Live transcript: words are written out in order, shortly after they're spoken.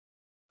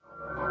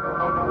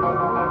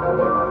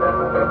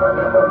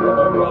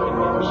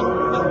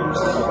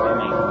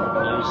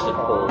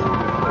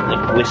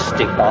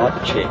linguistic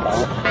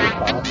objects,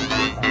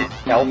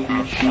 health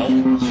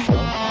machines.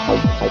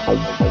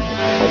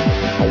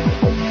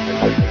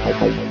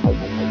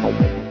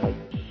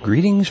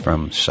 Greetings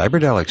from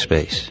Cyberdelic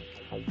Space.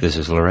 This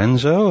is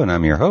Lorenzo, and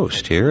I'm your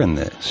host here in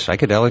the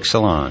Psychedelic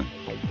Salon.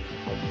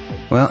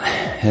 Well,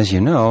 as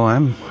you know,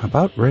 I'm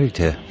about ready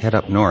to head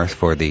up north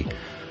for the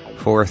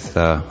fourth,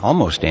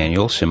 almost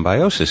annual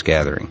Symbiosis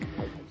Gathering.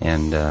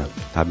 And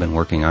I've been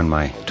working on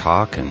my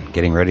talk and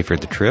getting ready for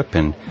the trip,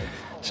 and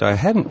so I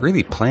hadn't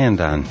really planned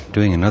on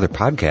doing another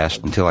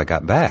podcast until I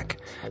got back.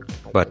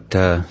 But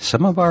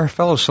some of our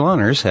fellow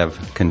saloners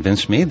have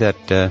convinced me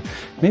that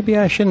maybe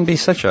I shouldn't be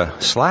such a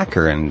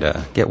slacker and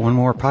get one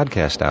more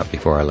podcast out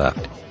before I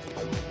left.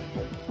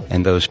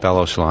 And those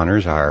fellow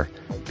saloners are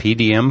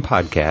PDM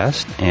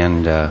Podcast,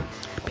 and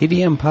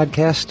PDM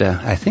Podcast,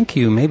 I think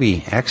you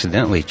maybe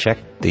accidentally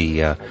checked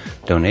the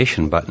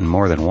donation button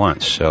more than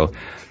once, so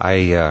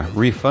I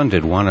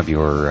refunded one of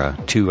your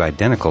two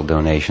identical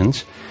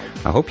donations.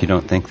 I hope you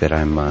don't think that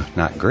I'm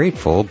not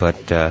grateful,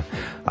 but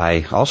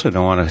I also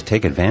don't want to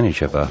take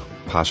advantage of a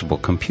possible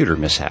computer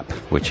mishap,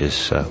 which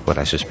is what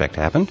I suspect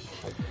happened.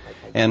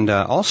 And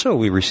also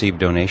we received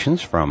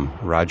donations from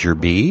Roger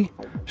B.,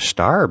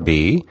 Star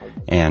B.,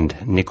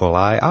 and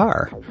Nikolai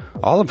R.,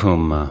 all of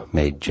whom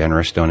made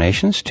generous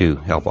donations to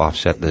help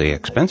offset the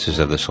expenses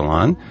of the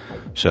salon.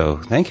 So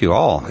thank you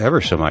all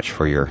ever so much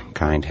for your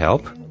kind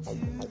help.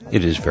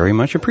 It is very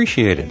much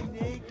appreciated.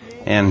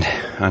 And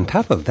on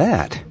top of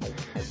that,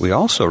 we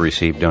also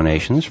received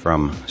donations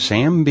from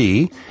Sam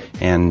B.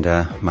 and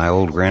my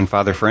old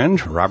grandfather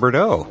friend, Robert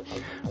O.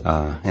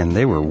 And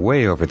they were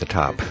way over the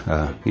top.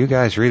 You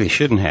guys really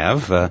shouldn't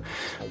have,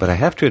 but I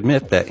have to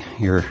admit that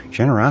your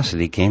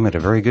generosity came at a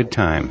very good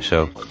time.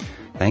 So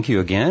thank you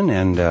again,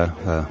 and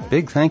a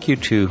big thank you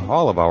to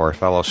all of our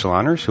fellow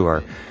saloners who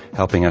are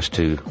helping us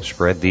to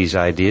spread these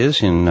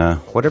ideas in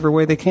whatever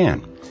way they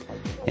can.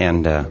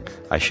 And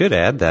I should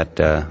add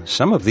that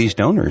some of these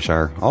donors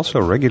are also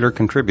regular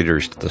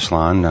contributors to the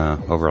salon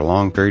over a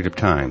long period of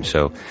time.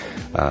 So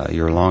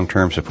your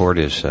long-term support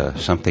is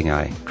something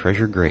I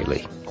treasure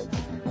greatly.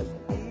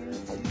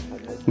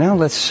 Now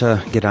let's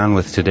get on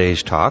with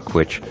today's talk,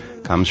 which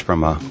comes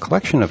from a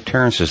collection of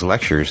Terence's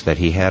lectures that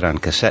he had on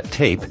cassette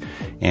tape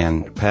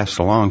and passed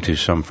along to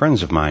some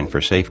friends of mine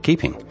for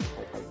safekeeping.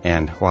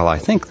 And while I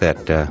think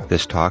that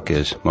this talk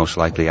is most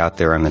likely out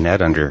there on the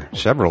net under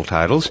several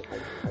titles,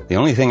 the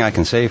only thing I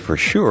can say for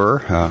sure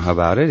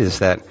about it is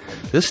that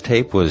this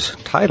tape was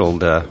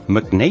titled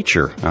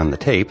McNature on the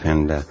tape,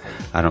 and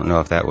I don't know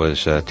if that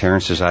was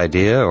Terence's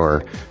idea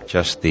or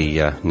just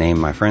the name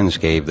my friends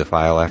gave the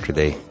file after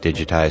they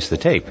digitized the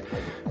tape,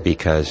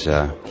 because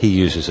he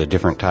uses a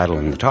different title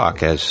in the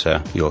talk, as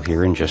you'll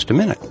hear in just a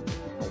minute.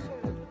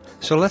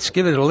 So let's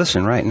give it a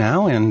listen right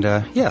now, and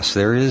yes,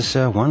 there is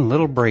one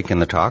little break in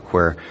the talk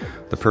where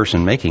the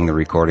person making the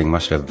recording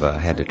must have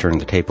had to turn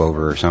the tape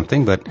over or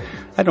something, but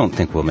I don't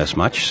think we'll miss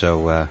much,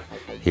 so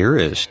here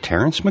is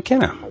Terence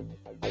McKenna.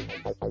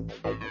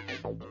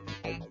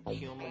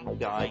 Human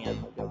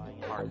dying,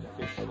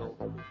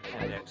 artificial,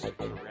 and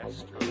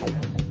extraterrestrial.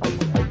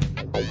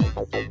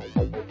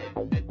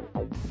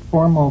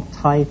 Formal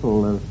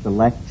title of the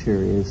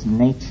lecture is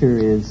Nature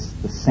is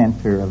the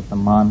Center of the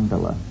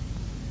Mandala.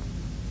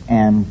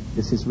 And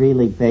this is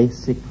really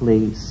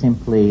basically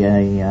simply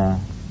a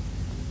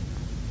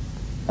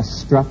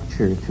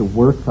structure to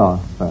work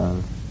off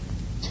of,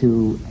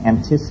 to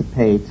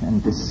anticipate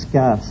and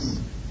discuss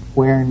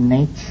where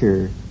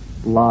nature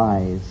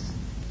lies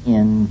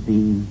in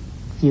the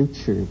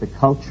future, the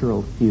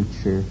cultural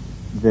future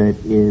that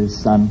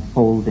is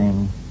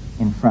unfolding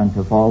in front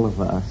of all of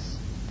us.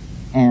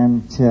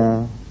 And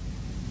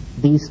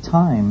these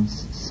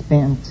times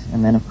spent,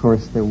 and then of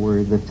course there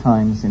were the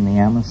times in the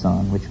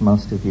Amazon, which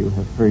most of you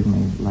have heard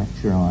me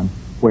lecture on,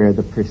 where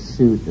the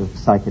pursuit of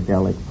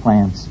psychedelic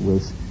plants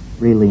was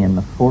really in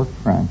the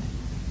forefront.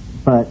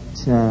 But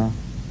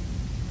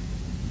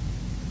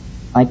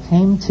I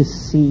came to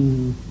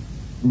see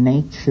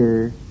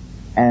nature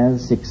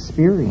as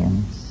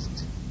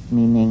experienced,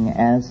 meaning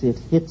as it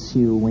hits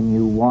you when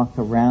you walk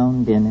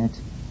around in it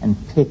and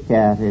pick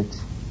at it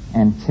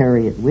and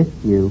carry it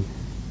with you,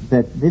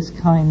 that this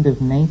kind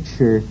of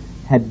nature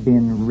had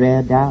been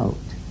read out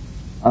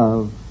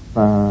of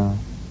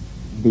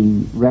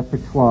the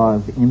repertoire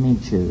of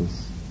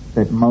images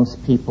that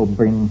most people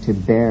bring to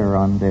bear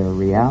on their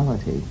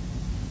reality.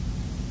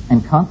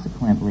 And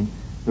consequently,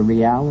 the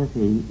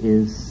reality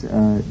is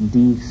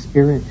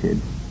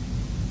de-spirited.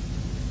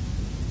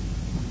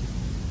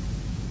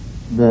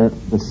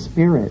 The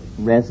spirit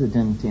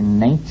resident in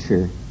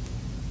nature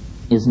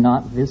is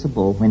not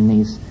visible when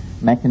these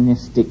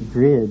mechanistic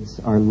grids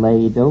are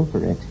laid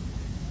over it,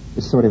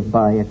 sort of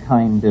by a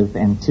kind of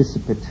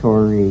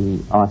anticipatory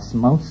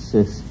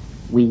osmosis.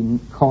 We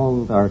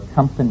called our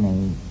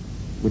company,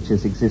 which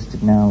has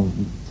existed now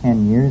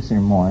 10 years or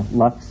more,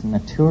 Lux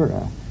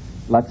Natura.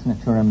 Lux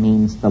Natura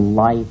means the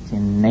light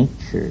in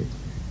nature.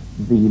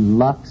 The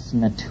Lux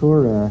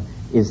Natura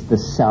is the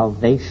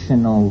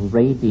salvational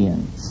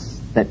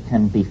radiance that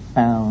can be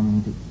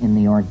found in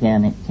the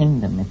organic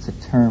kingdom. It's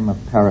a term of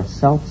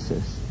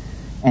Paracelsus,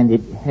 and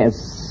it has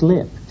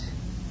slipped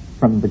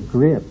from the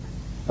grip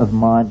of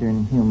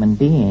modern human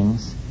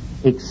beings,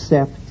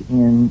 except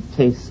in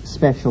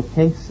special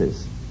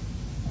cases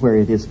where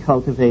it is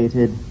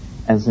cultivated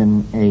as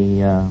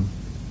a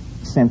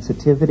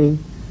sensitivity,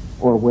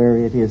 or where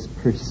it is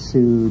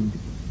pursued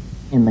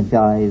in the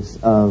guise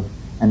of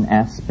an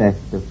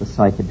aspect of the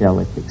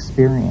psychedelic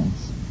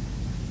experience.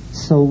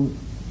 So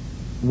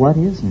what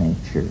is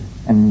nature,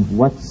 and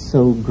what's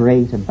so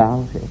great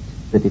about it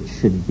that it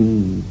should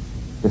be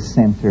the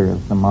center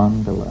of the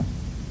mandala?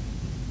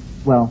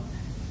 Well,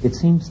 it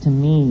seems to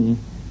me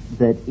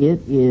that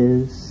it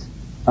is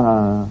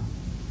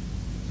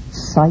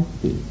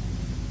psyche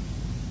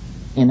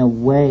in a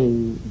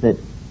way that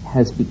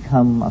has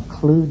become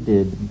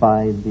occluded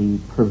by the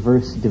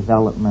perverse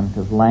development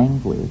of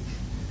language,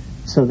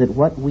 so that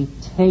what we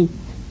take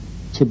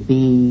to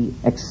be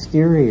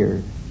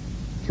exterior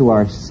to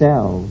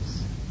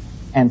ourselves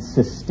and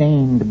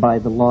sustained by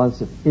the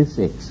laws of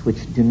physics,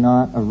 which do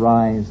not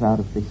arise out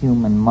of the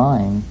human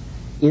mind,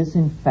 is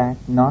in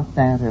fact not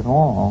that at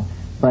all,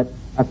 but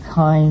a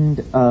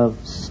kind of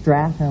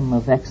stratum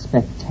of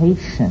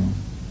expectation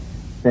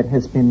that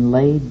has been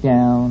laid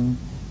down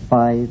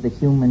by the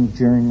human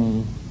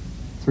journey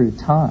through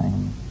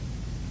time.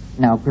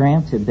 Now,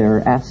 granted, there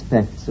are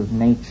aspects of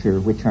nature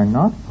which are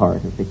not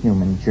part of the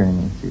human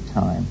journey through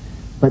time,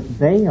 but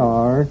they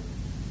are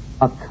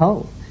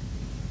occult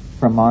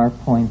from our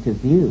point of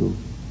view.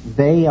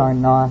 They are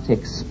not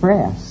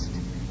expressed,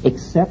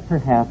 except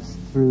perhaps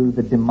through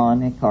the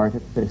demonic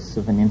artifice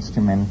of an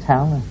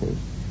instrumentality.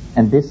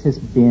 And this has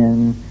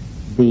been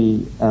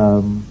the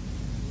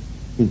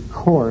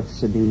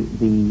course, or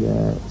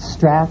the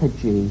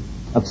strategy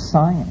of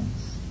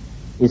science,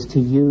 is to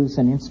use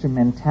an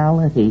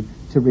instrumentality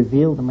to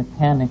reveal the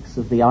mechanics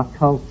of the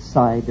occult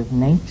side of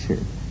nature.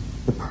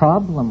 The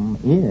problem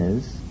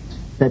is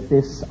that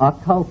this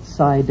occult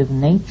side of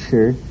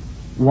nature,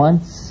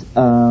 once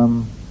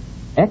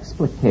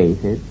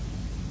explicated,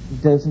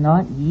 does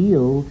not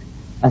yield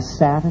a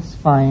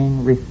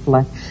satisfying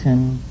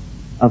reflection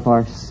of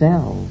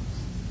ourselves.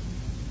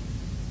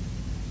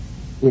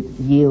 It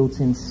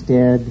yields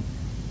instead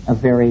a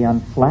very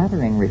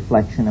unflattering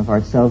reflection of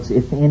ourselves,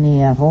 if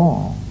any at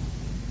all.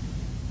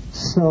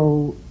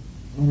 So,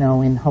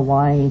 in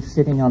Hawaii,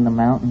 sitting on the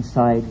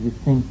mountainside, you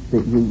think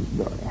that you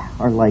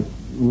are like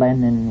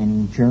Lenin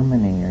in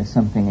Germany or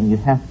something, and you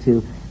have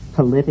to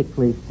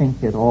politically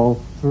think it all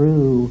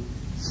through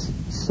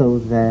so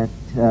that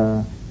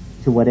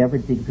to whatever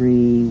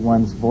degree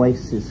one's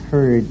voice is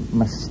heard,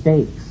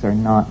 mistakes are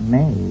not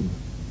made.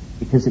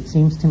 Because it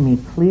seems to me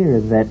clear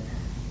that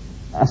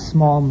a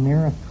small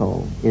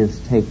miracle is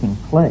taking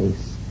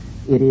place.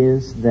 It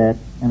is that,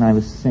 and I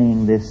was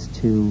saying this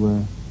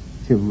to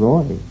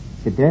Roy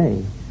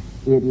today,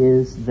 it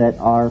is that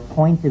our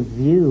point of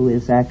view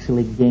is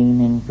actually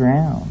gaining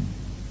ground.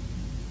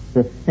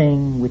 The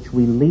thing which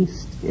we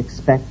least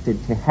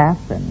expected to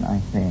happen, I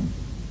think,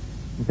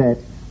 that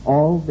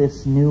all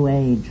this New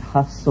Age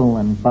hustle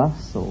and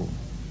bustle,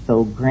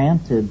 though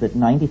granted that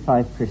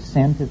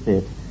 95% of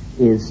it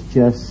is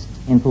just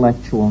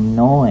intellectual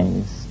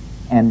noise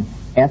and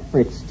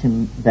efforts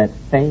that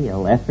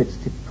fail, efforts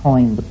to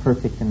coin the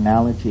perfect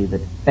analogy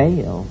that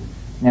fail,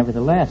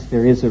 nevertheless,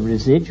 there is a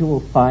residual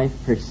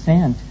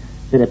 5%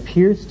 that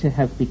appears to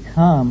have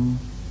become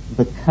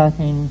the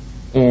cutting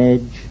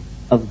edge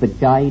of the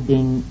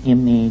guiding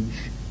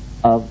image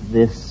of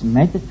this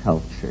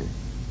megaculture.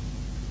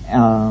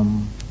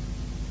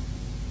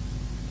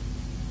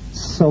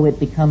 So it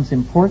becomes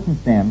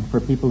important then for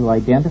people to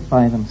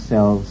identify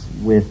themselves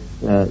with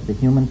the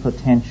human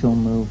potential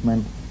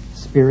movement,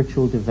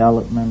 spiritual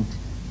development,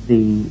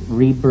 the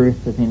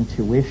rebirth of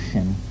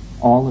intuition,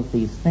 all of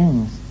these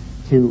things,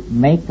 to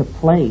make a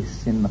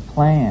place in the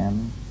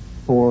plan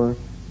for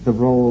the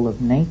role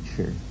of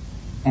nature.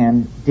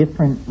 And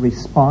different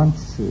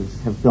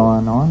responses have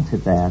gone on to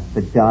that.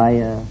 The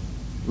Gaia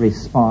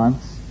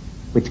response,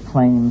 which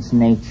claims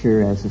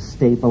nature as a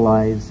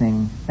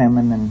stabilizing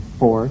feminine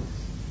force,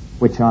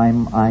 which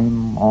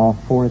I'm all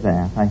for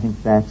that. I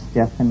think that's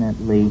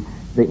definitely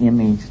the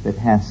image that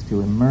has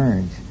to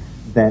emerge,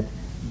 that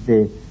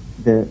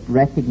the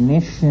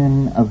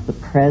recognition of the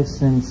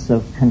presence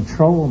of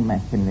control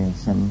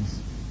mechanisms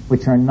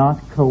which are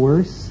not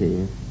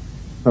coercive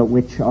but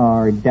which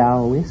are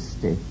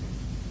Taoistic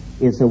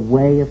is a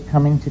way of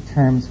coming to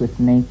terms with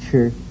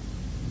nature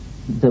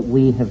that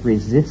we have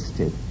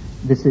resisted.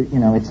 This is,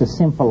 it's a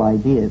simple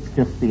idea. It's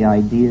just the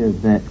idea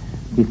that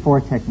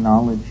before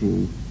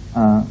technology,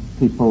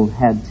 people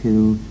had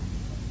to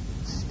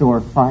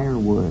store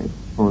firewood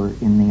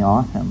in the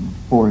autumn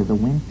for the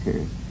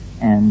winter,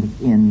 and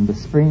in the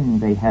spring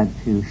they had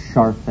to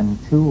sharpen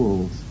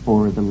tools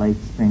for the late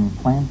spring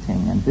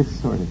planting and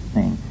this sort of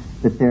thing.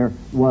 That there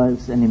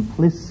was an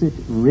implicit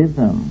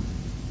rhythm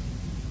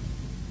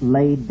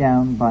laid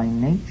down by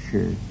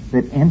nature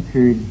that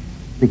entered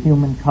the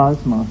human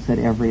cosmos at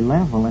every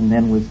level, and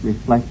then was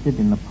reflected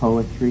in the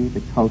poetry,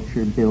 the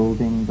culture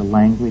building, the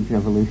language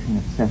evolution,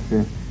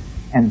 etc.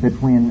 And that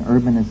when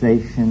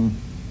urbanization,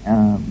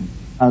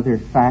 other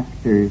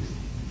factors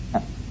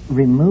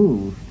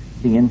removed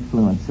the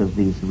influence of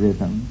these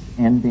rhythms,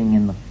 ending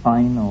in the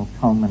final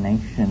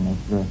culmination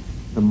of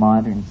the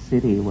modern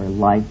city where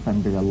life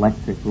under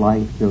electric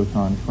light goes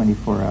on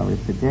 24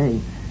 hours a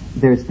day,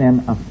 there's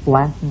then a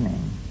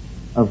flattening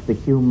of the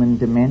human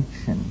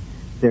dimension.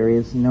 There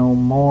is no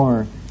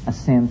more a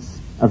sense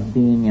of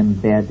being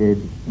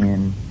embedded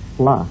in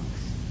flux.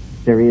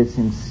 There is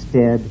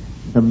instead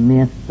the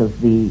myth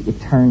of the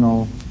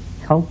eternal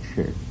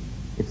culture.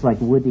 It's like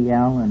Woody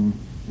Allen,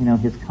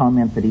 his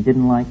comment that he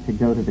didn't like to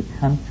go to the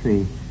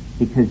country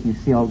because you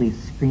see all these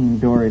screen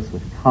doors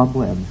with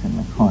cobwebs in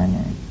the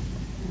corner.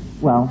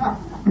 Well,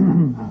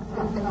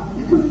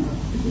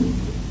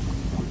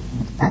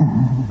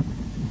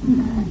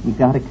 you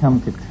got to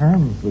come to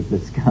terms with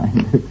this kind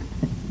of thing.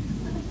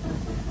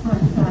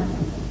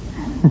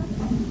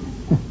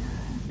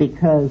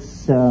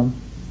 Because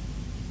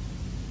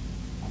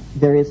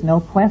there is no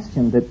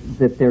question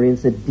that there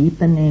is a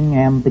deepening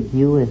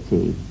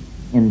ambiguity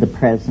in the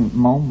present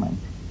moment.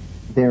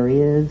 There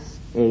is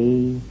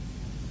a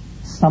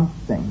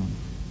something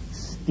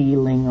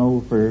stealing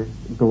over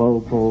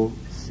global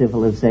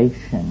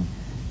civilization.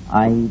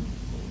 I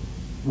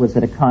was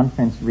at a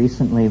conference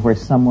recently where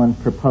someone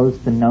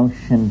proposed the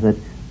notion that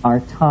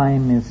our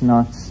time is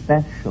not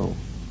special,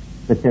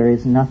 that there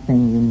is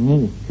nothing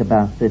unique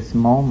about this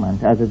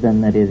moment other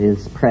than that it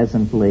is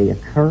presently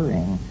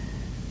occurring.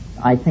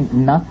 I think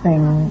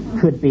nothing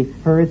could be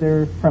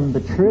further from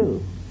the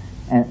truth,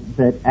 and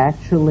that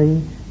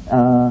actually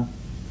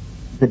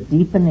the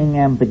deepening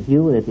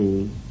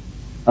ambiguity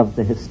of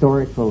the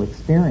historical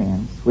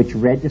experience, which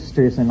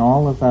registers in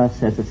all of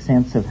us as a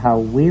sense of how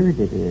weird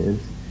it is,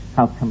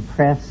 how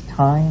compressed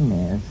time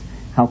is,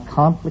 how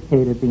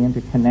complicated the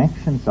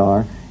interconnections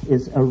are,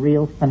 is a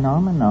real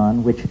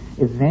phenomenon which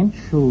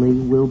eventually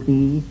will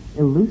be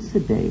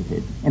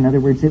elucidated. In other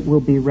words, it will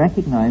be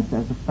recognized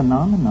as a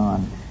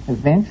phenomenon.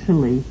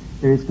 Eventually,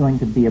 there is going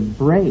to be a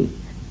break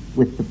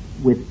with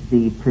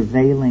the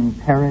prevailing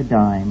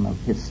paradigm of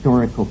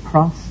historical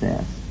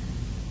process.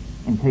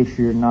 In case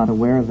you're not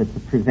aware of it,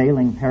 the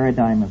prevailing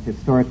paradigm of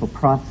historical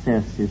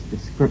process is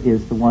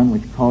the one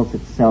which calls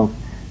itself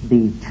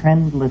the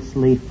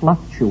trendlessly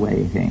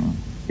fluctuating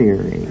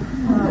theory.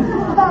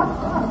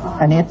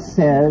 And it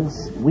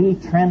says we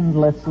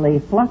trendlessly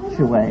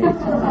fluctuate,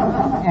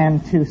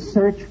 and to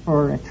search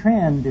for a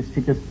trend is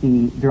to just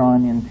be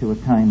drawn into a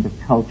kind of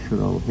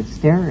cultural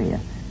hysteria.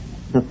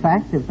 The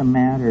fact of the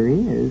matter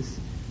is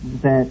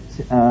that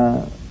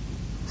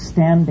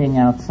standing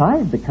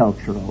outside the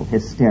cultural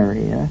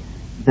hysteria,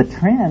 the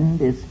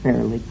trend is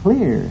fairly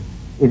clear.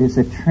 It is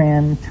a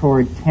trend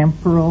toward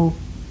temporal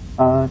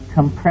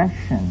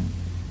compression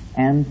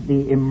and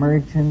the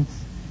emergence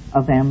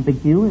of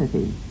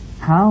ambiguity.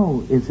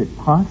 How is it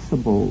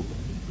possible?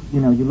 You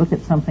look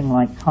at something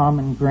like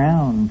Common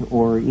Ground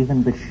or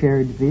even the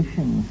Shared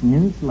Visions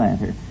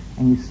newsletter,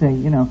 and you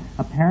say,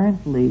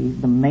 apparently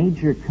the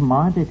major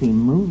commodity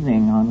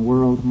moving on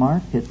world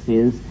markets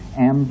is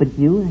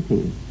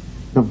ambiguity.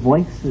 The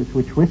voices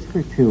which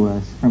whisper to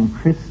us from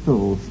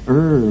crystals,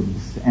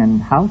 herbs,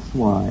 and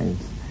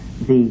housewives,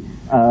 the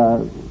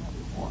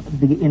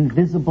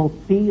invisible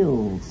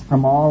fields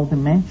from all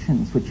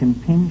dimensions which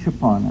impinge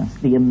upon us,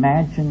 the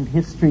imagined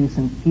histories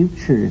and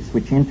futures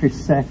which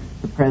intersect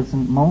the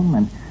present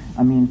moment.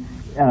 I mean,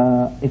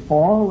 if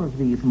all of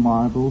these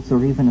models,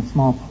 or even a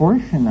small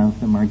portion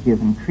of them, are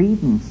given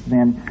credence,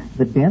 then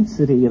the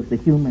density of the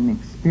human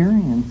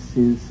experience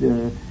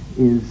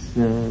is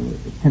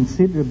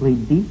considerably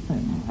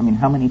deepened. I mean,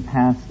 how many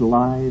past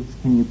lives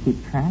can you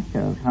keep track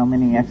of? How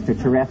many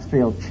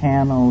extraterrestrial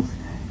channels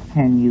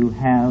can you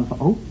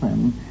have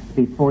open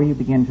before you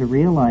begin to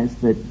realize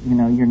that,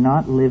 you're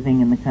not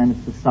living in the kind of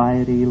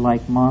society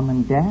like Mom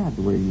and Dad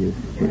were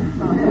used to?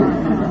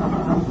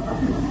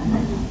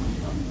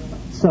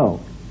 So,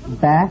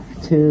 back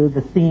to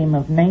the theme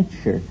of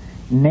nature.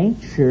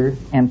 Nature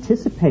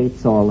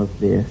anticipates all of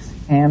this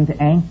and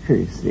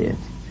anchors it.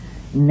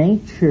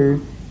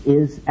 Nature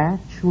is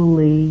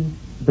actually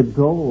the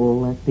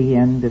goal at the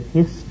end of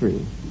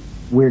history.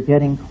 We're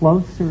getting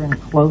closer and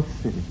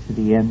closer to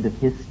the end of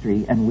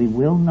history, and we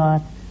will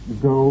not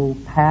go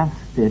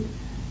past it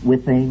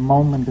with a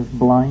moment of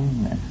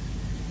blindness.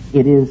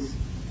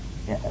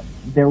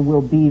 There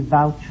will be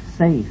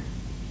vouchsafed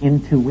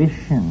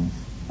intuitions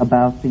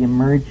about the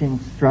emerging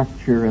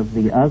structure of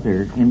the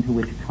other into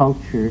which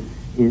culture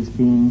is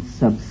being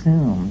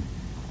subsumed.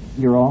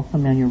 You're all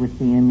familiar with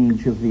the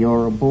image of the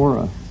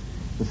Ouroboros,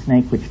 the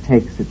snake which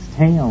takes its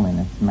tail in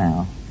its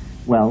mouth.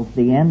 Well,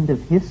 the end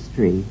of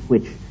history,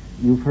 which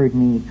you've heard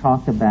me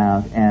talk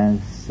about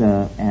as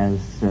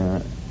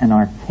an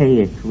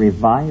archaic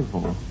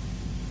revival,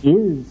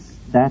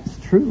 that's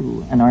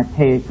true, an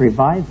archaic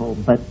revival,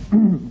 but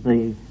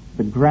the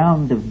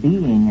ground of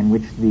being in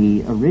which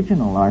the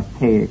original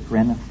archaic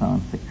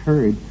Renaissance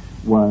occurred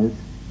was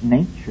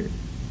nature.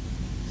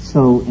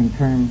 So in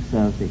terms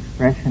of the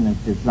expression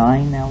of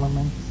design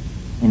elements,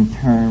 in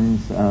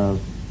terms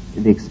of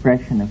the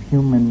expression of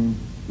human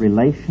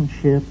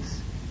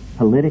relationships,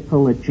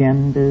 political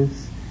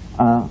agendas,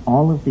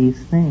 all of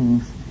these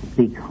things,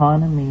 the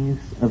economies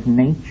of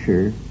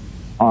nature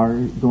are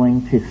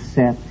going to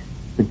set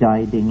the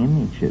guiding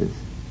images.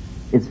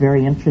 It's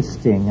very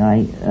interesting.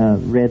 I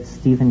read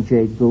Stephen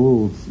Jay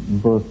Gould's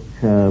book,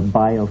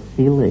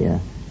 Biophilia,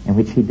 in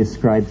which he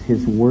describes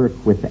his work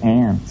with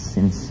ants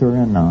in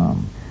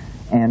Suriname,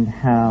 and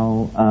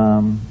how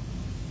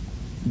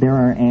there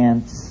are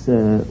ants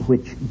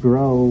which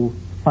grow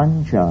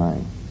fungi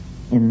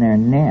in their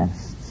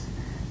nests.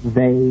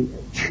 They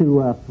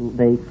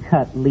they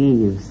cut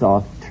leaves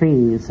off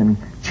trees and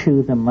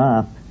chew them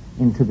up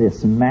into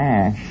this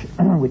mash,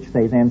 which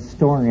they then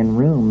store in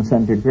rooms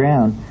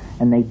underground,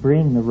 and they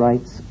bring the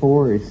right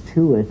spores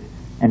to it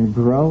and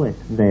grow it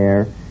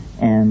there,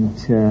 and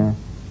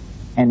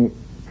it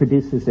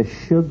produces a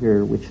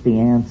sugar which the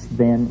ants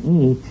then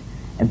eat,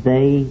 and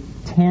they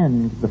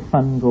tend the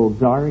fungal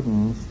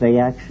gardens. They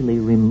actually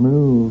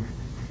remove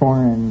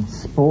foreign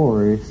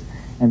spores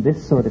and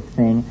this sort of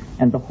thing,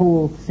 and the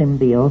whole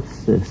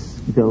symbiosis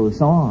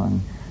goes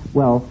on.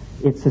 Well,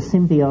 it's a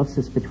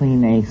symbiosis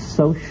between a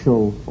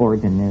social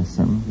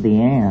organism,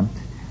 the ant,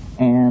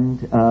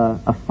 and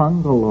a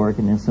fungal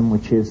organism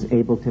which is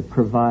able to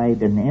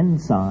provide an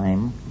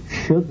enzyme,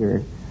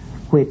 sugar,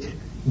 which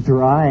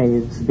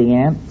drives the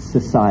ant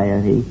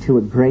society to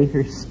a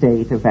greater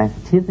state of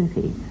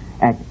activity.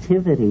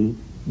 Activity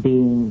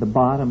being the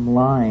bottom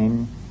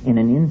line in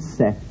an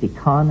insect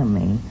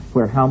economy,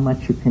 where how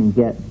much you can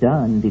get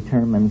done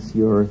determines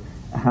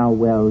how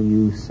well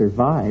you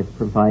survive,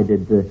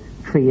 provided the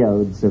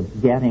triodes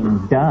of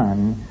getting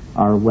done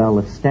are well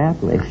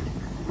established.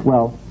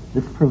 Well,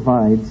 this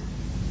provides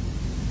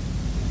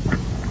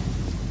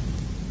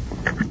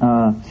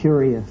a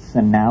curious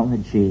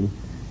analogy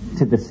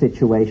to the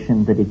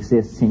situation that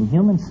exists in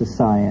human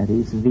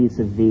societies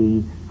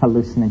vis-a-vis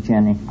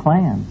hallucinogenic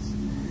plants.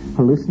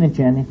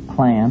 Hallucinogenic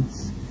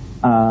plants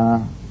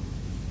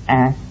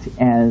act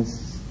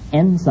as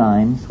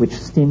enzymes which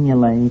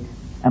stimulate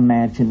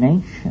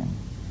imagination.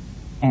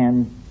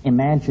 And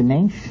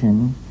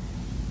imagination,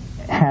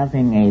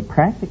 having a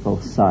practical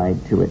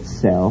side to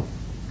itself,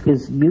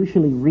 is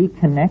usually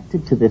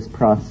reconnected to this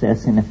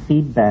process in a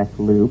feedback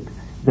loop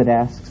that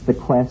asks the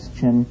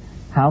question,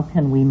 how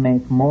can we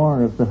make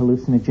more of the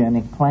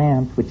hallucinogenic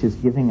plant which is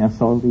giving us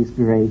all these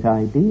great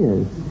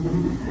ideas?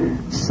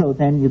 So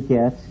then you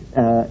get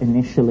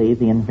initially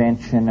the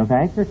invention of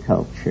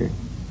agriculture.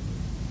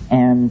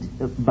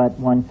 But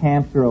one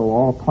can't grow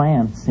all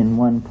plants in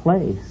one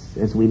place,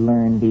 as we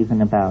learned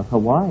even about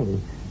Hawaii.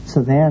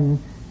 So then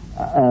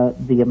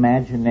the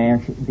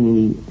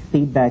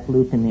feedback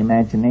loop in the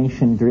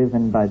imagination,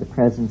 driven by the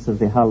presence of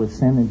the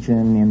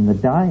hallucinogen in the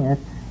diet,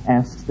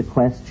 asks the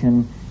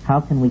question,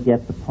 how can we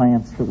get the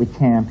plants that we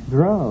can't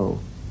grow?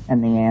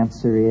 And the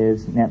answer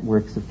is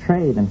networks of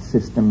trade and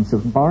systems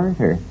of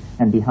barter.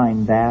 And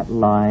behind that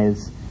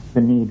lies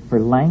the need for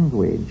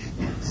language,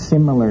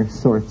 similar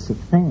sorts of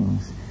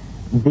things.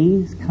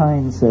 These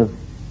kinds of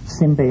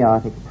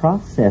symbiotic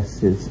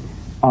processes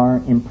are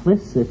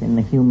implicit in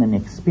the human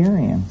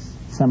experience.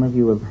 Some of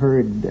you have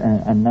heard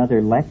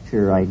another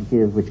lecture I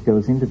give which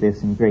goes into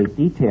this in great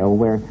detail,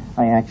 where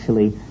I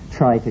actually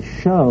try to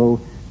show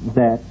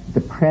that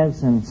the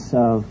presence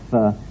of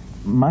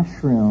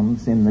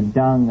mushrooms in the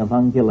dung of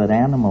ungulate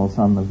animals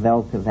on the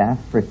veldt of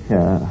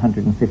Africa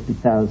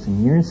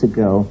 150,000 years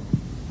ago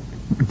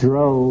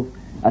drove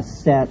a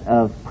set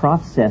of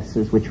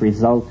processes which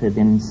resulted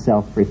in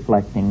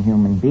self-reflecting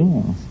human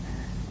beings.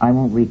 I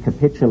won't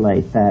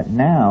recapitulate that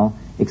now,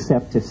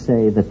 except to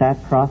say that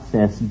that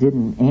process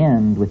didn't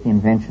end with the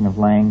invention of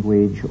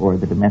language or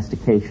the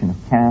domestication of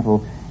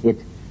cattle.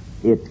 It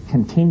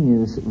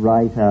continues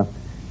right up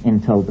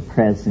until the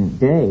present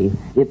day.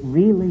 It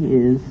really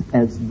is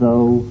as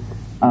though,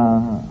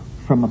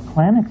 from a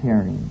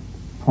planetary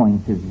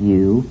point of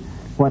view,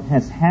 what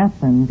has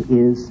happened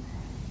is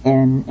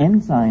an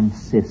enzyme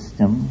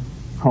system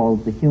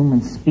called the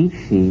human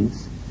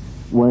species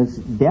was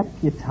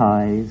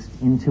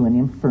deputized into an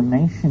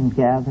information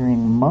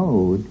gathering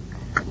mode,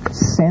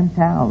 sent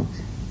out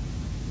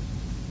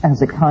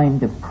as a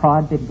kind of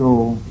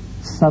prodigal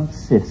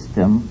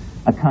subsystem,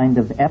 a kind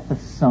of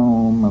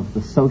episome of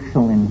the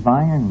social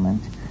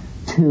environment,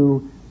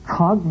 to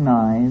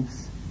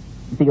cognize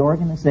the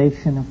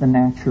organization of the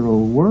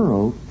natural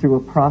world through a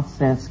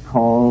process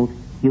called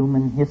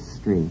human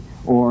history,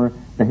 or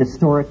the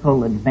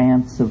historical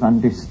advance of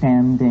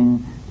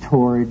understanding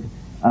toward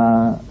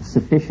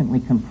sufficiently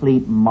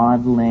complete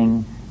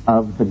modeling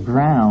of the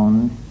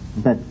ground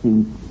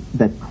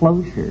that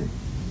closure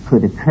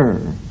could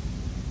occur.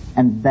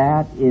 And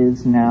that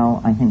is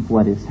now, I think,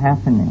 what is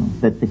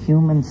happening, that the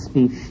human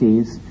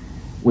species,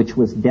 which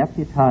was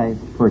deputized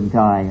for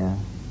Gaia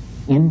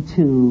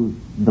into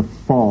the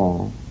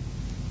fall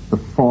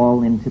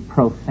into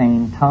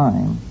profane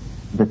time,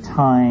 the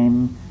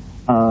time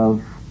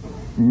of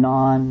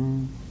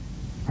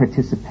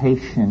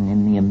participation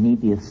in the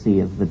immediacy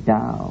of the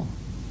Tao,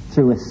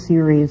 through a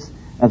series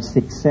of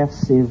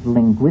successive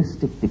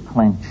linguistic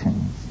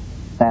declensions.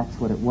 That's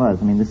what it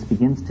was. I mean, this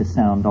begins to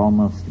sound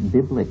almost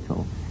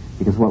biblical,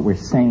 because what we're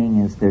saying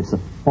is there's a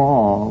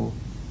fall,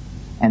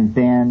 and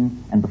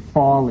the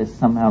fall is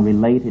somehow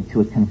related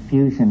to a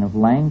confusion of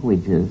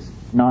languages,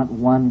 not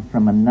one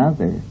from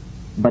another,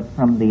 but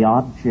from the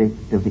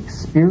object of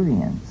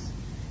experience.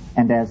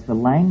 And as the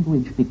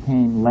language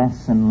became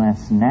less and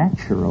less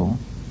natural,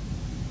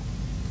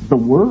 the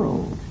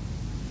world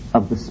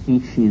of the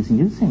species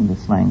using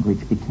this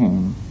language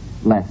became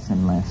less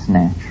and less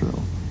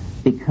natural,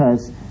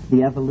 because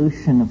the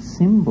evolution of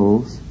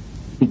symbols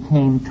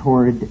moved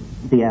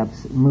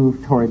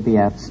toward the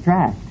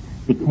abstract,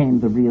 became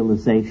the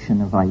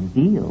realization of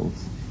ideals.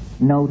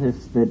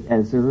 Notice that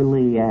as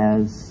early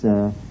as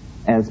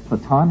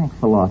Platonic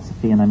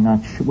philosophy, and I'm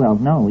not sure, well,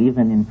 no,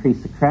 even in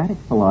pre-Socratic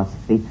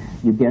philosophy,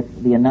 you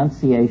get the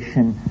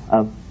enunciation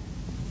of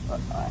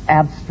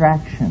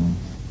abstractions,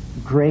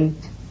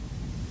 great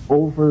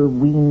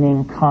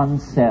overweening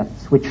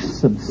concepts which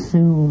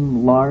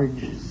subsume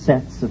large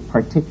sets of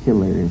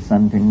particulars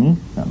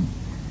underneath them.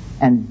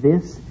 And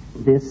this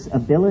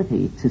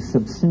ability to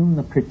subsume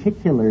the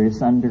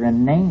particulars under a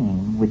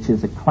name, which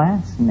is a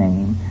class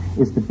name,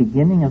 is the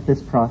beginning of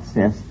this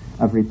process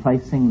of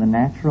replacing the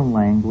natural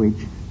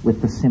language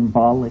with the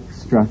symbolic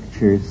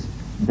structures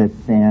that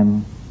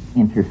then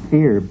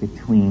interfere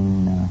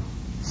between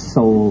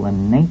soul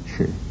and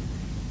nature.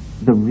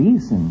 The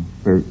reason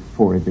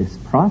for this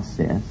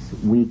process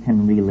we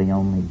can really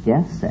only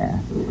guess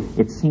at.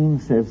 It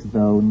seems as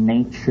though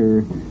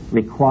nature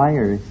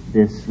requires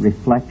this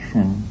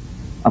reflection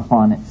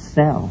upon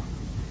itself,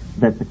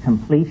 that the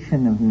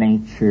completion of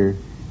nature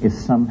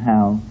is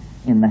somehow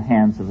in the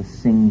hands of a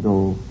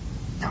single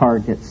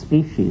target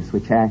species,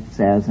 which acts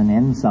as an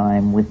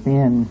enzyme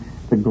within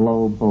the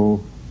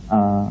global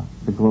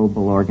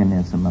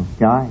organism of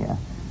Gaia.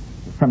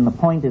 From the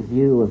point of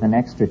view of an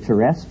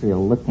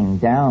extraterrestrial looking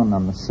down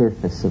on the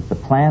surface of the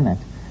planet,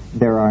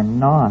 there are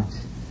not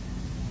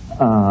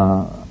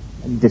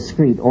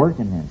discrete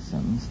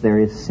organisms. There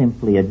is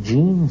simply a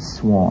gene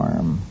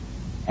swarm,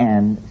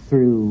 and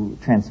through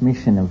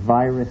transmission of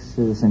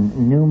viruses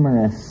and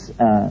numerous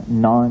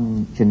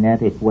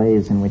non-genetic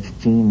ways in which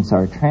genes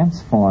are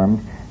transformed,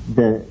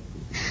 the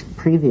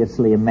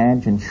previously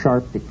imagined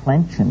sharp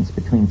declensions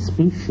between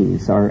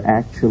species are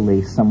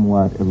actually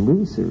somewhat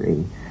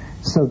illusory.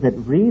 So that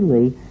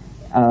really,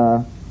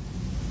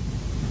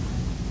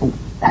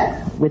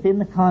 within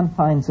the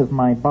confines of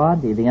my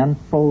body, the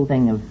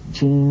unfolding of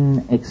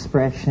gene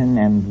expression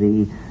and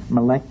the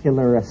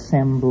molecular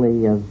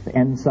assembly of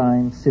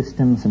enzyme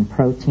systems and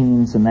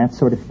proteins and that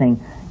sort of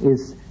thing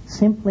is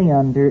simply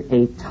under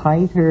a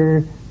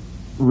tighter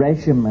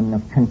regimen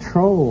of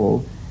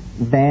control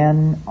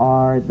than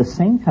are the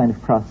same kind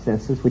of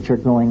processes which are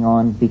going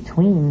on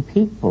between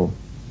people.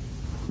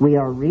 We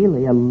are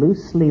really a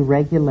loosely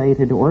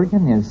regulated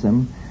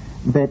organism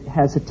that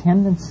has a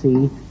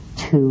tendency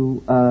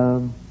to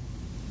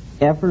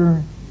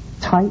ever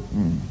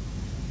tighten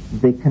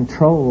the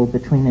control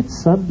between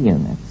its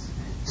subunits,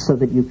 so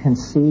that you can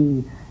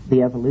see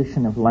the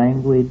evolution of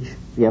language,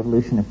 the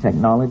evolution of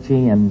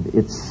technology, and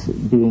its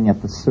being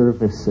at the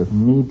service of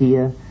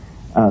media,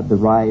 the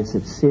rise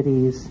of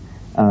cities,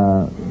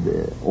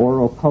 the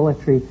oral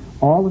poetry.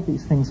 All of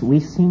these things, we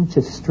seem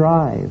to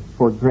strive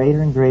for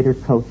greater and greater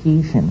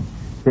cohesion,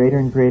 greater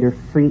and greater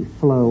free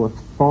flow of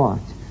thought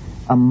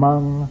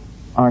among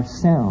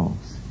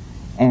ourselves.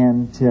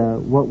 And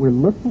what we're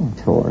looking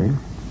toward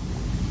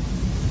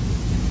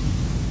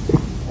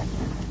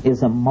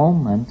is a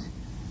moment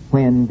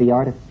when the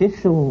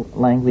artificial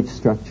language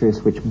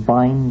structures which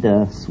bind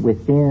us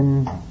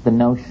within the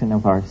notion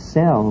of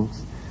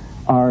ourselves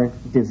are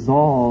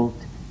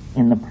dissolved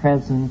in the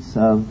presence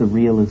of the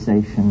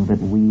realization that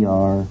we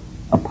are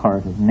a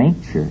part of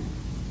nature.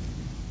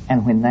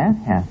 And when that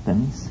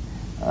happens,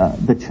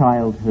 the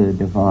childhood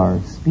of our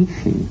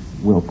species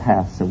will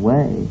pass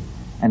away,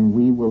 and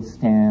we will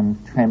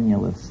stand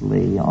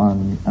tremulously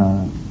on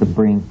the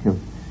brink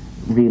of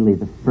really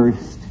the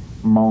first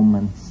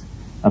moments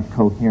of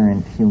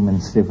coherent human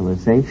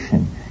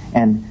civilization.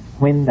 And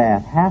when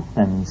that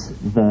happens,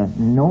 the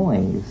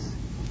noise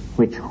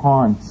which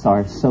haunts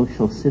our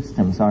social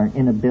systems, our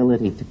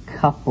inability to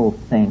couple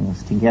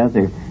things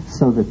together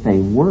so that they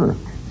work,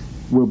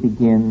 will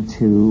begin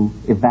to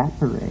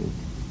evaporate.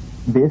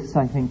 This,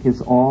 I think,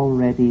 is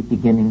already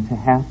beginning to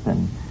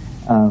happen.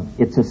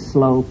 It's a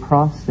slow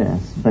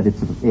process, but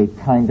it's a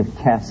kind of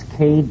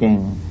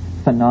cascading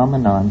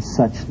phenomenon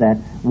such that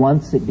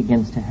once it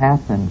begins to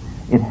happen,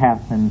 it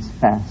happens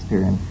faster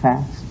and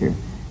faster.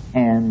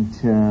 And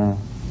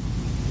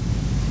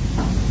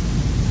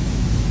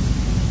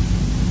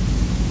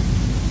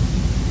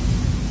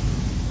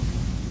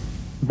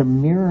the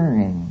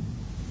mirroring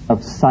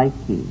of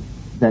psyche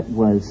that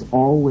was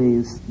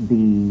always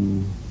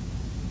the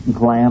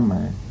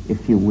glamour,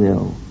 if you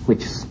will,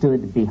 which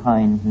stood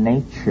behind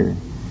nature,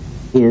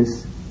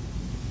 is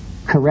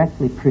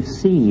correctly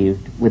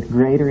perceived with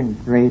greater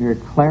and greater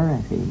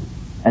clarity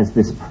as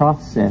this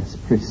process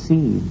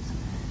proceeds.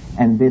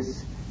 And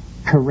this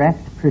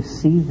correct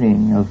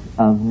perceiving of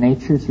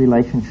nature's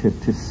relationship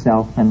to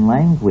self and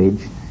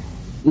language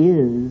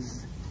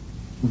is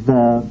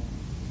the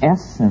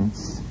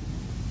essence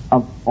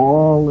of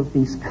all of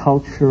these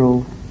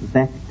cultural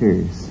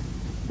vectors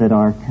that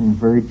are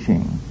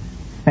converging.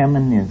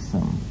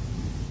 Feminism,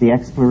 the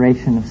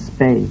exploration of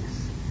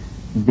space,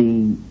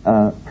 the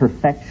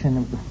perfection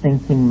of the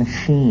thinking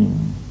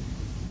machine,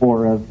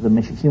 or of the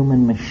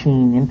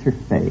human-machine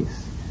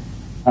interface,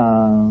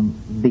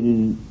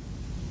 the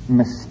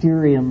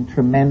mysterium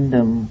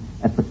tremendum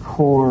at the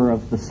core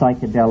of the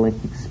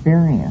psychedelic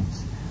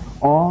experience.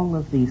 All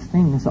of these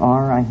things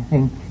are, I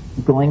think,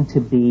 going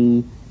to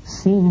be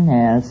seen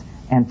as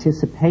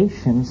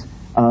anticipations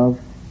of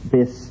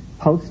this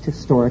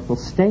post-historical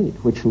state,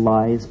 which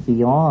lies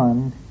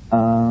beyond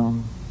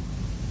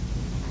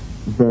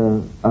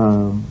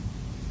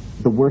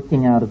the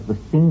working out of the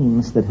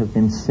themes that have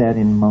been set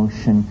in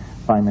motion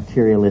by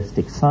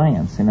materialistic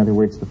science. In other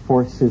words, the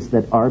forces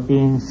that are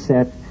being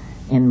set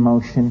in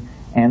motion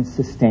and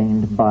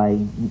sustained by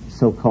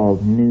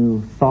so-called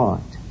new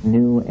thought,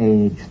 new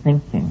age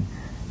thinking.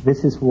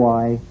 This is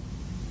why,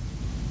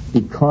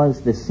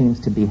 because this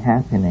seems to be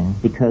happening,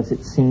 because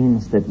it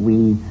seems that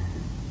we,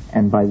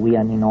 and by we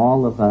I mean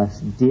all of us,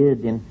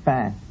 did in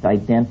fact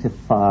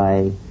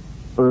identify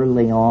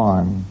early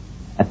on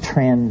a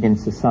trend in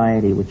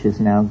society which is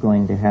now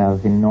going to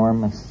have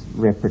enormous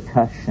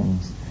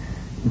repercussions,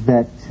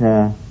 that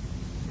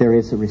there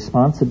is a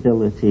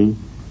responsibility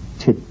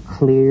to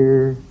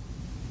clear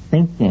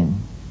thinking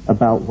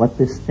about what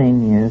this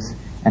thing is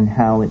and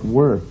how it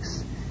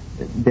works.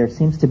 There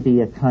seems to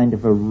be a kind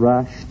of a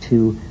rush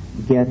to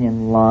get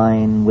in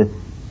line with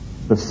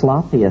the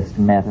sloppiest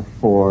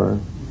metaphor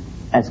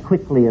as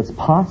quickly as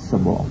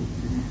possible,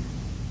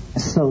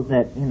 so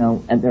that,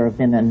 and there have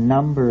been a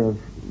number of,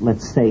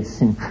 let's say,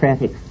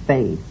 syncretic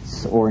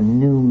faiths or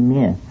new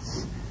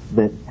myths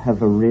that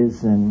have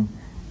arisen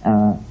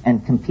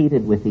and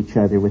competed with each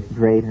other with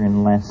greater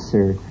and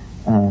lesser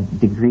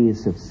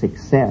degrees of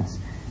success.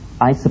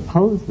 I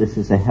suppose this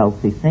is a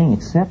healthy thing,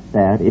 except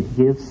that it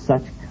gives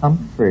such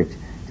comfort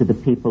to the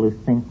people who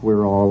think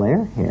we're all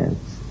airheads.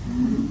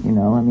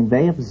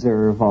 They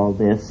observe all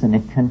this, and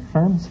it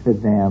confirms for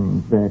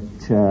them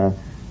that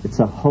it's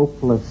a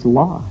hopeless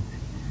lot.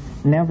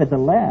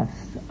 Nevertheless,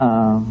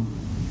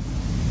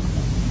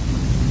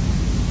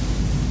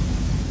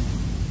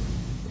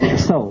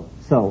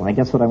 So I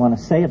guess what I want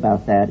to say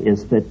about that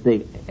is that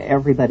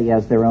everybody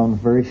has their own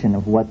version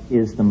of what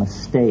is the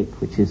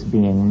mistake which is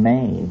being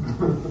made,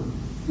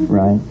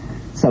 right?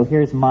 So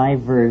here's my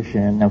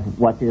version of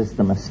what is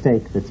the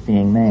mistake that's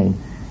being made.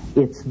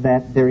 It's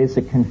that there is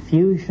a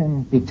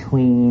confusion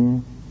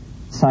between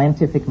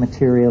scientific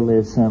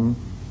materialism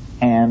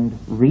and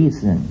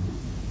reason.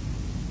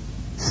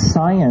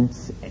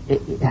 Science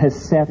has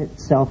set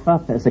itself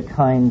up as a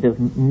kind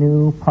of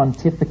new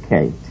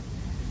pontificate,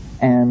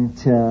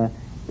 and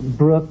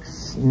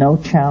brooks no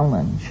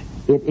challenge.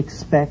 It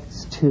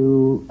expects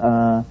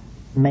to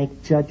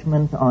make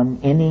judgment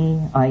on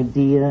any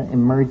idea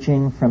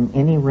emerging from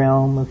any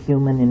realm of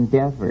human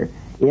endeavor.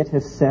 It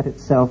has set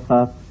itself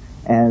up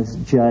as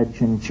judge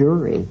and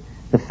jury.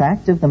 The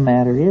fact of the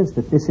matter is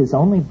that this is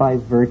only by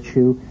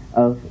virtue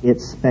of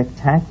its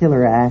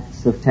spectacular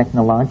acts of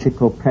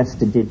technological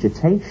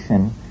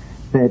prestidigitation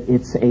that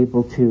it's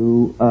able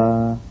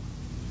to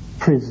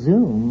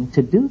presume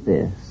to do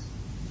this.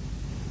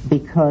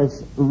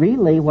 Because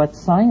really what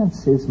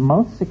science is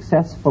most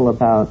successful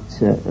about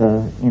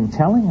in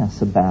telling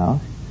us about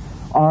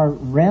are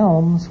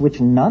realms which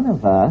none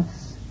of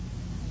us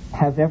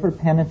have ever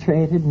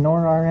penetrated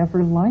nor are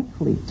ever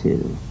likely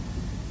to.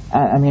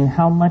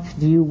 How much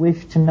do you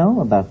wish to know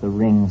about the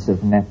rings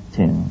of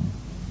Neptune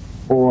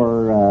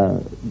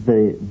or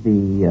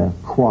the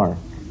quark?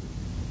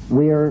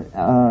 We're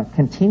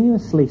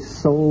continuously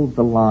sold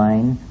the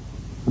line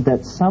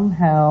that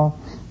somehow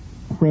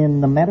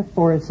when the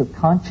metaphors of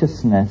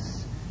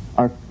consciousness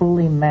are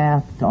fully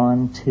mapped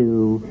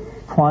onto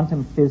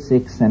quantum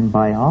physics and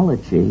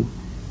biology,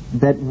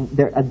 that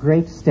a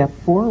great step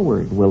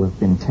forward will have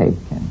been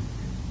taken.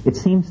 It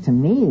seems to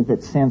me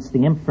that since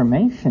the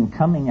information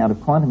coming out of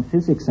quantum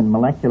physics and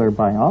molecular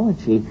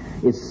biology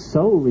is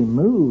so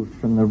removed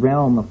from the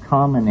realm of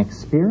common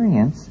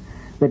experience,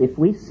 that if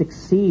we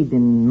succeed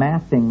in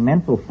mapping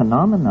mental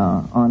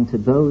phenomena onto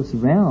those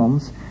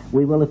realms,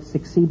 we will have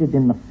succeeded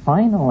in the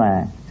final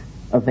act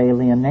of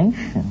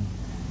alienation,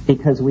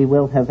 because we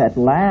will have at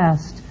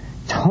last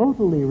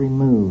totally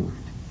removed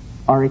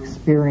our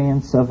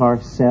experience of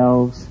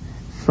ourselves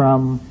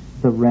from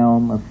the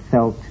realm of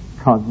felt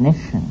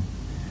cognition.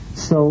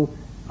 So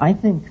I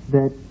think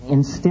that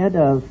instead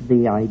of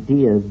the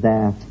idea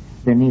that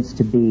there needs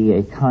to be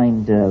a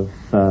kind of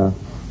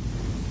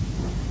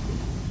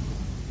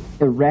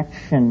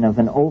erection of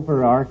an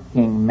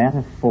overarching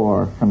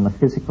metaphor from the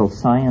physical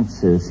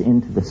sciences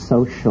into the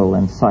social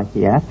and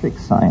psychiatric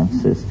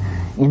sciences,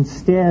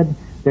 instead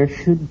there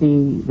should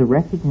be the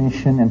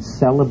recognition and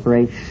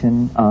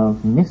celebration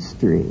of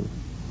mystery.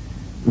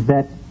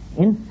 That,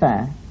 in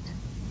fact,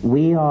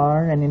 we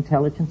are an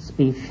intelligent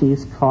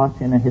species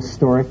caught in a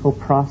historical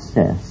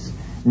process.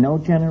 No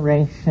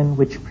generation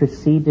which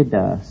preceded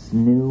us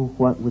knew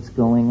what was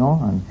going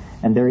on.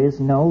 And there is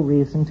no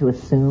reason to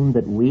assume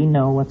that we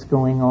know what's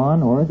going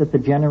on or that the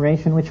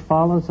generation which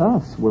follows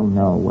us will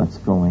know what's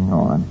going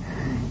on.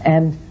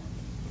 And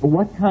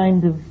what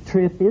kind of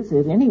trip is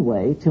it,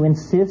 anyway, to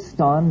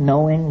insist on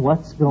knowing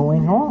what's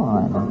going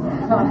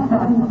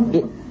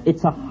on?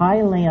 It's a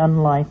highly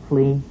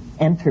unlikely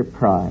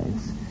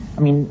enterprise.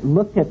 I mean,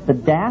 look at the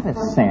data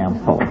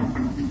sample.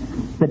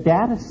 The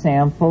data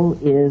sample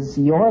is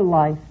your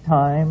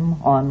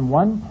lifetime on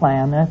one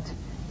planet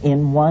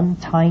in one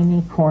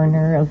tiny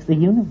corner of the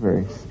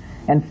universe.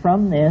 And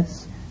from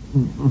this,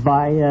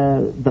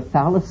 via the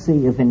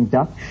fallacy of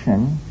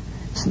induction,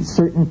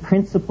 certain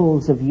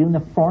principles of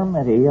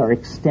uniformity are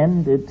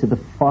extended to the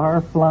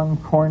far-flung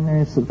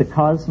corners of the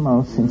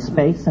cosmos in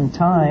space and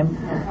time.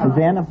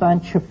 Then a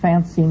bunch of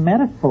fancy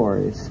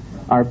metaphors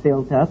are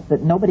built up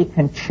that nobody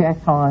can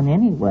check on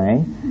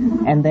anyway.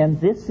 And then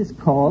this is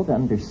called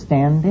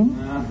understanding.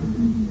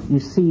 You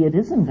see, it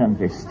isn't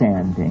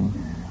understanding.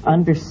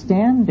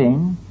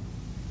 Understanding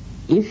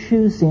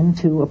issues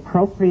into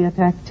appropriate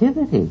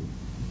activity.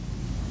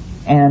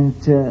 And,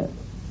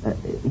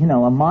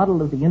 a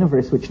model of the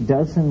universe which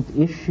doesn't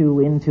issue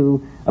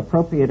into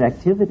appropriate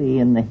activity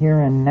in the here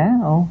and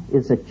now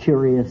is a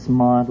curious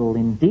model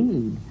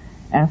indeed.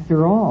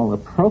 After all,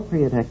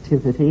 appropriate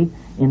activity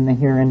in the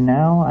here and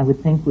now, I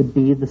would think, would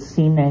be the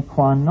sine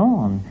qua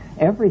non.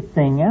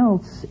 Everything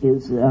else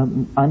is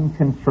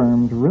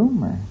unconfirmed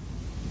rumor.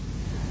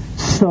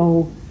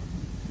 So,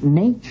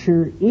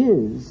 nature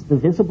is the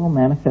visible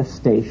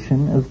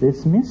manifestation of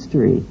this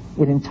mystery.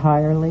 It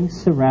entirely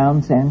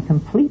surrounds and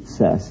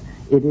completes us.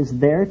 It is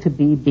there to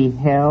be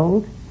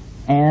beheld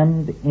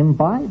and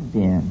imbibed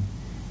in.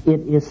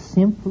 It is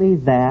simply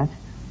that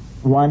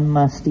one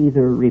must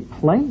either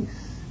replace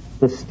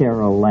the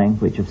sterile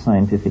language of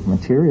scientific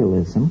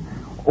materialism,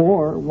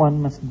 or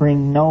one must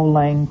bring no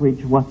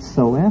language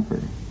whatsoever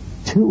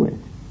to it,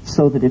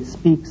 so that it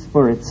speaks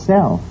for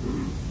itself.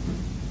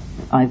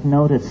 I've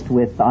noticed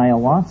with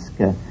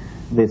ayahuasca,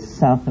 this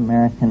South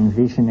American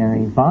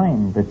visionary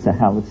vine that's a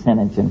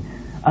hallucinogen,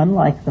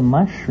 unlike the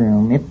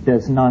mushroom, it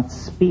does not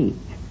speak.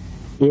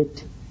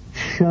 It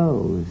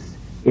shows.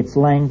 Its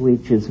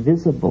language is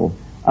visible.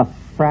 A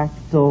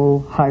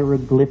fractal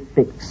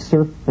hieroglyphic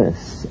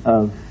surface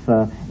of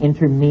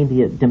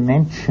intermediate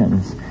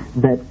dimensions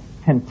that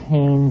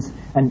contains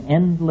an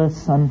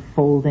endless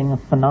unfolding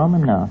of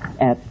phenomena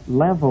at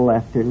level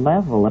after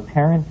level,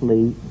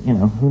 apparently,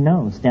 who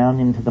knows, down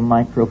into the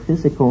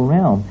microphysical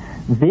realm.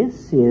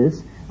 This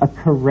is a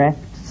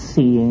correct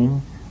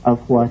seeing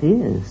of what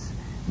is.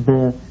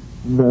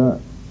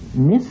 The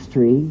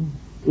mystery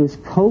is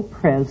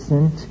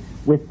co-present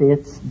with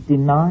its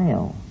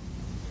denial.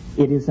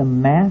 It is a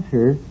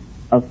matter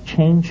of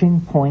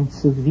changing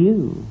points of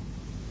view.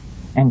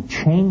 And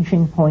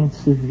changing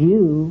points of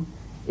view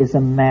is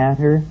a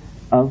matter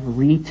of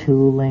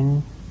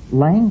retooling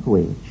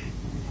language.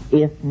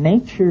 If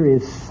nature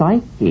is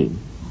psyche,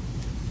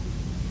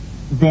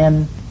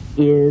 then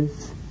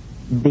is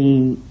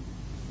the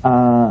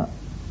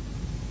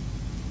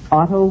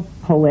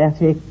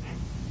autopoetic,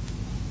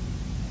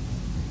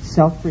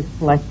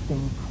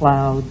 self-reflecting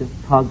cloud of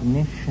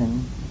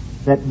cognition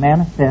that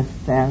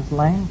manifests as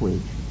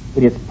language.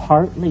 It is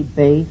partly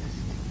based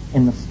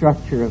in the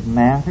structure of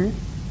matter.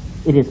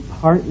 It is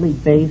partly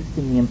based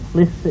in the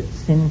implicit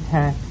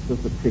syntax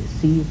of the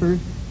perceiver.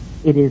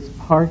 It is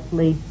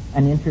partly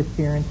an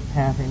interference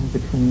pattern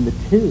between the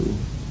two.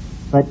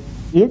 But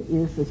it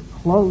is as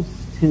close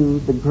to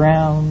the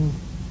ground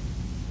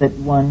that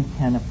one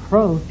can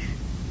approach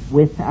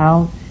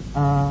without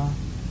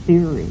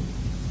theory.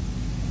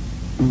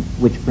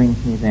 Which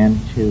brings me then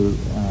to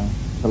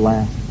the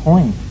last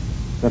point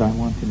that I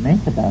want to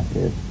make about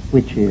this,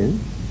 which is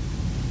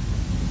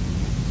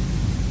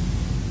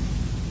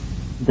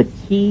the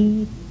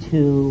key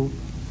to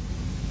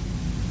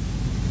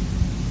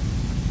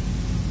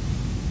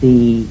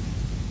the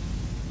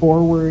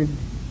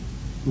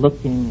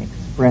forward-looking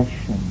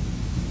expression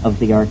of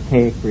the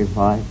archaic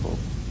revival,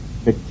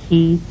 the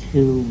key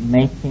to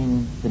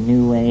making the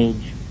New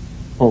Age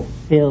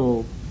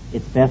fulfill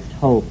its best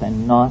hope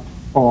and not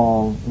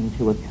fall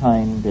into a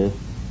kind of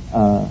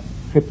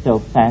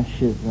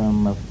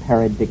crypto-fascism of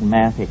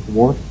paradigmatic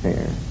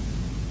warfare,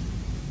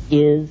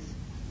 is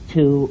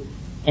to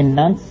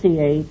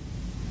enunciate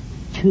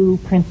two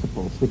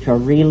principles, which are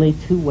really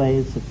two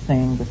ways of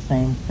saying the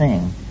same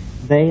thing.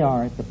 They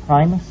are the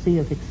primacy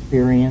of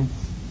experience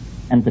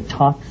and the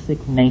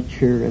toxic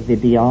nature of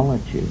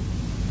ideology.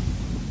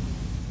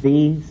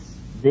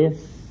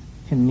 This,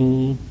 to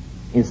me,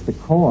 is the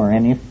core.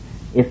 And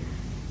if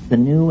the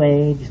New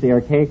Age, the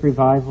Archaic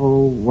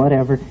Revival,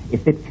 whatever,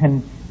 if it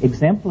can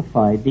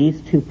exemplify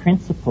these two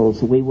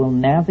principles, we will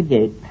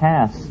navigate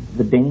past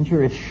the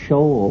dangerous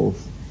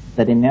shoals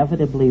that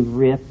inevitably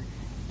rip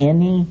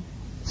any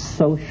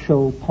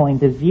social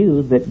point of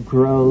view that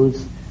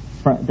grows,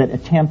 that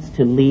attempts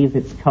to leave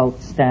its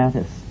cult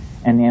status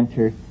and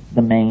enter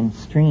the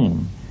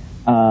mainstream.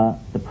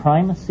 The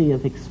primacy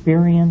of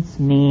experience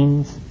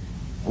means,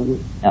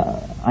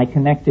 I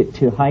connect it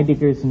to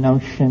Heidegger's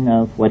notion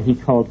of what he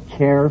called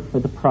care for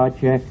the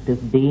project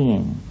of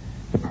being.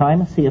 The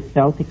primacy of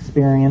felt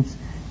experience,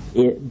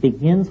 it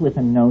begins with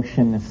a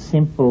notion as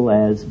simple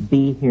as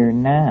be here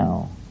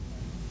now,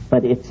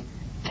 but it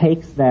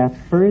takes that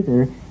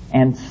further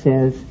and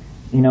says,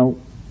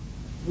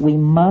 we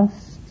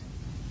must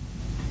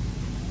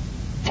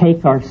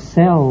take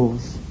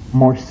ourselves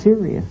more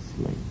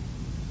seriously,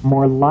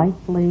 more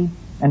lightly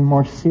and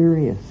more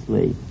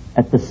seriously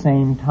at the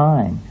same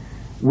time.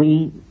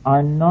 We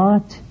are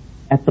not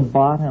at the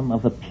bottom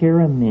of a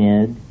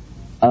pyramid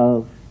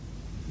of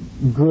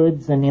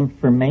goods and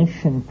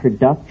information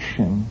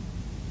production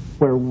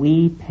where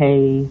we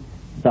pay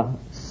the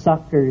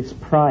sucker's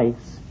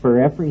price for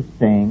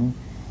everything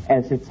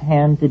as it's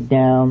handed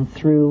down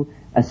through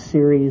a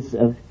series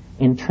of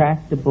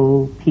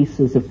intractable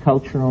pieces of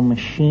cultural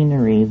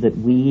machinery that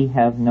we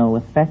have no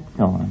effect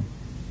on.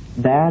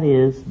 That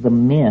is the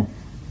myth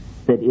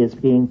that is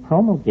being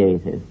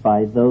promulgated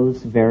by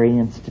those very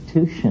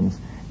institutions.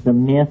 The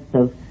myth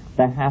of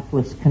the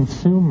hapless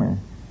consumer,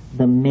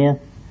 the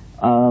myth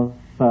of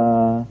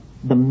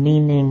the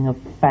meaning of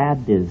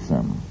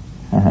faddism,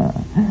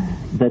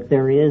 that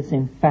there is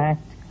in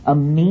fact a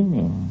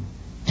meaning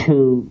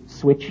to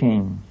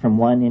switching from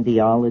one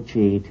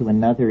ideology to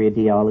another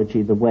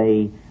ideology, the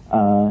way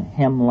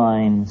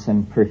hemlines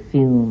and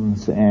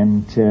perfumes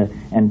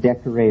and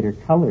decorator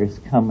colors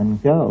come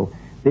and go.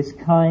 This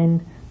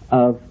kind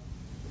of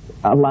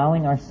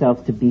allowing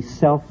ourselves to be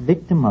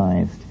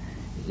self-victimized.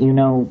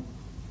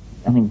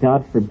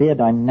 God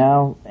forbid, I'm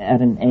now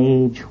at an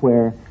age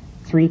where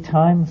 3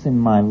 times in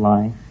my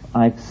life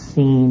I've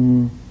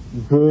seen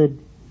good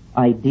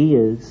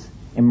ideas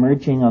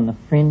emerging on the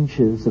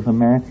fringes of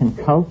American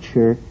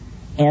culture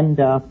end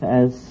up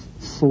as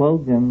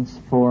slogans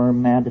for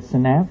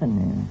Madison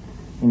Avenue.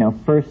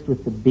 First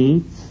with the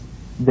Beats,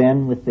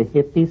 then with the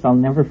hippies. I'll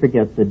never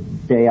forget the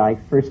day I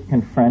first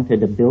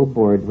confronted a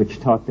billboard which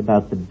talked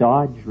about the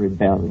Dodge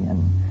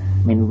Rebellion.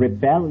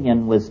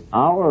 Rebellion was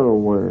our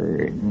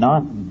word,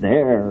 not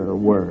their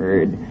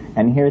word.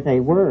 And here they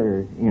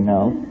were,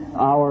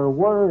 our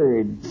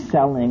word,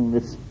 selling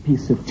this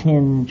piece of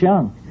tin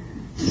junk.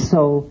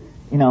 So,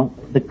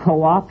 the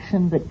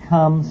co-option that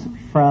comes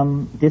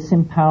from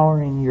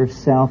disempowering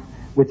yourself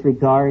with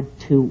regard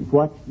to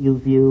what you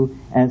view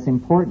as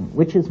important.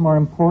 Which is more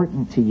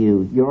important to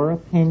you, your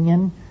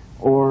opinion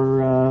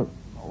or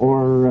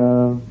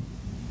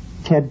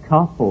Ted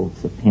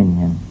Koppel's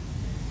opinion?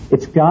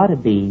 It's got to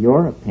be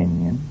your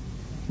opinion,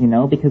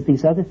 because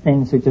these other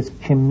things are just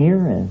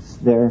chimeras.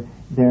 They're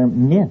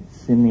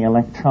myths in the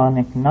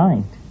electronic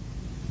night.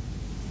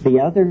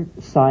 The other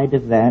side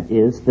of that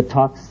is the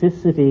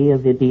toxicity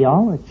of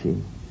ideology.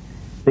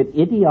 That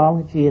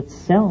ideology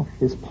itself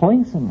is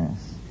poisonous.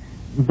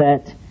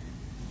 That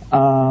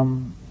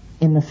in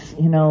the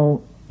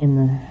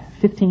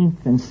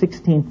 15th and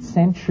 16th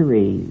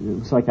century, it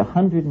was like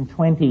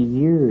 120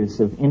 years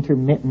of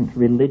intermittent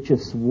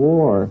religious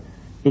war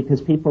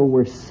because people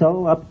were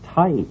so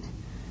uptight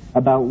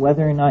about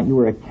whether or not you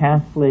were a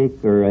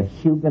Catholic or a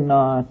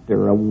Huguenot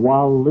or a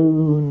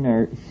Walloon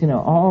or,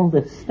 all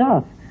this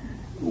stuff,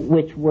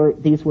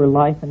 these were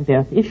life and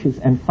death issues.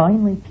 And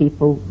finally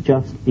people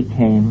just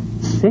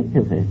became sick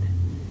of it.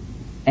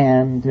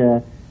 And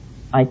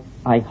I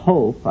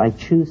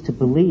choose to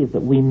believe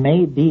that we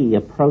may be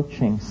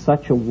approaching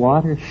such a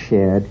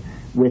watershed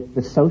with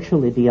the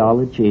social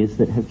ideologies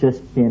that have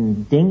just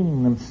been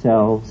dinging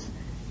themselves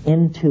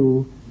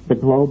into the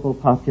global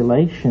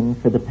population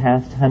for the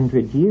past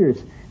 100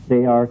 years.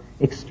 They are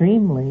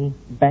extremely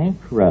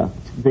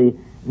bankrupt. The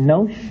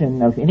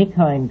notion of any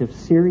kind of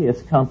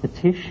serious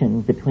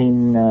competition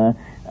between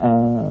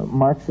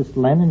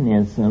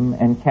Marxist-Leninism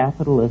and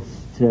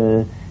capitalist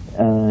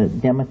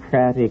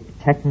democratic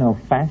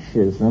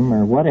techno-fascism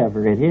or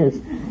whatever it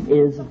is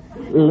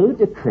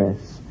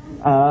ludicrous.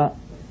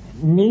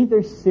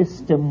 Neither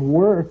system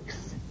works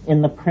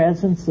in the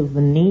presence of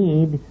the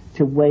need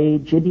to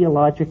wage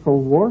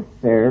ideological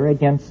warfare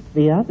against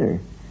the other.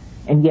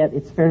 And yet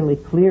it's fairly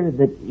clear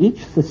that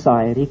each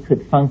society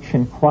could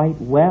function quite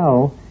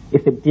well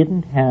if it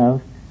didn't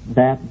have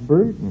that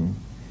burden.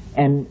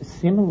 And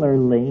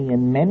similarly,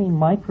 in many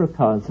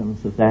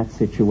microcosms of that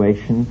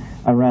situation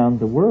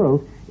around the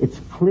world, it's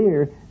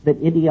clear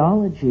that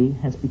ideology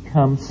has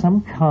become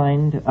some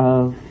kind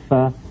of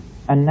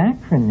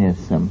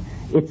anachronism.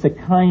 It's a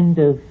kind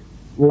of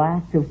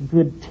lack of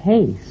good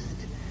taste.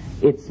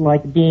 It's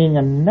like being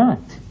a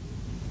nut,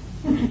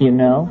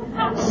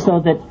 so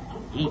that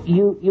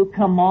you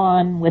come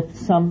on with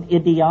some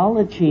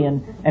ideology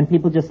and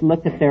people just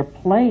look at their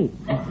plate.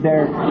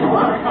 They're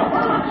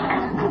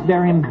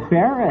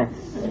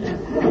embarrassed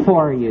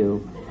for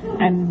you.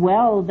 And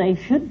well, they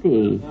should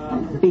be,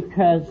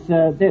 because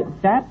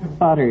that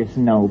butter's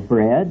no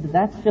bread.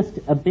 That's just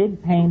a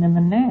big pain in the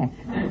neck.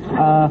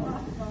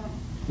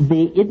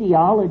 the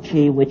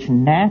ideology which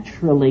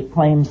naturally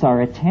claims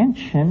our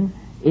attention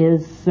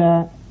is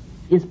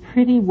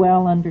pretty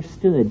well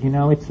understood. You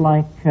know, it's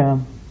like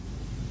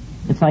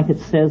it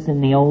says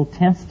in the Old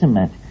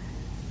Testament,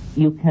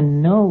 you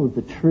can know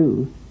the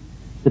truth.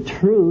 The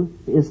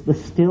truth is the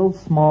still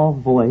small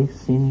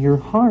voice in your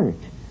heart.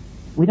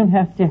 We don't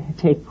have to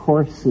take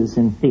courses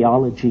in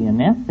theology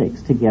and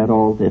ethics to get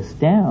all this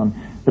down.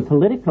 The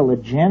political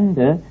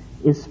agenda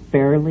is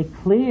fairly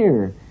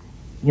clear.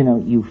 You know,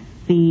 you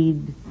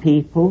feed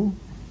people,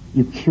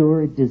 you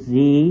cure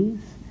disease,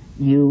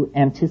 you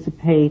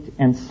anticipate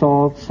and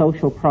solve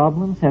social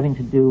problems having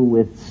to do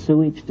with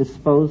sewage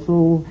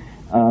disposal,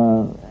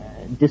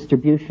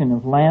 distribution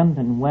of land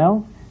and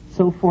wealth,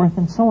 so forth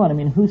and so on. I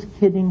mean, who's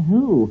kidding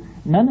who?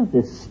 None of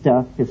this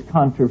stuff is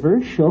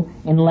controversial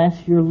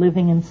unless you're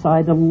living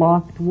inside a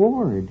locked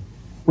ward,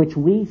 which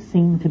we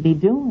seem to be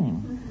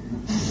doing.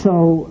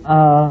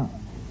 So,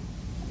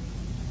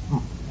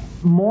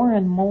 more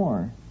and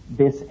more,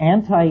 this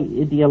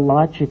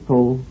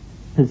anti-ideological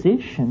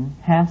position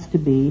has to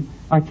be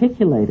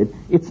articulated.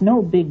 It's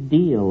no big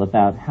deal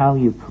about how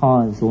you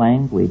cause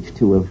language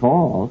to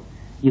evolve.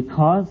 You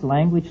cause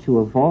language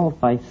to evolve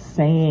by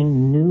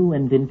saying new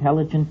and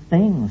intelligent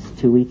things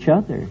to each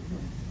other.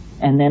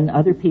 And then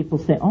other people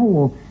say, oh,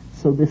 well,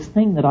 so this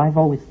thing that I've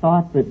always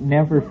thought but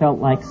never felt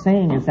like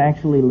saying is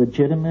actually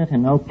legitimate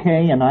and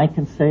okay, and I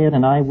can say it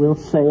and I will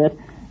say it.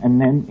 And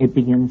then it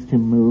begins to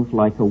move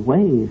like a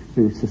wave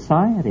through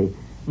society.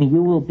 I mean,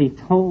 you will be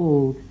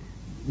told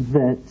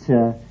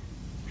that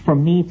for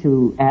me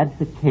to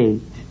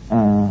advocate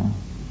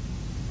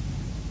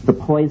the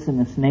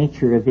poisonous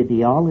nature of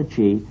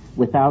ideology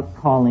without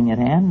calling it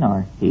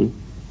anarchy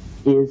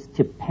is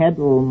to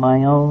peddle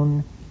my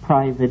own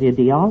private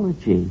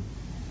ideology.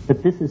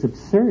 But this is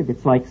absurd.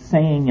 It's like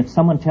saying if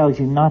someone tells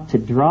you not to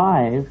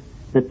drive,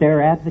 that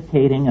they're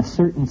advocating a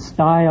certain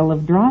style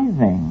of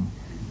driving.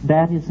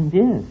 That isn't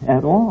it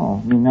at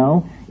all, you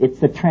know.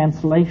 It's a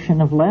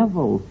translation of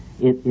level.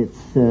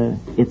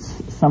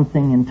 It's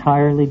something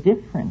entirely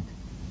different.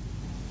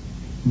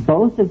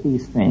 Both of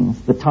these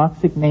things, the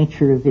toxic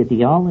nature of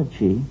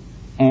ideology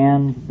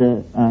and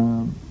the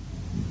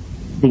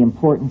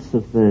importance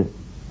of the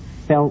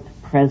felt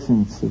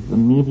presence of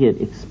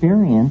immediate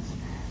experience,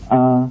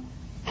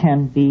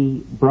 can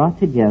be brought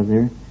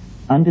together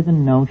under the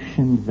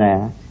notion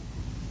that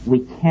we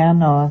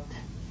cannot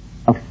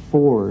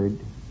afford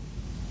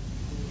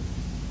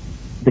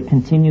the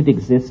continued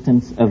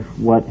existence of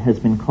what has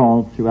been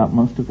called throughout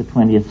most of the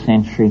 20th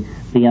century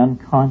the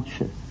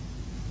unconscious.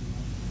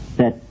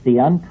 That the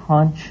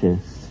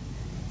unconscious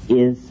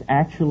is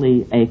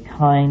actually a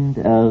kind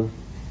of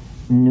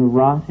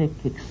neurotic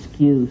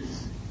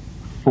excuse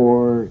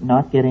for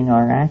not getting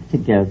our act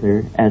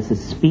together as a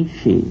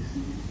species.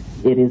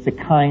 It is a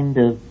kind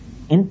of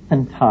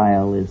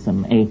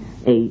infantilism,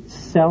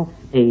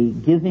 a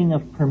giving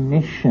of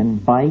permission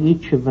by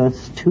each of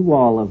us to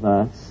all of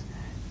us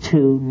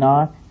to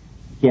not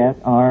get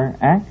our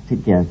act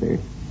together.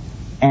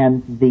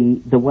 And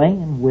the way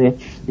in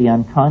which the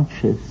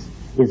unconscious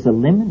is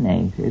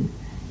eliminated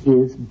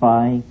is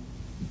by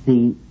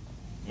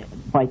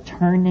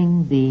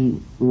turning the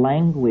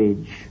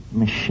language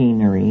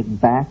machinery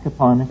back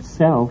upon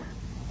itself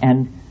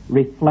and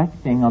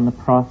reflecting on the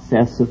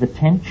process of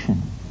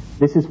attention.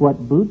 This is what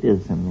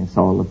Buddhism is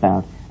all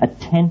about.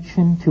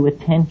 Attention to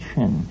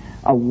attention,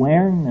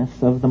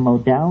 awareness of the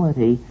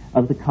modality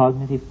of the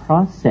cognitive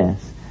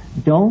process.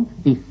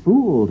 Don't be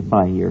fooled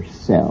by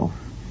yourself.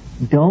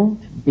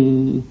 Don't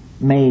be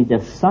made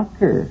a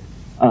sucker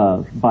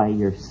of by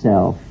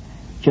yourself.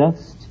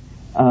 Just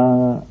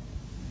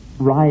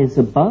rise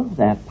above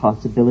that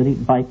possibility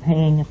by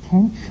paying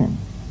attention.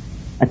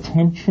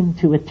 Attention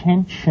to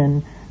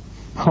attention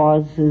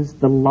causes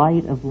the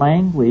light of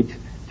language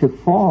to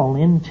fall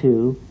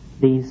into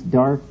these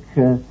dark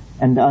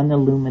and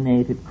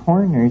unilluminated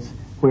corners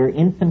where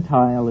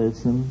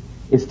infantilism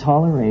is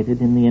tolerated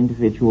in the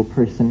individual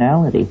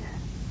personality.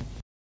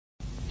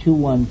 To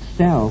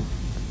oneself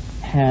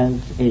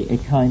has a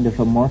kind of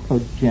a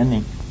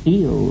morphogenic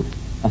field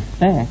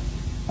effect,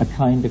 a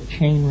kind of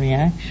chain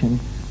reaction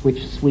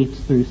which sweeps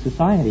through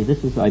society.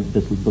 This is, I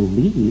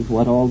believe,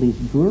 what all these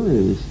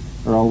gurus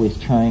are always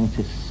trying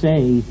to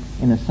say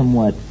in a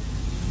somewhat,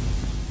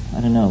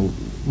 I don't know,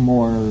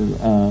 more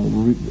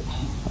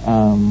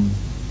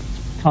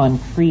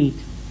concrete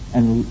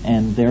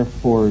and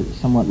therefore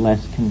somewhat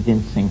less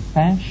convincing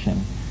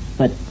fashion.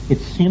 But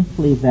it's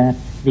simply that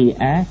the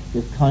act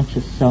of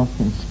conscious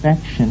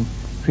self-inspection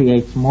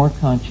creates more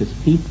conscious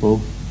people,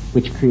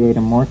 which create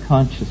a more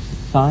conscious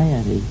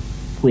society,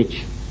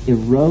 which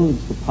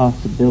erodes the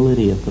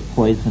possibility of the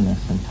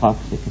poisonous and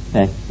toxic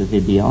effects of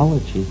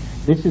ideology.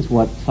 This is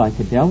what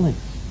psychedelics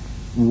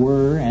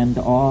were and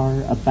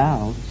are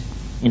about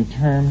in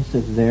terms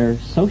of their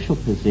social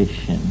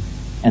position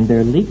and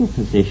their legal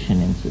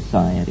position in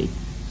society.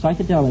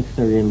 Psychedelics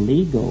are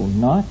illegal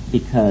not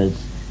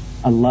because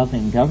a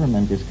loving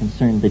government is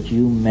concerned that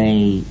you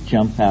may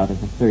jump out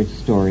of a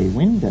third-story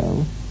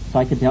window.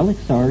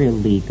 Psychedelics are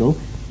illegal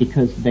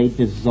because they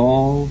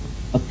dissolve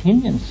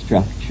opinion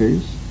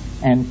structures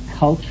and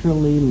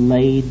culturally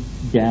laid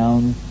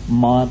down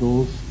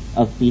models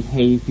of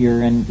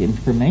behavior and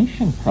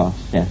information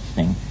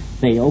processing.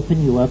 They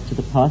open you up to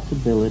the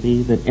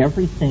possibility that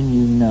everything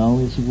you know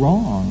is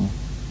wrong.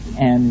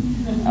 And,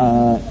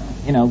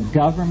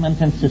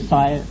 government and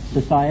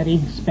society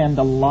spend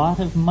a lot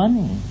of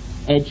money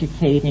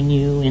educating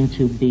you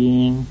into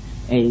being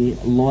a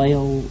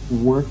loyal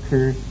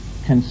worker,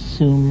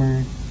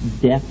 consumer,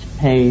 debt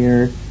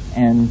payer,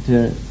 and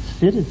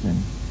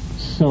citizen.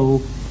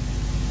 So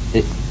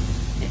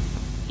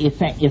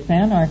if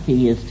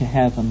anarchy is to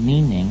have a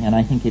meaning, and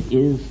I think it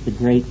is the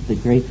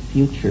great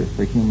future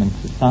for human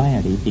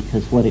society,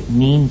 because what it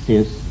means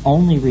is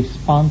only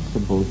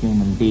responsible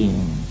human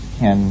beings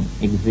can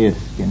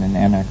exist in an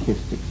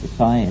anarchistic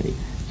society.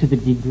 To the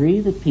degree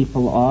that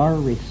people are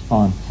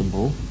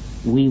responsible,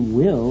 we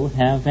will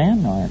have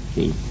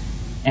anarchy.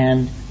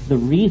 And the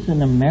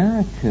reason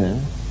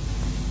America,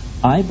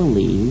 I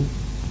believe,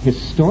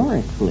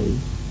 historically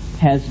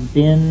has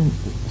been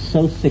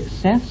so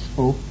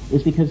successful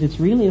is because it's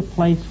really a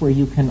place where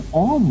you can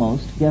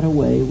almost get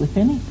away with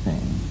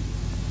anything.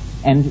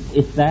 And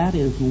if that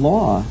is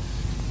lost,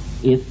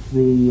 if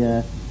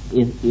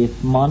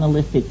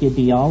monolithic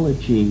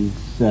ideologies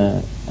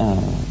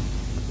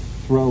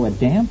throw a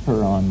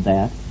damper on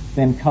that,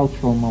 then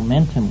cultural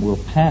momentum will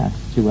pass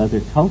to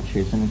other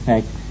cultures. And in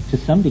fact, to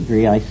some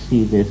degree, I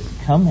see this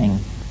coming.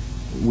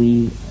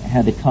 We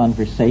had a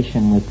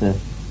conversation with a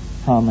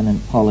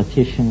prominent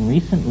politician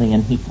recently,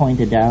 and he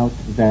pointed out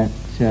that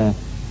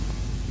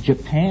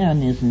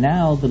Japan is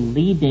now the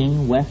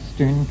leading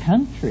Western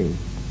country.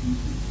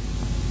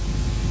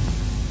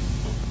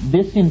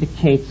 This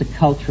indicates a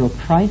cultural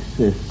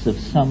crisis of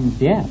some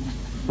depth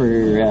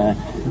for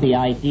the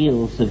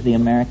ideals of the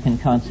American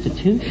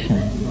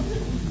Constitution.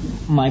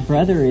 My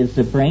brother is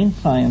a brain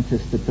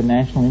scientist at the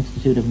National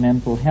Institute of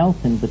Mental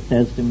Health in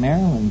Bethesda,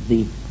 Maryland,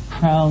 the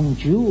crown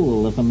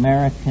jewel of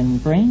American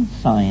brain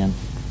science.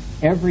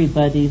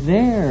 Everybody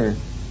there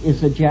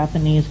is a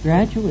Japanese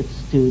graduate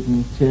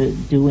student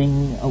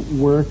doing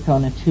work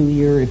on a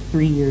 2-year or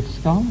 3-year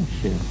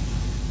scholarship.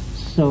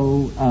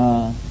 So,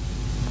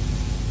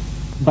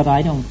 but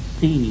I don't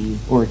see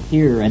or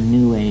hear a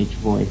New Age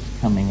voice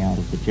coming out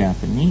of the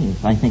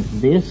Japanese. I think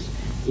this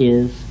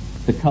is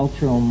the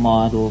cultural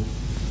model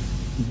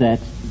that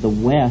the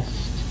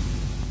West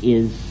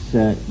is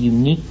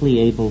uniquely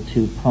able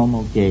to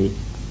promulgate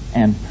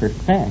and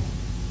perfect,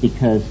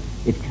 because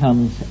it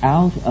comes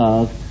out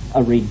of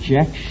a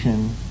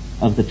rejection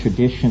of the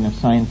tradition of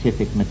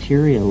scientific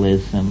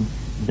materialism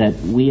that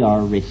we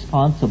are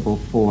responsible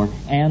for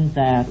and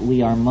that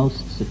we are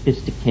most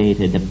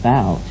sophisticated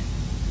about,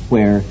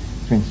 where,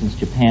 for instance,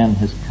 Japan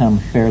has come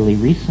fairly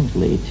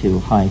recently to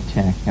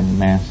high-tech and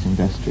mass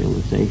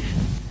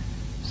industrialization.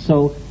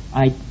 So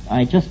I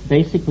just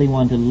basically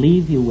want to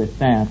leave you with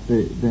that.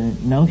 The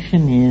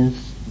notion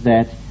is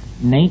that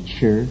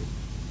nature,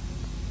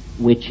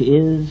 which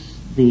is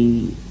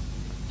the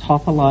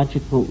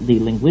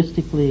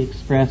linguistically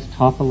expressed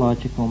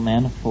topological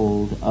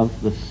manifold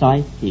of the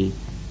psyche,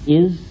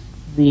 is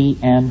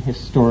an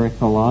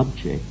historical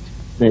object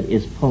that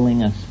is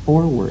pulling us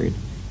forward,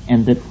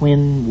 and that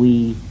when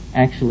we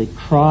actually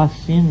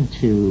cross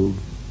into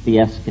the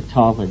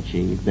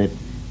eschatology that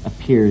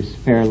appears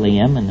fairly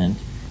imminent,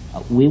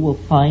 we will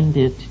find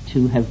it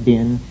to have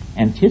been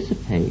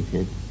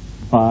anticipated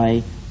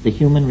by the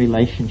human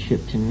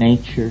relationship to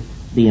nature,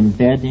 the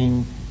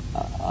embedding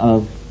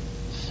of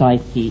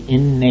psyche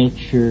in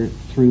nature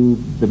through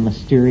the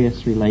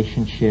mysterious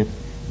relationship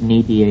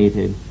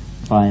mediated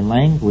by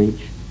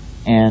language,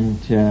 and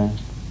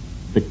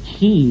the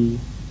key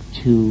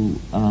to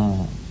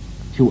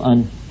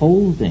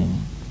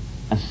unfolding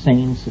a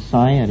sane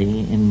society,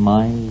 in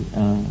my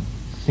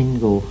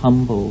single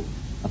humble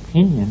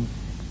opinion,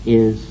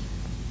 is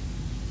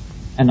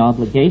an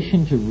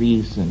obligation to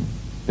reason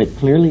that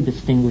clearly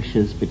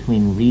distinguishes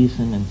between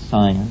reason and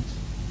science,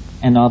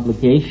 an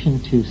obligation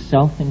to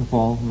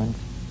self-involvement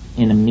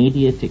in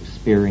immediate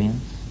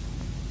experience,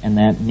 and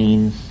that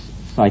means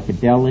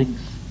psychedelics,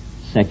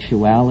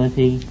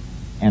 sexuality,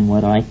 and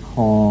what I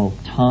call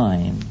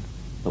time.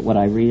 But what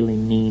I really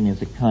mean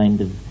is a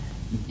kind of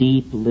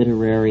deep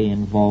literary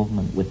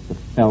involvement with the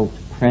felt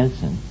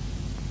presence.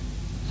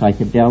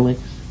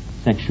 Psychedelics,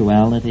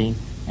 sexuality,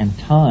 and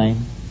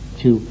time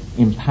to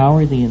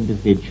empower the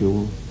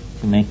individual,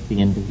 to make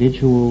the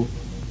individual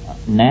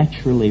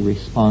naturally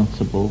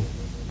responsible,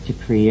 to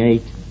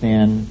create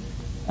then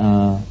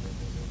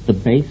the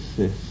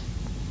basis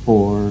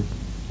for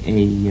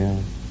a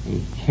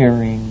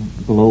caring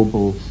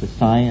global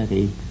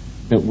society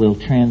that will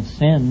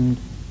transcend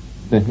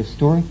the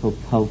historical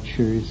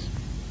cultures,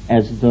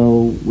 as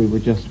though we were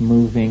just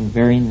moving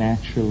very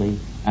naturally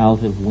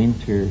out of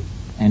winter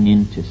and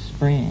into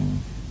spring.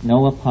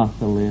 No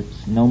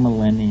apocalypse, no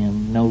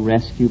millennium, no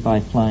rescue by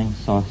flying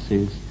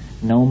saucers,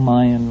 no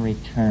Mayan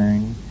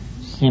return,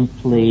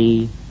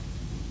 simply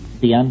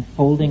the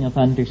unfolding of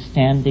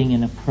understanding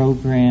in a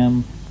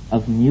program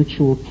of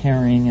mutual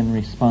caring and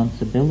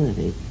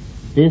responsibility.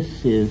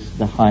 this is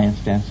the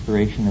highest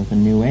aspiration of the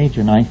New Age,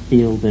 and I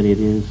feel that it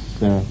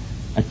is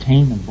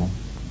attainable.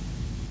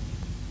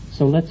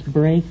 So let's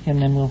break,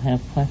 and then we'll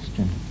have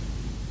questions.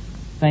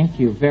 Thank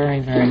you very,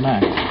 very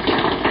much.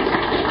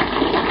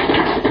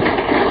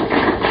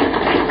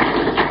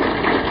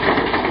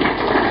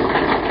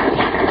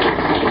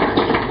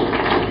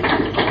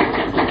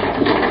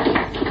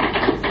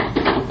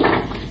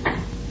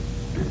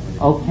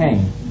 Okay,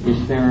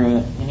 is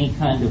there any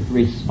kind of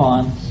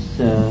response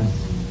to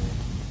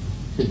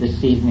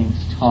this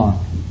evening's talk?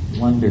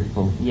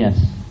 Wonderful, yes.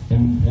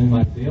 In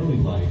my daily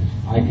life,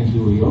 I can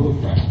do a yoga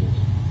practice,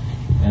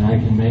 and I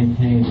can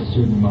maintain a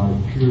certain amount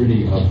of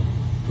purity of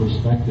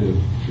perspective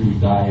through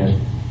diet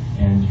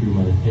and through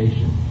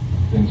meditation,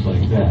 things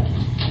like that.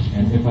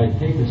 And if I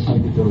take a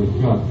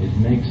psychedelic drug, it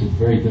makes it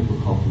very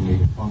difficult for me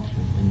to function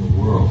in the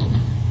world,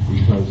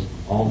 because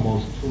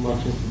almost too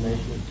much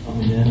information is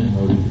coming in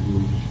order to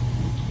do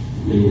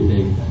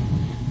day-to-day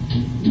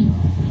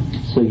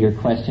things. So your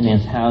question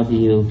is, how do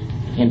you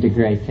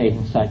integrate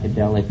taking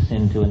psychedelics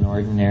into an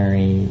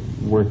ordinary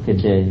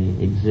workaday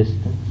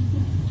existence?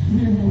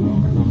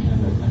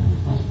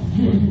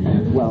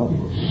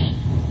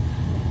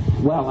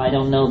 Well, I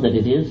don't know that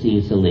it is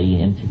easily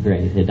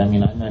integrated. I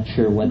mean, I'm not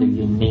sure whether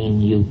you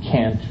mean you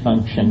can't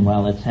function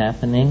while it's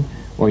happening,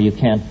 or you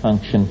can't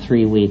function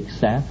 3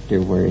 weeks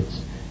afterwards.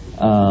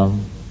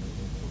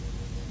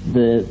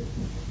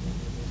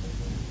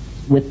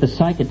 With the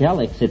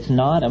psychedelics, it's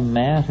not a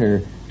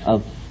matter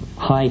of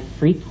high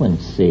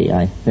frequency,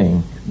 I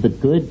think. The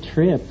good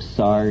trips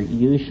are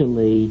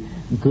usually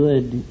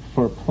good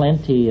for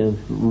plenty of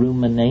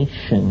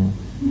rumination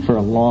for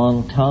a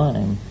long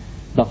time.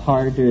 The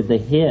harder the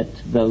hit,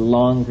 the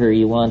longer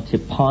you want to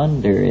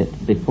ponder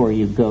it before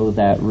you go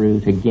that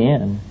route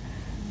again.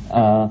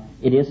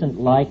 It isn't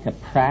like a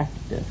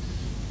practice.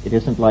 It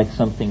isn't like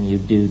something you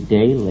do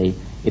daily.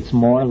 It's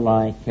more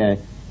like a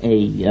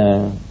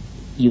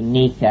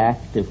unique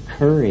act of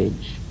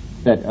courage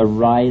that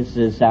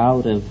arises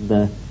out of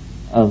the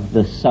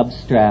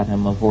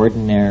substratum of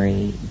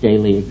ordinary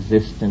daily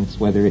existence,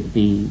 whether it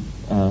be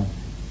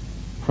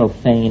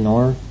profane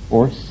or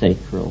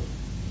sacral.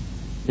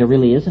 There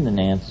really isn't an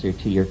answer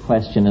to your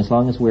question. As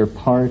long as we're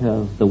part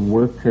of the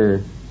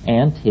worker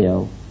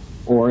anthill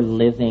or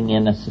living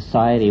in a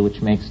society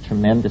which makes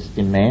tremendous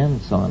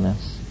demands on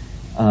us,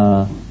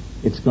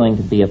 it's going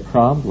to be a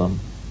problem.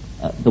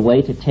 The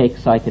way to take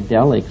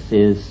psychedelics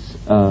is,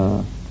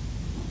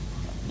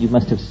 you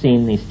must have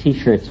seen these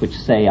T-shirts which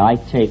say, "I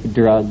take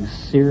drugs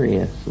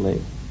seriously."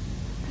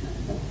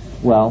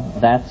 Well,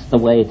 that's the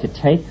way to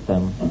take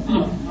them,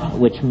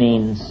 which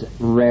means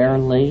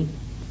rarely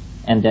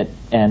and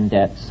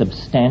at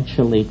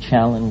substantially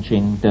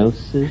challenging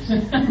doses,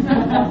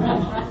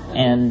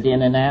 and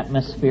in an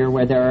atmosphere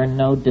where there are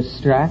no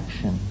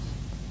distractions.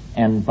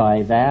 And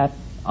by that,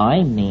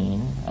 I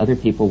mean, other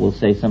people will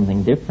say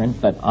something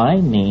different, but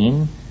I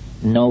mean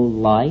no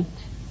light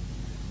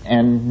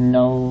and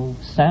no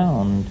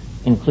sound,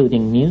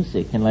 including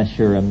music, unless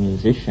you're a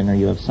musician or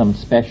you have some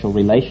special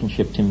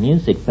relationship to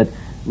music. But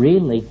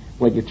really,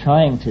 what you're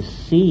trying to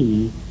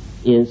see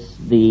is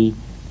the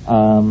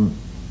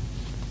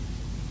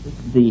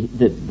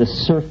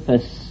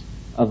surface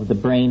of the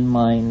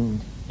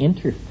brain-mind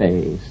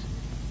interface,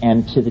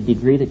 and to the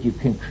degree that you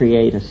can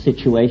create a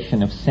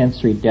situation of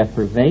sensory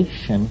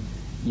deprivation,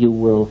 you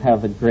will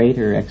have a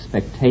greater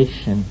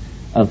expectation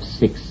of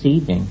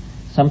succeeding.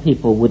 Some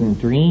people wouldn't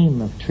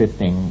dream of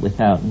tripping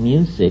without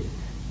music,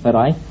 but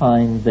I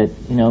find that,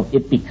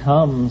 it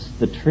becomes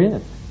the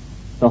trip.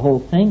 The whole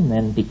thing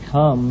then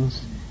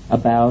becomes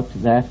about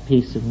that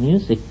piece of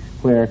music,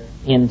 where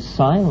in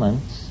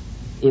silence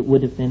it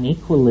would have been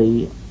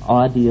equally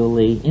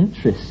audially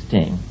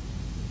interesting.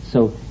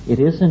 So it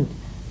isn't,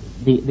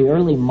 the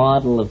early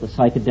model of the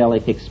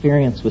psychedelic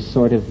experience was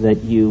sort of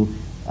that you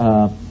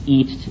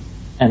eat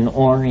an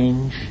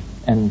orange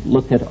and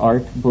look at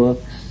art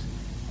books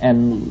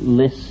and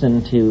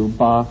listen to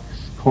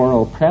Bach's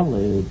choral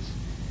preludes.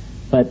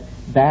 But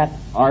that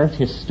art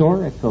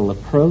historical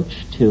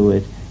approach to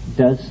it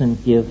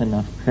doesn't give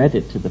enough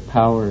credit to the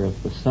power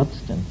of the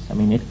substance. I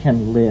mean, it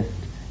can lift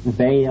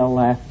veil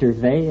after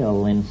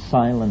veil in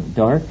silent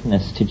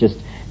darkness to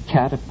just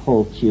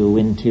catapult you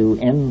into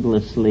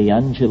endlessly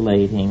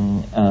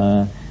undulating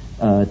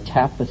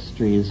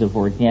tapestries of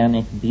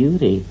organic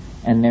beauty,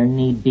 and there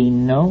need be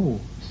no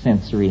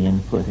sensory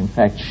input. In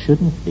fact,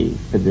 shouldn't be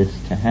for this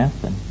to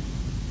happen.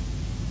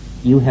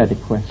 You had a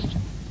question.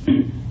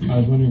 I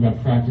was wondering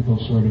about practical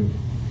sort of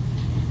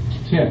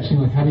tips.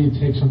 Like, how do you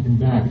take something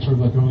back? It's sort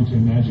of like going to a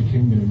magic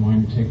kingdom and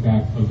wanting to take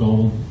back a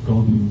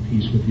golden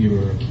piece with you,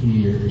 or a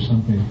key, or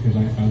something, because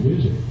I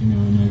lose it,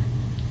 and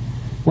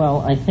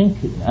Well, I think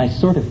I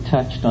sort of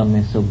touched on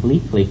this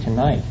obliquely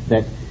tonight,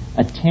 that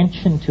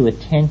attention to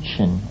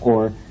attention,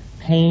 or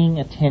paying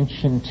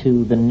attention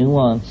to the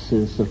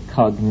nuances of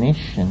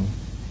cognition,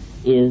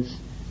 is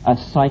a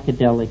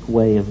psychedelic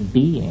way of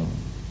being.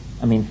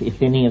 I mean,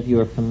 if any of you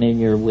are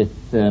familiar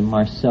with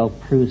Marcel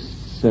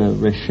Proust's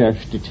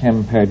Recherche du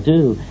Temps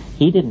Perdu,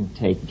 he didn't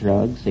take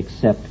drugs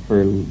except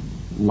for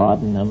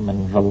laudanum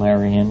and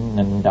valerian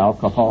and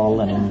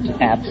alcohol and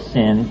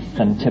absinthe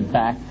and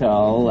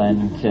tobacco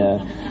and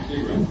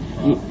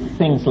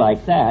things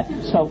like that.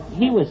 So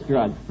he was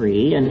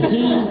drug-free, and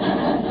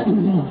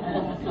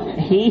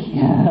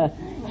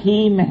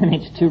he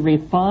managed to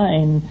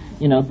refine,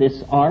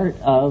 this art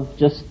of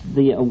just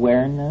the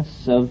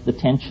awareness of the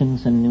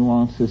tensions and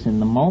nuances in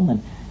the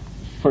moment.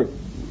 For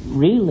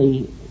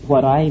really,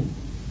 what I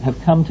have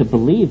come to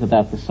believe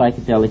about the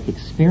psychedelic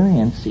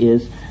experience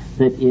is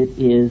that it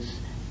is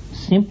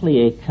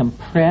simply a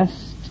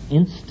compressed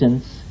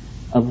instance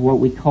of what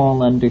we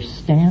call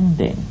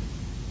understanding,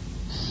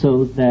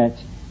 so that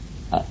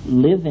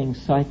living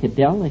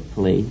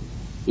psychedelically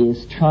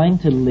is trying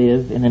to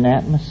live in an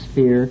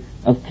atmosphere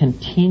of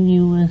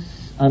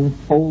continuous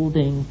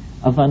unfolding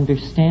of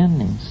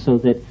understanding, so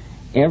that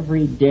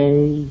every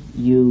day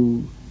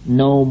you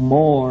know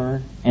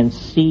more and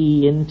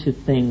see into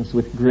things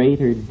with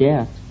greater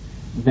depth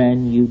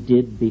than you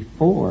did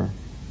before.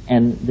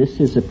 And this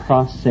is a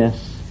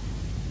process,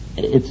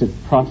 it's a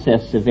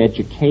process of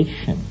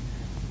education.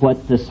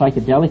 What the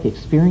psychedelic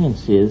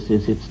experience is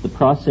it's the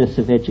process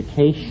of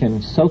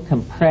education so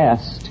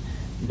compressed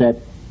that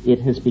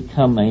it has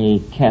become a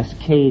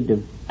cascade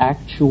of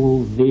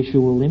actual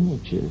visual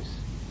images,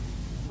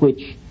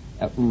 which,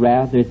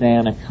 rather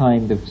than a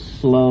kind of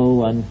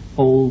slow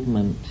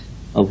unfoldment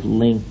of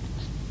linked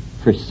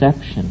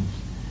perceptions,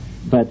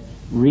 but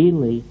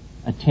really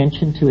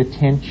attention to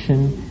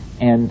attention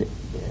and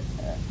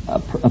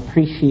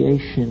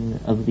appreciation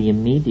of the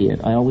immediate.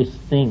 I always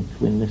think,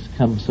 when this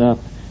comes up,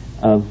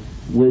 of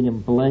William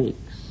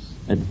Blake's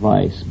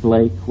advice.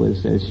 Blake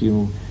was, as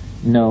you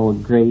know, a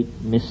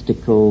great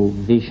mystical,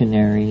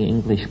 visionary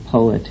English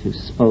poet who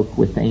spoke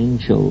with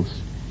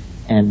angels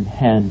and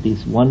had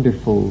these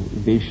wonderful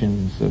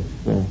visions of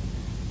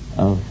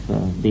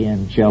the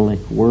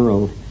angelic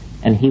world.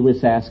 And he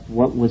was asked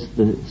what was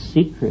the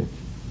secret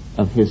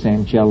of his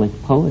angelic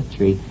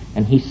poetry,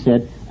 and he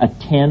said,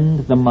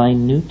 attend the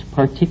minute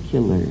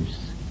particulars.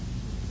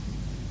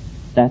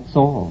 That's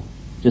all.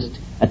 Just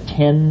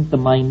attend the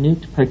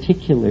minute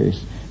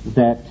particulars.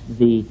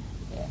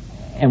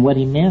 And what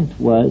he meant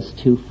was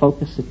to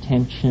focus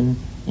attention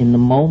in the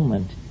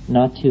moment,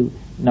 not to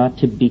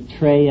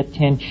betray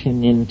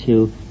attention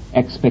into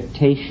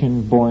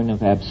expectation born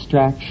of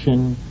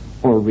abstraction,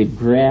 or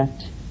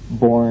regret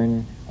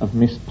born of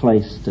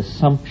misplaced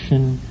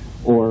assumption,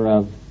 or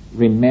of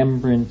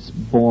remembrance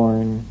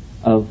born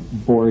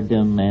of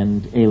boredom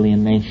and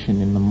alienation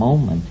in the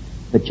moment,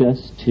 but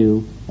just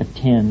to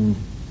attend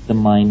the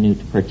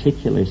minute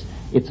particulars.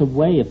 It's a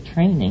way of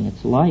training.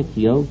 It's like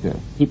yoga.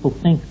 People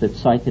think that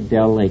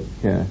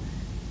psychedelics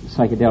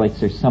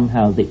are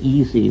somehow the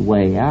easy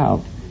way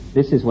out.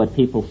 This is what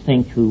people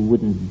think who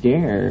wouldn't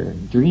dare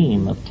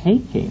dream of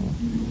taking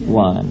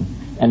one.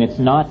 And it's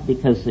not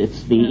because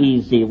it's the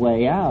easy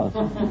way out.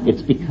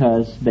 It's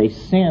because they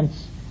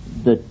sense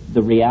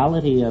the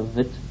reality of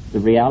it, the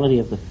reality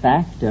of the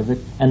fact of it,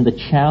 and the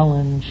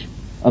challenge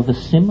of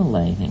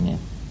assimilating it.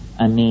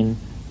 I mean,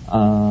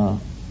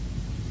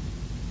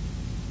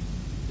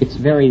 it's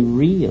very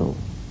real.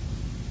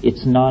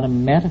 It's not a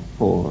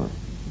metaphor.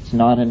 It's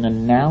not an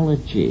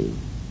analogy.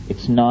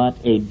 It's not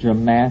a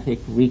dramatic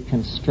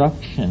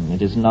reconstruction.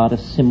 It is not a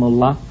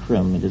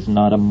simulacrum. It is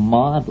not a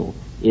model.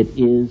 It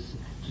is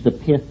the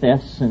pith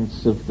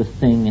essence of the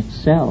thing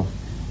itself.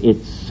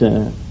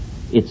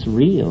 It's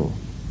real.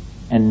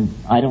 And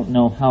I don't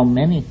know how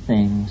many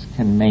things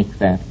can make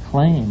that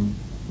claim.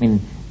 I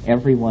mean,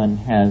 everyone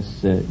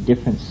has a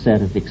different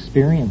set of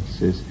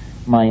experiences.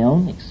 My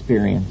own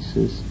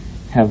experiences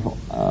have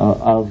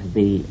of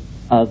the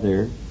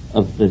other,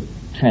 of the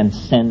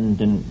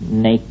transcendent,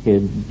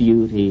 naked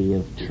beauty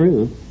of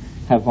truth,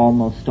 have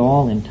almost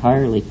all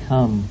entirely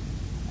come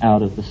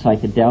out of the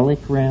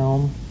psychedelic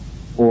realm,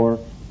 or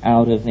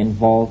out of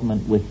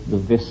involvement with the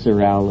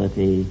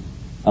viscerality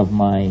of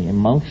my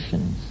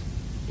emotions.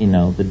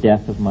 The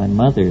death of my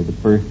mother, the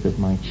birth of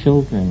my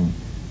children,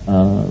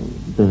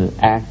 the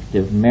act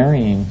of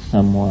marrying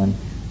someone,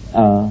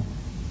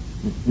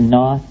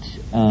 not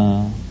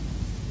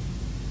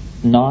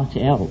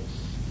else,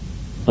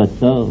 but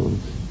those.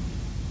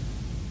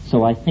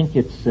 So I think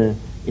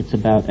it's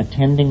about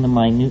attending the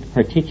minute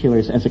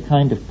particulars as a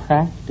kind of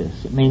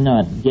practice. It may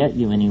not get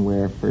you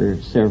anywhere for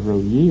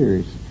several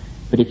years,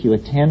 but if you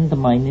attend the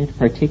minute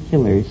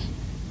particulars,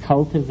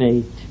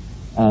 cultivate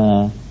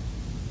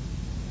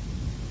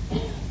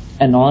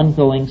an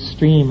ongoing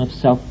stream of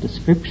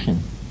self-description,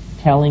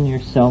 telling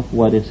yourself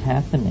what is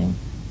happening.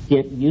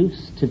 Get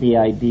used to the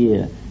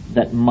idea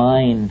that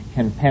mind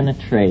can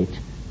penetrate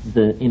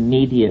the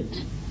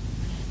immediate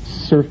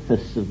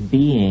surface of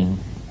being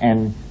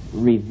and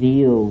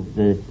reveal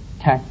the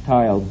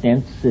tactile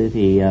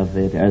density of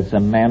it as a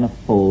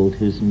manifold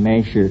whose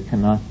measure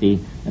cannot be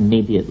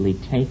immediately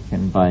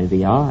taken by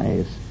the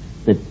eyes,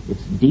 that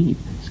it's deep,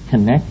 it's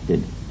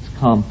connected, it's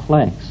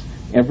complex.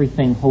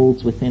 Everything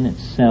holds within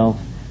itself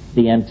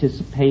the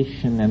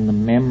anticipation and the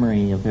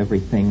memory of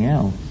everything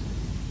else.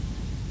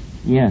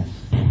 Yes?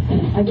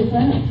 I guess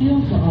I don't feel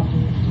so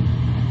optimistic.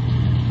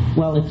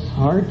 Well, it's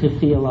hard to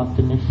feel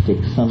optimistic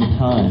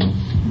sometimes.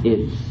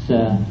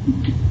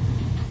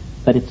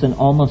 But it's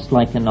almost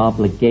like an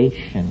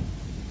obligation.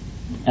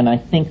 And I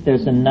think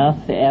there's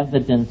enough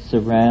evidence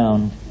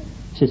around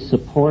to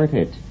support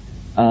it.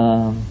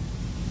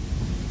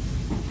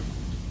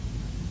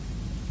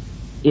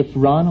 If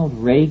Ronald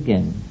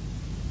Reagan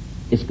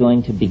is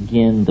going to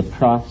begin the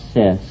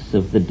process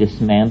of the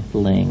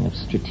dismantling of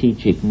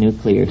strategic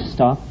nuclear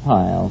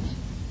stockpiles,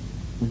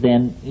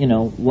 then,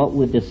 what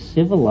would a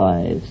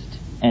civilized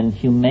and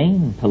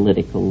humane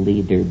political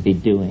leader be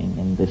doing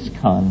in this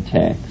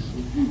context?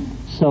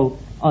 So,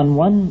 on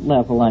one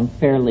level, I'm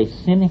fairly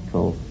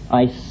cynical.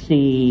 I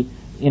see,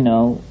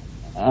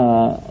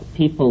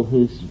 people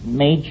whose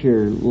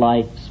major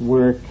life's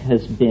work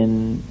has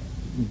been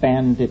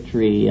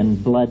banditry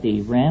and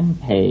bloody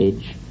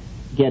rampage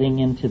getting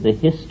into the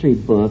history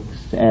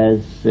books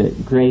as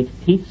great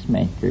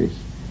peacemakers.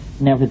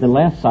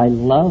 Nevertheless, I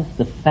love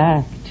the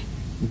fact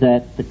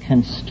that the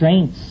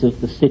constraints of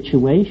the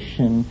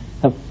situation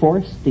have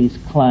forced these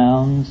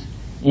clowns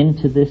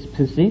into this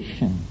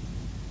position.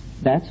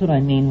 That's what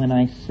I mean when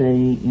I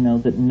say,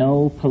 that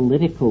no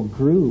political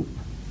group,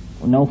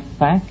 no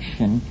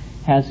faction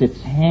has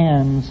its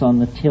hands on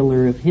the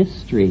tiller of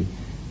history.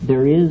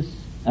 There is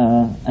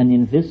an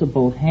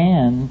invisible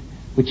hand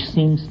which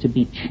seems to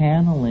be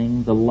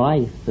channeling the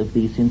life of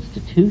these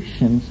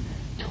institutions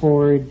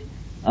toward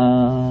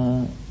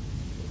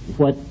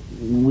what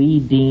we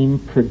deem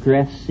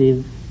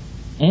progressive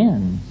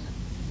ends.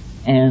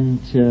 And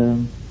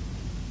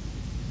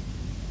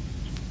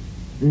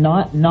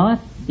not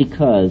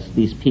because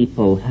these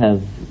people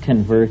have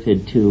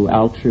converted to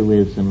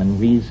altruism and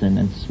reason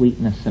and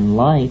sweetness and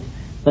light,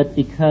 but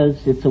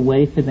because it's a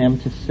way for them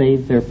to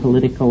save their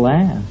political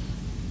ass.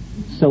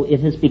 So it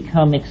has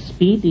become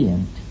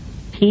expedient.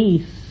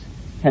 Peace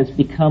has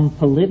become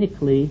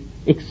politically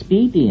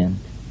expedient.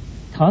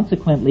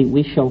 Consequently,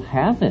 we shall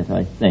have it,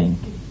 I think,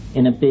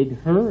 in a big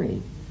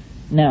hurry.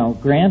 Now,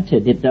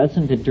 granted, it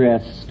doesn't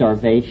address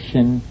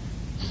starvation,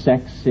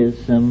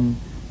 sexism,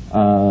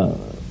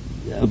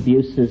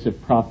 abuses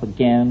of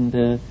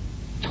propaganda,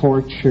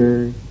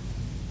 torture,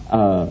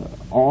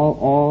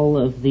 all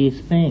of these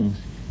things.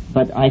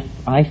 But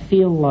I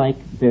feel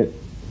like that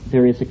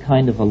there is a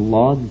kind of a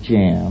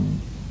logjam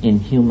in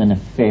human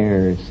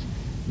affairs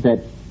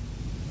that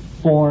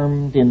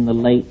formed in the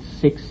late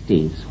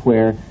 60s,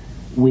 where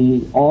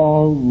we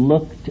all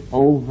looked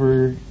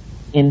over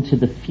into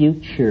the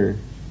future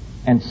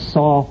and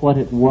saw what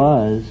it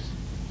was,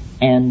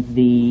 and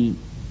the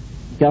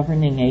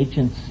governing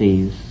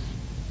agencies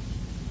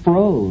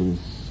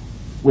froze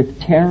with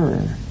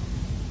terror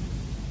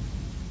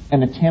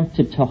and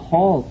attempted to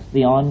halt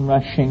the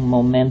onrushing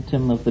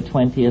momentum of the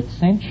 20th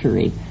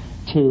century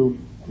to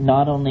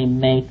not only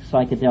make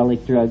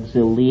psychedelic drugs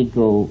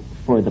illegal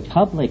for the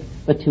public,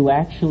 but to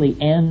actually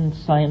end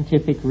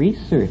scientific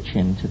research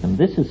into them.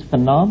 This is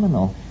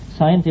phenomenal.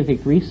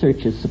 Scientific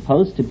research is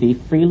supposed to be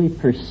freely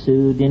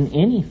pursued in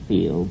any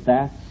field.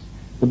 That's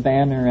the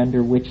banner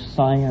under which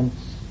science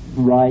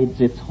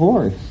rides its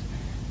horse.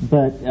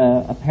 But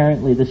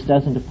apparently this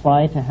doesn't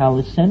apply to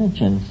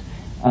hallucinogens.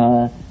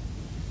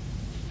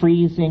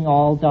 Freezing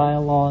all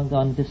dialogue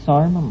on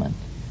disarmament.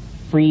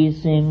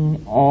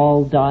 Freezing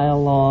all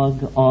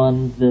dialogue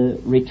on the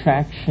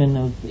retraction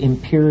of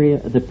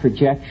the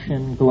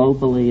projection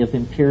globally of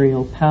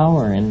imperial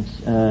power and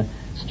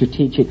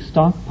strategic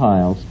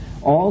stockpiles.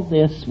 All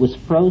this was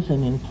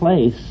frozen in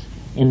place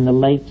in the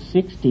late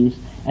 60s,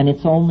 and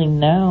it's only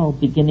now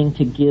beginning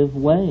to give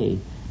way.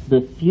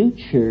 The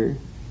future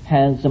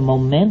has a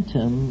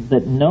momentum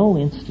that no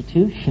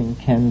institution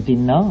can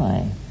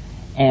deny,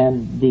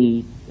 and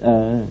the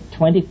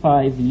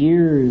 25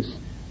 years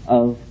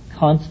of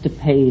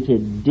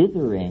constipated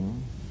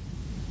dithering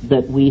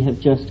that we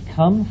have just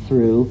come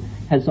through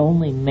has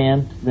only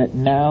meant that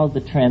now the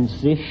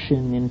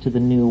transition into the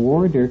new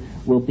order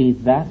will be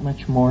that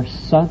much more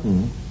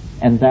sudden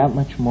and that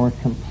much more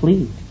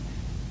complete.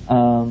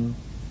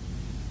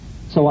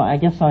 So I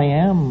guess I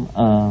am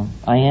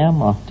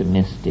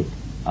optimistic.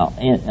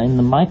 In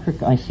the micro,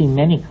 I see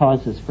many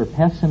causes for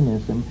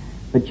pessimism,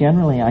 but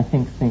generally I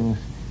think things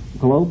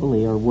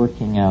globally are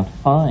working out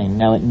fine.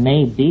 Now it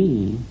may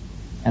be,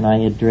 and I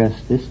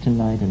addressed this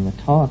tonight in the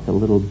talk a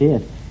little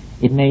bit,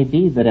 it may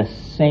be that a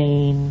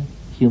sane,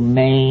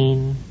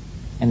 humane,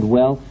 and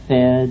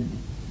well-fed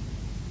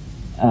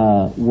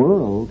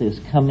world is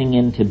coming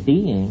into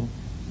being,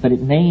 but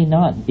it may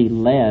not be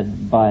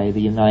led by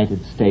the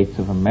United States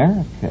of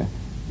America.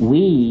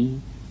 We,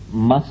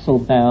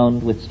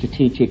 muscle-bound with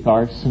strategic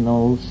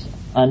arsenals,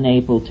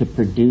 unable to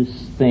produce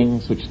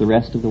things which the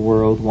rest of the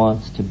world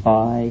wants to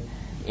buy,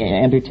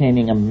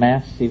 entertaining a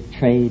massive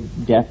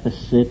trade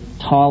deficit,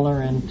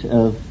 tolerant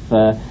of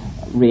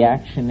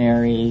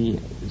reactionary,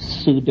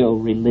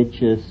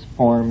 pseudo-religious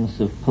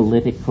forms of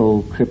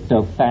political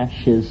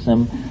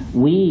crypto-fascism.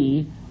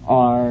 We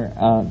are,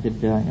 I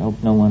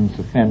hope no one's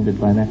offended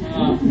by that,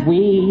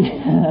 we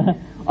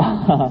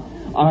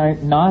are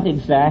not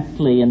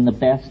exactly in the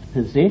best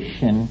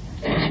position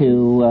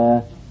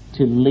to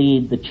to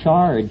lead the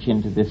charge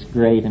into this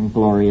great and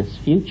glorious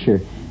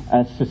future.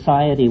 A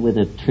society with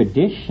a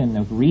tradition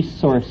of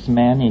resource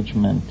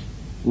management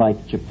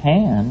like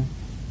Japan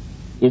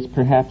is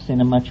perhaps in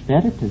a much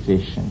better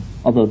position,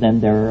 although then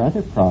there are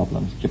other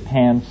problems.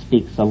 Japan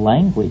speaks a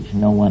language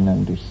no one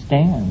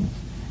understands.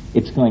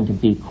 It's going to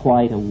be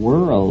quite a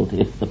world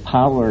if the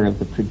power of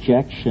the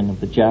projection of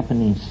the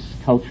Japanese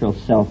cultural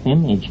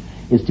self-image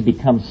is to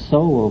become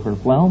so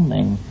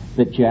overwhelming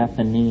that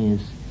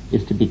Japanese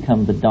is to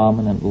become the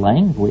dominant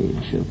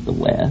language of the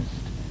West,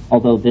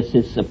 although this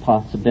is a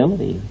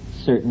possibility.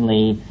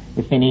 Certainly,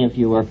 if any of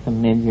you are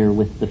familiar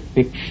with the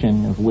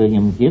fiction of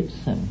William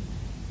Gibson,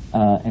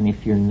 and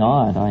if you're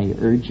not, I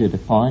urge it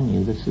upon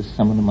you. This is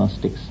some of the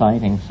most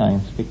exciting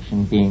science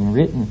fiction being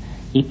written.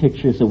 He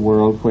pictures a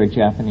world where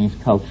Japanese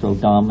cultural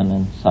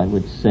dominance, I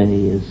would say,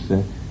 is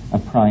a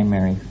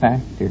primary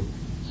factor.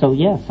 So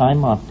yes,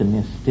 I'm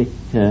optimistic.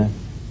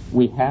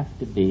 We have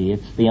to be.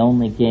 It's the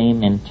only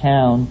game in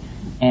town.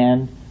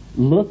 And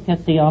look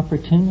at the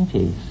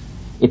opportunities.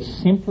 It's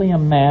simply a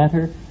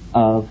matter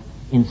of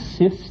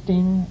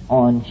insisting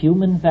on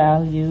human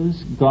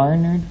values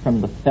garnered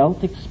from the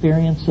felt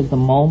experience of the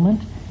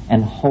moment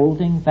and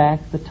holding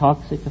back the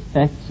toxic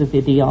effects of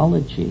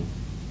ideology.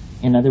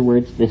 In other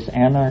words, this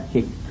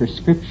anarchic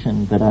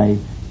prescription that I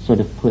sort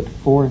of put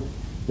forth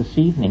this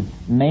evening,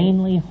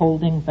 mainly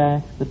holding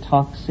back the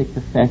toxic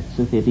effects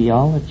of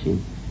ideology,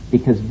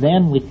 because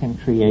then we can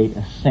create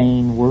a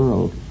sane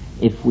world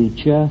if we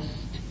just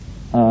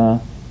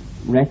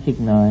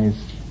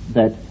recognized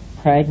that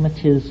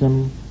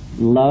pragmatism,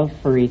 love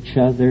for each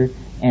other,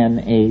 and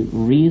a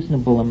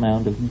reasonable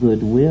amount of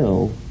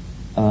goodwill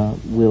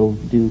will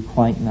do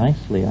quite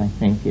nicely, I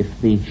think,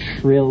 if the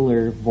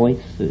shriller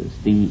voices,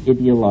 the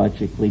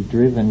ideologically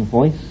driven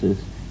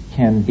voices,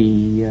 can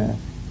be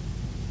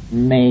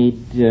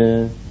made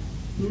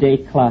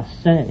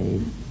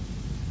déclassé,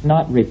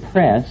 not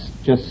repressed,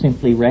 just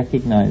simply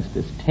recognized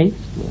as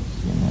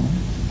tasteless, you know.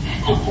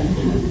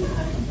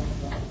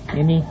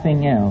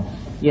 Anything else?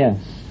 Yes.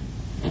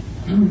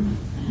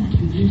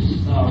 Could you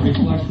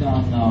reflect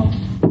on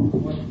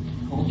what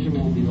culture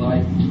will be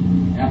like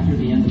after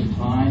the end of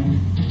time,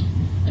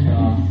 and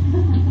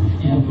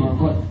or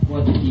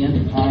what the end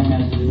of time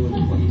has to do with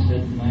what you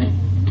said tonight?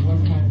 What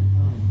kind of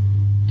time?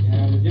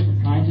 Yeah, are there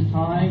different kinds of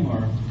time,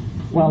 or?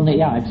 Well,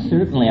 yeah,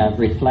 I've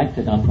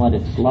reflected on what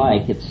it's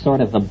like. It's sort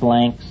of a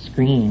blank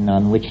screen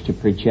on which to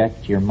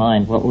project your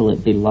mind. What will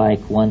it be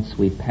like once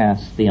we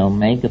pass the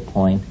omega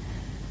point?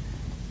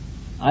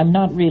 I'm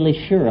not really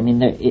sure. I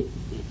mean,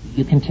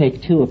 you can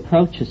take two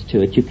approaches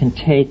to it. You can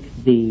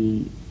take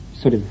the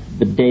sort of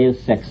the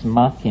Deus Ex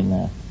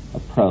Machina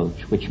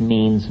approach, which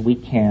means we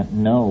can't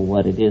know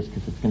what it is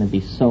because it's going to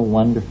be so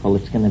wonderful.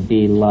 It's going to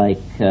be like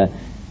the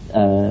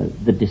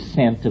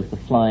descent of the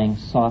flying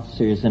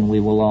saucers, and we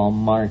will all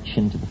march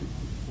into the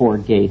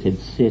four-gated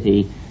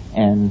city,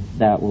 and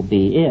that will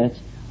be it.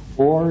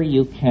 Or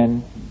you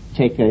can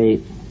take a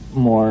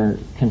more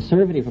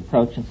conservative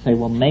approach and say,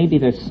 well, maybe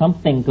there's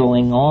something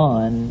going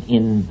on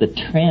in the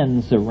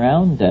trends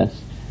around us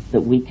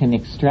that we can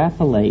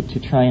extrapolate to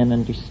try and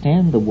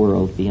understand the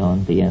world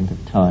beyond the end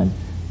of time.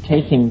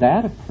 Taking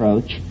that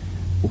approach,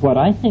 what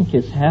I think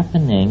is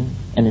happening,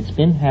 and it's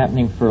been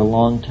happening for a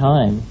long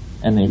time,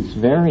 and it's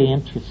very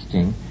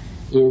interesting,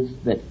 is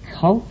that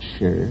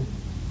culture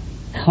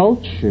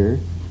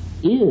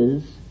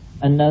is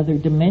another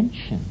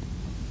dimension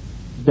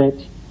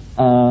that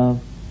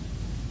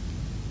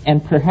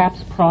and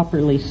perhaps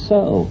properly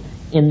so.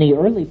 In the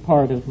early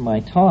part of my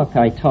talk,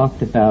 I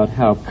talked about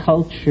how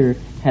culture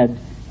had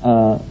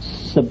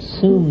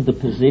subsumed the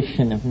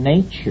position of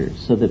nature,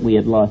 so that we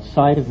had lost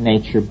sight of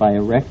nature by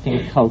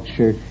erecting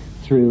culture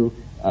through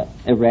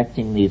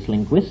erecting these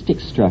linguistic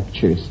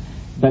structures.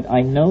 But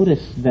I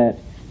noticed that,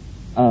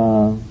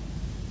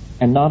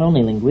 and not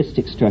only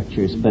linguistic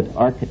structures, but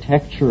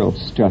architectural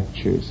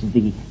structures,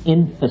 the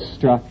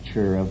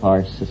infrastructure of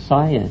our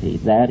society.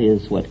 That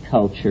is what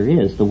culture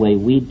is. The way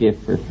we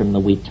differ from the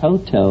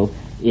Witoto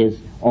is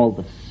all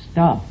the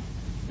stuff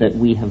that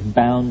we have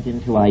bound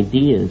into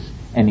ideas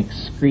and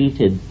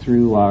excreted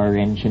through our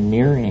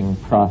engineering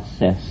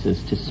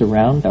processes to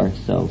surround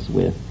ourselves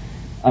with.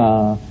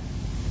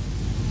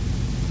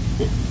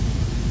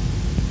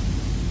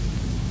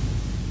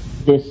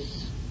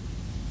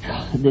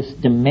 This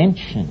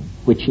dimension,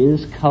 which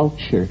is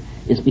culture,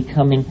 is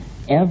becoming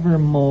ever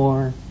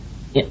more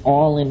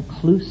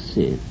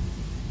all-inclusive,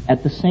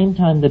 at the same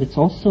time that it's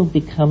also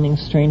becoming,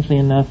 strangely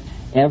enough,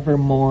 ever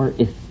more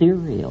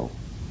ethereal,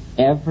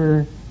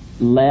 ever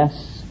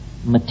less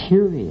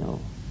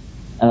material.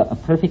 A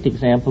perfect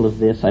example of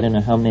this, I don't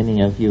know how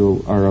many of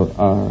you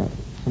are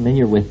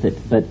familiar with it,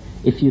 but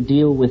if you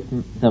deal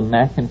with the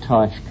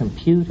Macintosh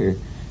computer,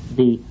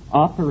 the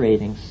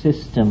operating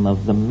system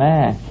of the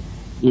Mac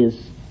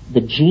is the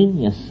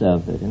genius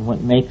of it, and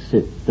what makes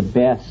it the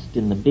best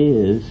in the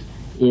biz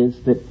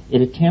is that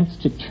it attempts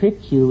to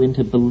trick you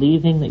into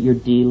believing that you're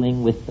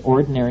dealing with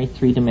ordinary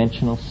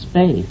three-dimensional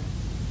space.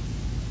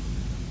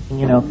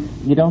 You know,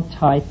 you don't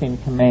type in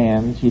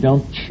commands, you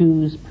don't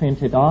choose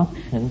printed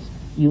options,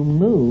 you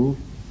move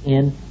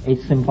in a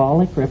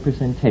symbolic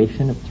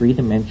representation of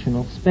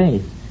three-dimensional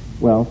space.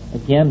 Well,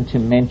 again, to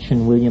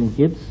mention William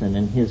Gibson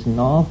and his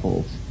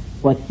novels,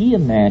 what he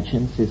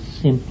imagines is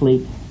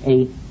simply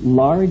a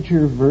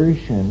larger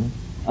version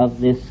of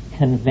this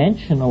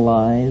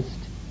conventionalized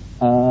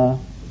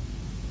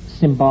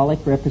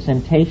symbolic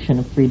representation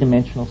of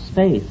three-dimensional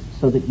space,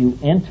 so that you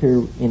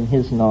enter, in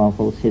his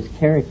novels, his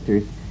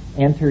characters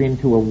enter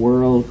into a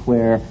world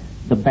where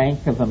the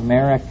Bank of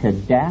America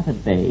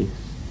database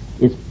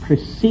is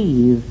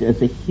perceived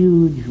as a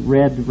huge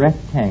red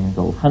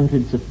rectangle,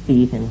 hundreds of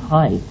feet in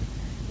height,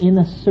 in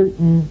a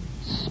certain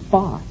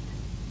spot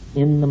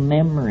in the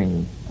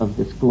memory of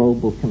this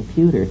global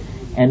computer.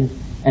 And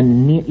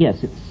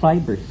yes, it's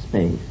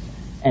cyberspace.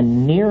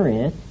 And near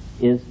it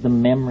is the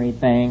memory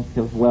bank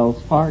of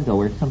Wells Fargo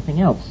or something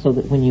else. So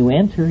that when you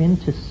enter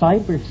into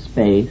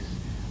cyberspace,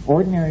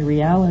 ordinary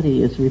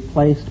reality is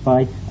replaced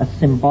by a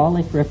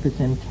symbolic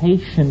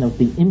representation of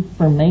the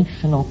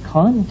informational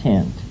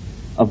content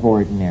of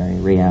ordinary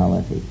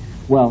reality.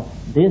 Well,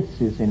 this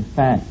is in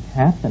fact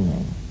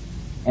happening.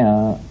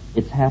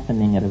 It's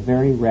happening at a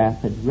very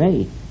rapid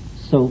rate.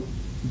 So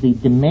the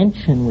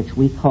dimension which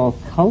we call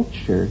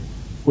culture,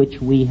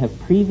 which we have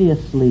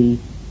previously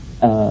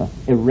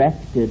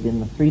erected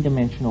in the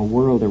three-dimensional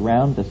world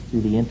around us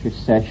through the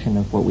intercession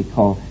of what we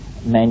call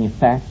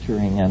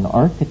manufacturing and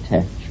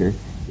architecture,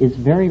 is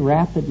very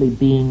rapidly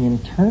being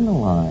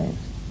internalized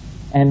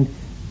and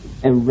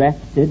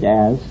erected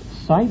as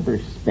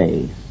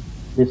cyberspace,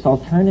 this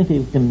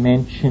alternative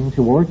dimension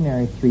to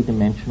ordinary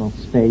three-dimensional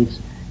space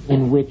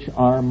in which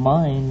our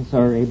minds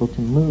are able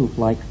to move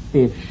like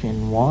fish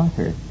in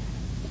water.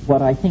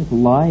 What I think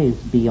lies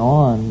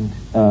beyond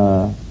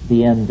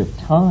the end of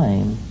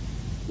time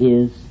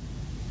is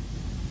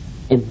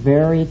a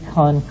very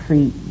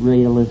concrete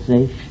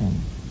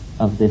realization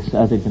of this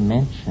other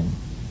dimension.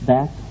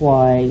 That's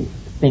why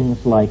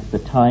things like the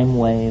time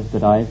wave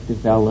that I've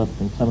developed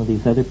and some of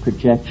these other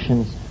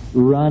projections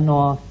run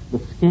off the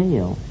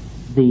scale.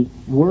 The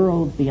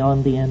world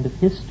beyond the end of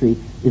history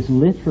is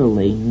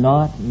literally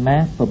not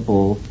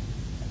mappable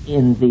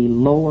in the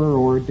lower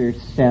order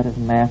set of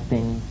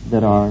mappings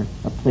that are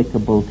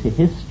applicable to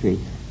history.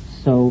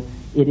 So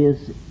it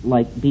is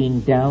like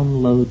being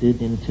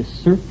downloaded into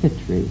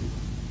circuitry.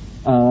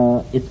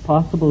 It's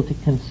possible to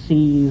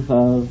conceive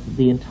of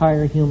the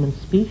entire human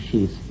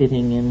species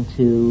fitting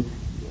into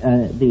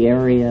the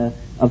area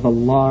of a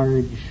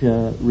large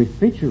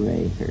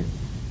refrigerator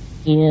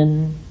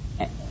in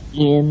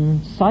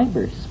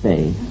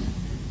cyberspace,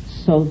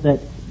 so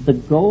that the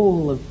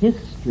goal of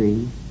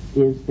history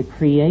is the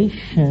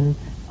creation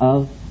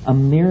of a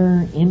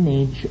mirror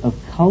image of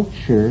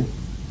culture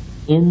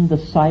in the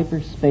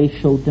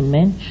cyberspatial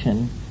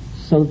dimension,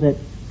 so that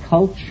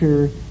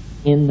culture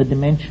in the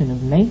dimension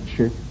of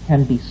nature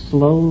can be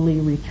slowly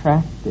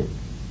retracted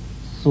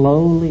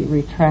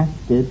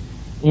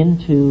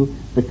into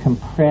the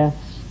compressed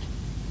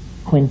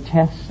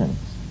quintessence.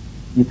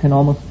 You can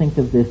almost think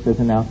of this as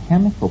an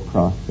alchemical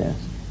process.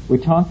 We're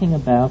talking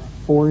about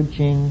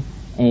forging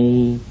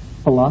a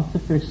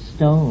philosopher's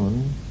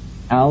stone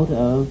out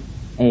of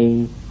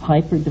a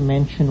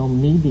hyperdimensional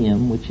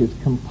medium which is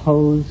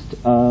composed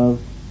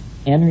of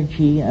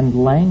energy and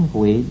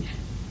language,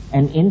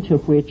 and into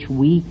which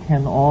we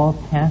can all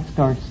cast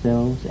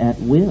ourselves at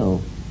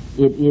will.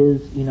 It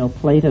is,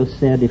 Plato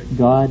said, if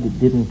God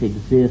didn't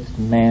exist,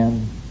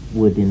 man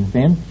would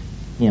invent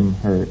him,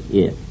 her,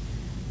 it.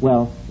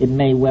 Well, it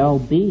may well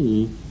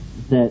be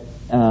that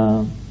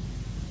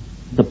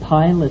the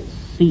pilot's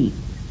seat,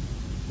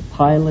 the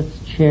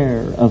pilot's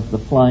chair of the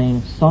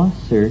flying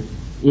saucer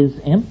is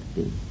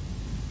empty.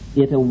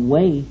 It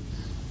awaits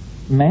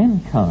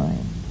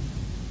mankind.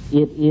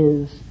 It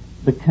is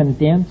the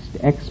condensed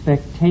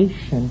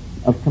expectation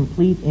of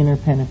complete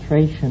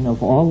interpenetration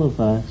of all of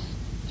us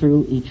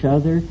through each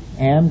other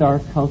and our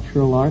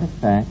cultural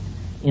artifact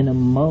in a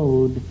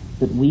mode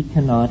that we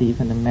cannot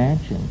even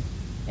imagine.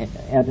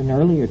 At an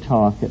earlier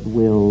talk at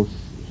Will's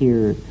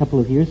here a couple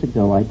of years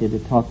ago, I did a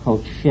talk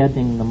called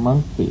Shedding the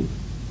Monkey,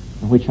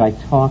 in which I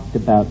talked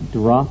about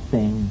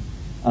dropping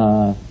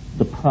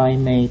the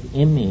primate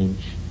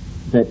image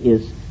that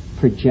is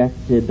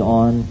projected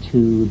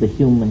onto the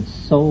human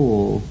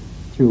soul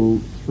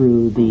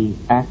through the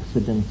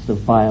accidents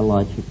of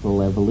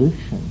biological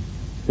evolution.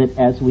 That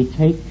as we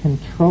take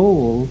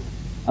control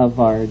of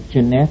our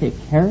genetic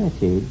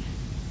heritage,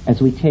 as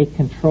we take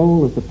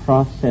control of the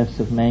process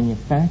of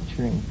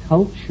manufacturing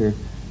culture,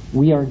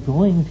 we are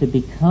going to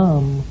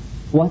become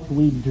what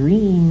we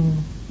dream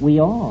we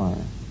are.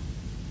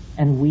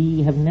 And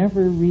we have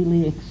never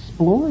really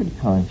explored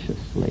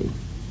consciously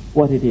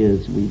what it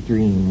is we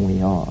dream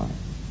we are.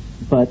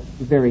 But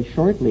very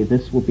shortly,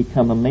 this will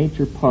become a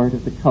major part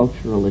of the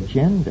cultural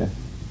agenda,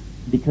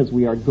 because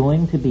we are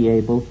going to be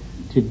able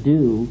to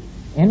do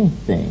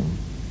anything.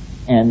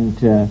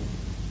 And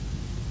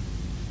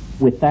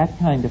with that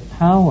kind of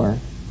power,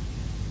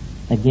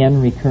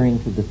 again recurring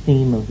to the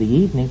theme of the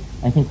evening,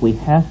 I think we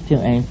have to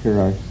anchor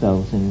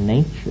ourselves in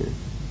nature.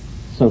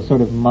 So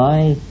sort of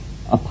my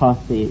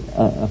apotheosis,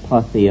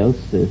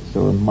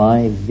 or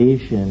my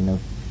vision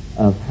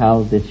of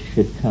how this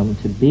should come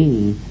to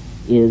be,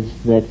 is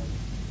that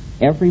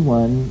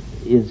everyone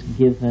is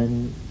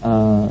given,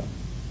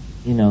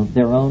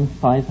 their own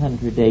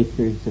 500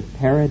 acres of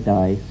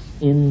paradise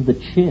in the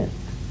chip.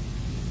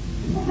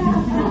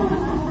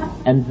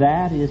 And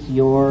that is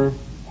your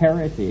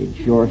heritage,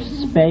 your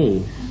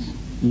space,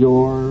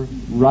 your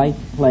right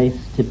place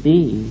to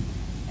be.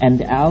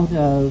 And out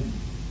of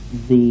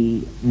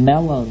the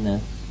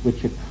mellowness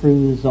which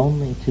accrues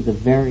only to the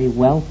very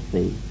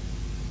wealthy,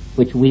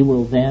 which we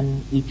will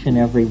then, each and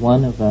every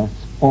one of us,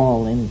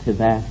 fall into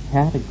that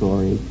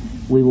category,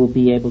 we will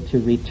be able to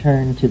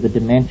return to the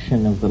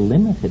dimension of the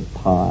limited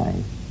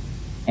pie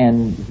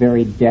and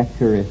very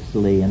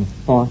decorously and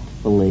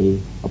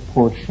thoughtfully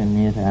apportion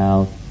it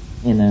out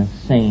in a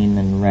sane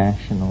and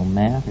rational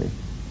manner.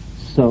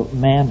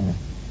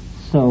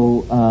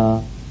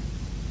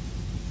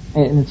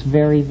 And it's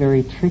very,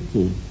 very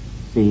tricky,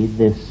 see,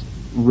 this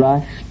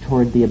rush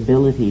toward the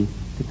ability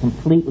to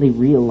completely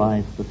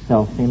realize the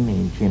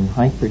self-image in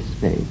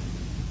hyperspace.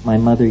 My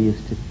mother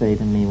used to say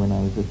to me when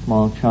I was a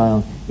small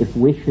child, if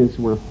wishes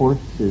were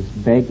horses,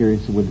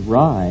 beggars would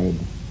ride.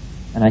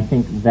 And I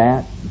think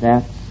that's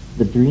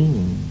the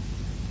dream,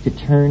 to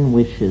turn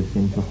wishes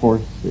into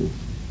horses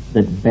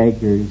that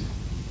beggars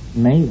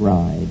may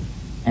ride.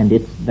 And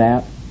it's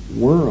that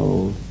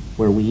world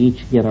where we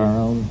each get our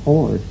own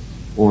horse,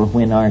 or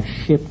when our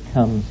ship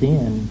comes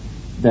in,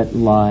 that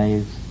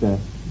lies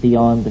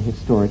beyond the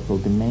historical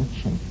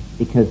dimension,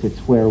 because it's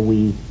where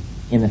we,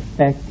 in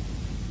effect,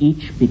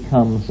 each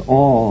becomes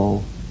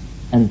all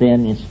and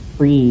then is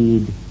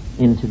freed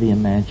into the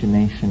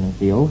imagination of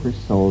the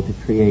oversoul to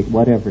create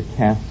whatever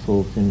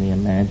castles in the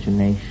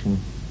imagination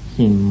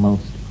seem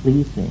most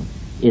pleasing.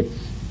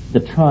 It's the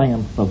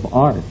triumph of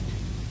art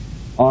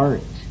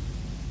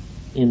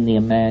in the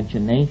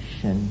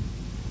imagination,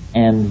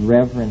 and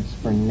reverence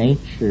for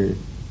nature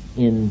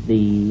in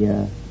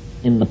the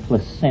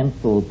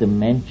placental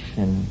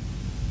dimension,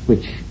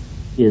 which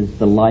is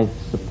the life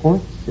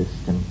support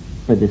system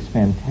for this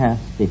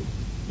fantastic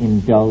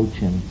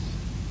indulgence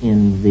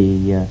in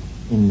the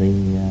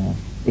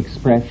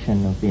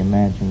expression of the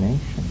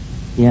imagination.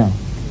 Yeah.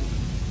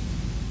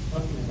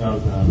 Talking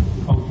about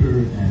culture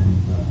and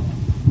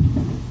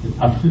the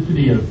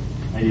toxicity of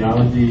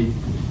ideology.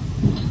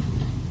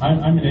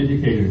 I'm an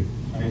educator.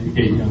 I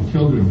educate young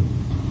children,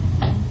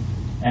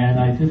 and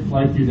I'd just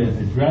like you to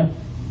address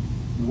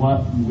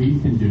what we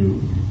can do,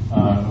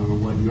 or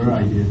what your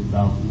ideas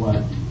about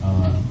what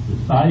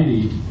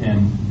society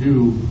can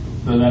do,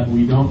 so that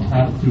we don't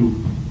have to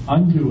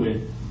undo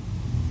it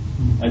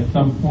at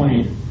some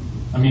point.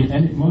 I mean,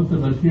 most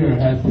of us here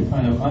had to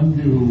kind of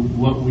undo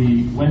what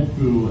we went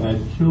through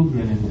as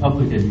children in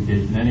public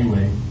education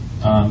anyway,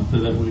 so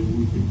that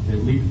we could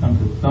at least come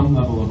to some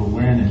level of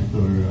awareness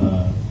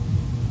or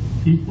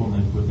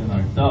peacefulness within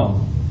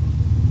ourselves.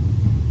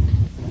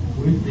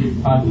 Where's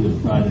the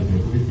positive side of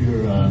it? Where's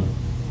your...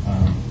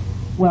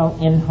 Well,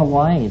 in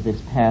Hawaii this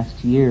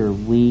past year,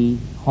 we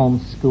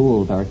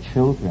homeschooled our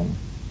children,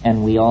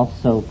 and we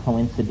also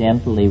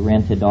coincidentally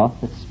rented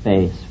office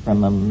space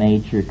from a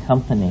major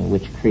company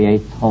which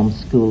creates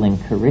homeschooling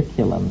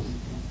curriculums.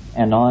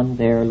 And on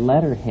their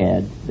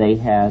letterhead, they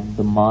had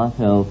the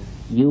motto,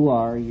 "You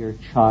are your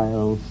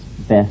child's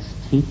best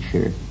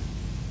teacher."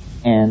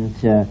 And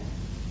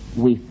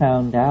we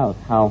found out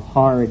how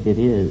hard it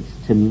is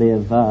to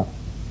live up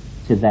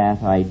to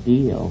that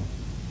ideal.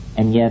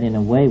 And yet, in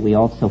a way, we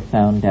also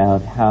found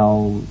out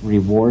how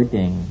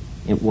rewarding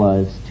it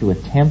was to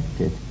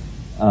attempt it.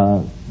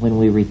 When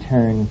we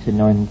return to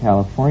Northern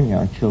California,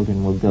 our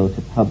children will go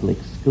to public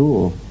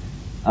school.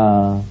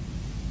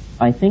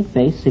 I think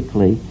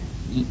basically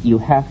you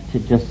have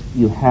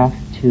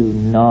to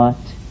not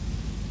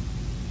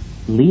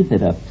leave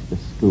it up to the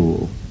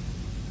school.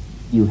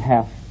 You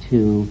have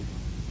to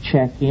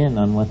check in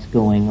on what's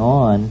going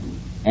on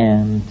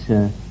and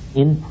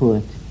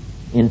input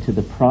into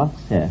the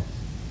process.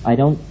 I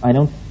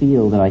don't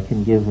feel that I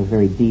can give a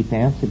very deep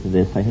answer to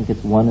this. I think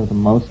it's one of the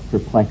most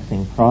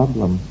perplexing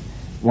problems.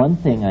 One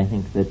thing I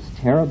think that's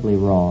terribly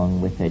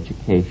wrong with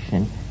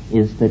education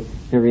is that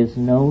there is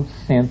no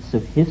sense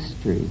of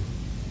history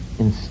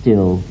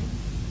instilled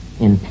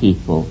in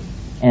people.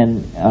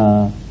 And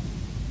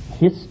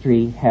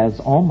history has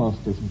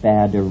almost as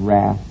bad a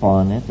rap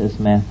on it as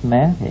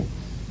mathematics.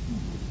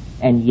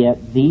 And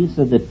yet these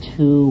are the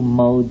two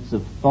modes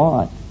of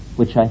thought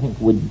which I think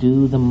would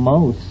do the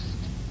most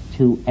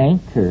to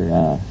anchor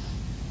us,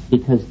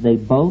 because they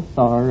both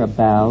are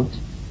about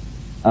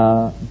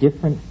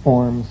different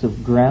forms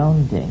of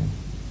grounding.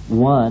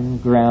 One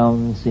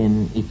grounds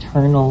in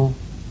eternal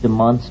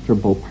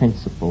demonstrable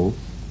principles,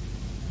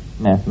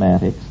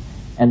 mathematics,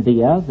 and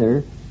the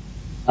other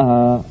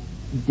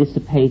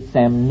dissipates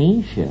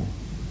amnesia.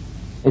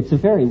 It's a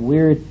very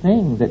weird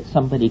thing that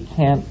somebody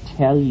can't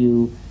tell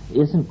you,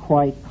 isn't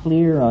quite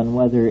clear on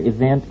whether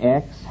event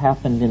X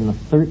happened in the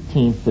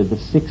 13th or the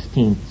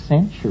 16th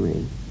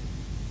century.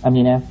 I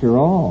mean, after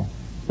all,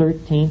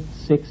 13th,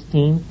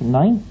 16th,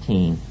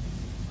 19th.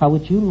 How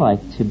would you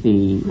like to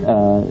be,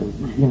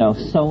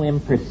 so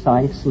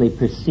imprecisely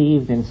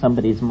perceived in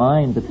somebody's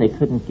mind that they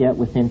couldn't get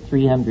within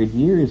 300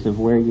 years of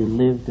where you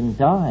lived and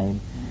died?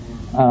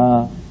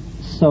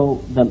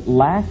 So the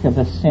lack of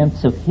a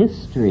sense of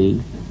history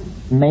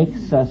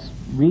makes us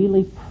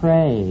really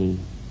prey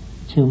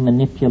to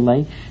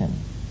manipulation.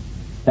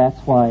 That's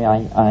why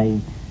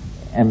I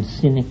am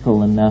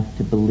cynical enough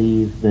to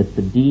believe that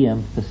the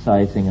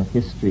de-emphasizing of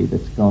history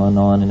that's gone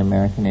on in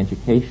American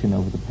education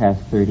over the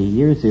past 30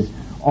 years is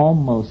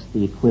almost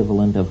the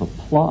equivalent of a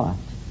plot.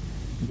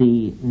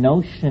 The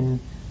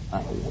notion,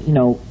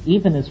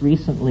 even as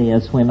recently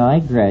as when I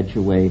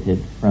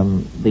graduated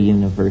from the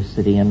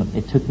university, and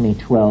it took me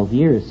 12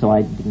 years, so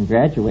I didn't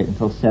graduate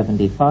until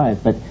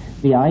 75, but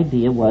the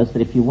idea was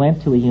that if you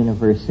went to a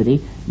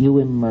university, you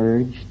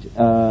emerged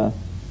a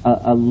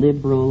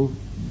liberal,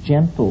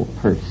 gentle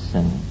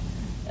person,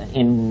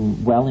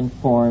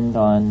 well-informed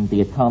on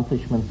the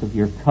accomplishments of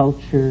your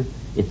culture,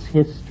 its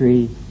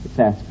history, its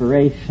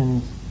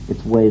aspirations,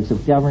 its ways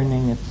of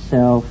governing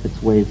itself,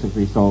 its ways of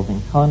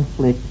resolving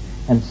conflict,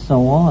 and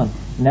so on.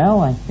 Now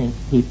I think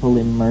people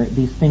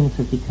these things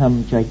have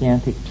become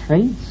gigantic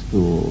trade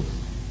schools,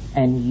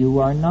 and you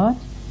are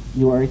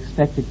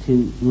expected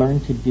to learn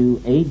to do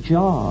a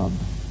job,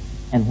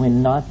 and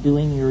when not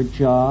doing your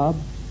job,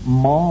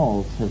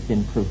 malls have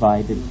been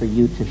provided for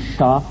you to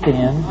shop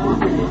in,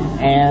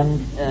 and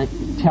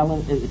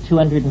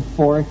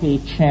 240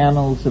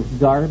 channels of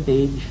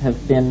garbage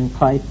have been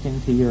piped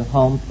into your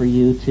home for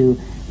you to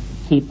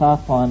keep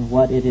up on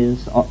what it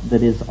is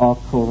that is au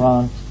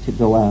courant to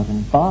go out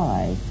and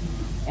buy.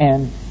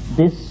 And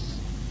this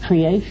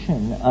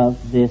creation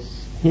of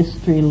this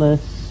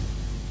historyless,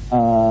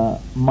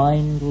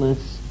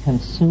 mindless,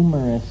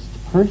 consumerist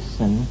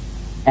person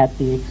at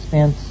the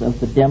expense of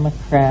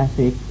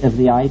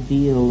the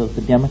ideal of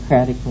the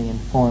democratically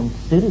informed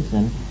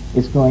citizen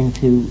is going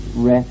to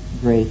wreak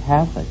great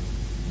havoc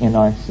in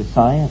our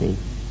society.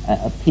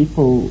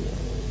 People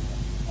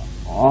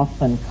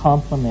often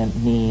compliment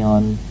me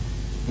on,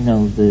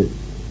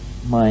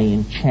 my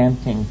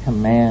enchanting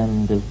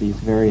command of these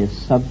various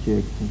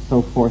subjects and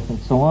so forth and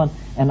so on,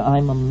 and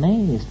I'm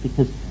amazed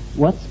because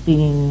what's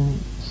being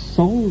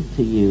sold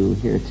to you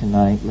here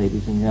tonight,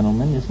 ladies and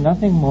gentlemen, is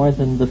nothing more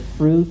than the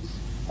fruits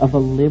of a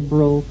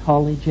liberal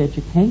college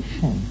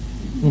education.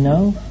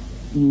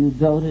 You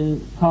go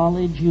to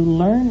college, you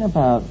learn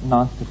about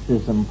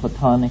Gnosticism,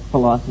 Platonic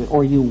philosophy,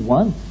 or you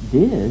once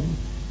did,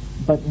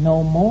 but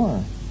no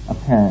more,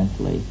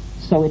 apparently.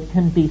 So it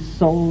can be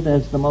sold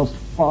as the most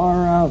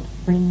far-out,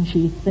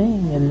 fringy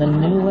thing in the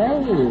new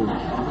age.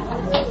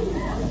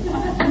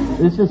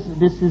 This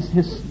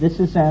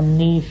is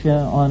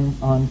amnesia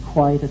on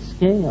quite a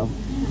scale.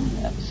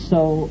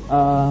 So,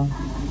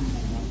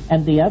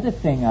 and the other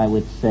thing I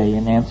would say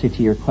in answer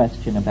to your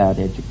question about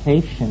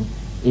education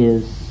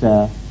is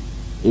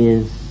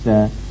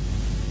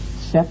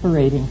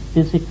separating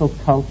physical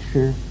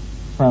culture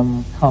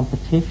from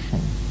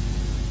competition.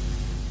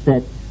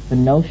 That the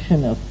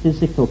notion of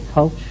physical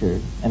culture,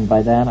 and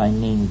by that I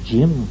mean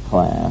gym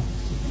class,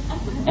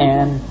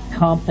 and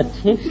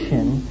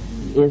competition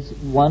is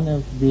one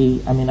of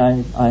the,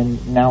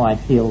 I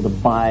feel the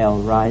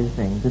bile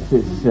rising. This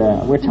is,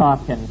 we're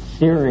talking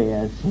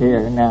serious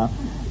here now.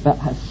 But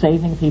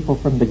saving people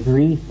from the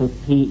grief of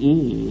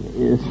PE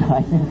is,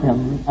 I think,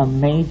 a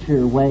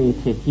major way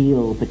to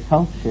heal the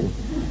culture.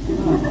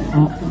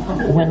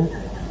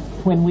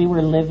 When we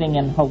were living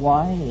in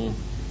Hawaii,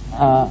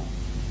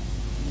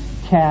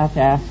 Kat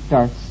asked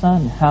our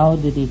son, how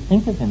did he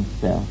think of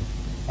himself?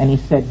 And he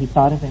said he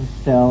thought of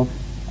himself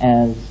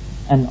as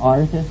an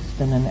artist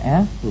and an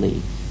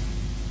athlete.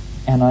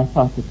 And I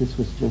thought that this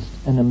was just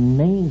an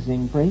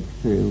amazing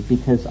breakthrough,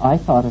 because I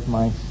thought of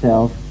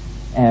myself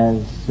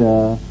as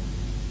a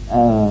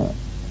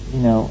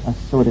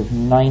sort of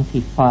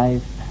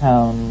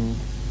 95-pound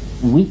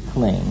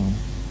weakling,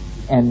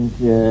 and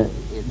the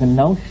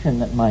notion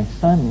that my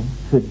son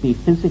could be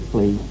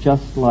physically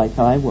just like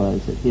I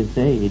was at his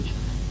age,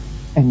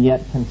 and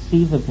yet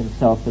conceive of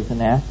himself as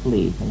an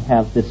athlete and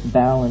have this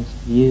balanced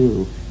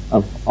view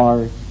of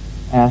art,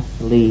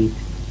 athlete,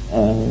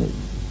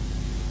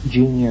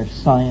 junior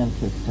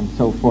scientist, and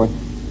so forth,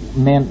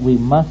 meant we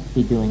must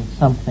be doing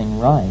something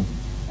right.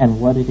 And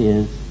what it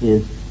is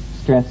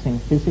stressing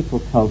physical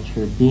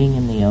culture, being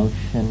in the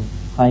ocean,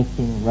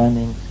 hiking,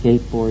 running,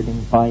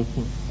 skateboarding,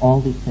 biking,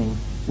 all these things,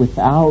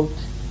 without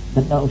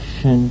the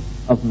notion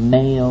of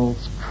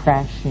males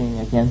crashing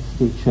against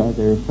each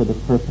other for the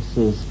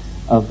purposes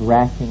of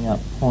racking up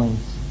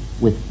points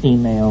with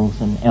females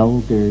and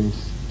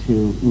elders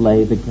to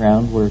lay the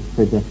groundwork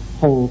for the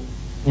whole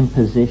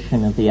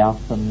imposition of the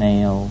alpha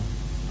male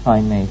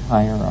primate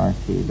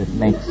hierarchy that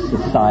makes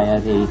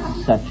society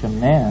such a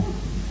mess.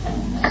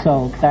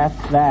 So that's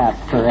that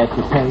for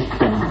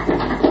education.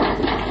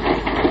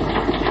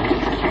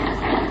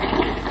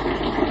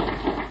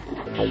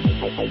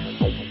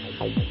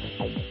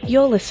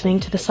 You're listening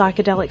to the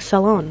Psychedelics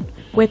Salon,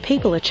 where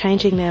people are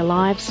changing their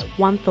lives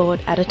one thought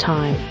at a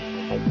time.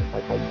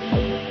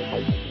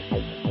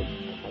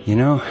 You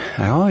know,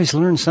 I always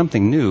learn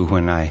something new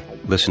when I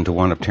listen to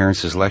one of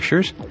Terence's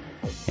lectures,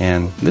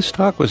 and this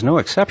talk was no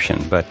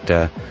exception,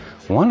 but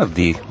one of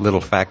the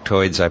little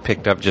factoids I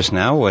picked up just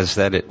now was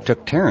that it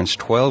took Terence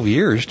 12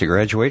 years to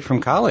graduate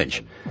from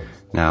college.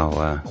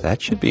 Now,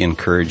 that should be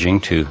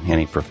encouraging to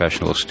any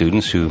professional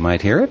students who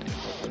might hear it,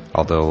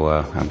 although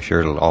I'm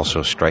sure it'll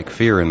also strike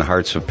fear in the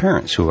hearts of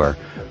parents who are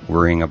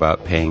worrying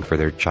about paying for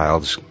their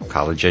child's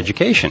college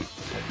education.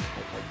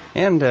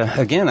 And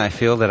again, I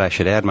feel that I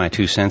should add my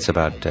 2 cents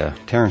about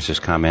Terence's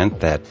comment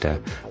that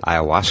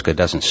ayahuasca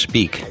doesn't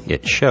speak,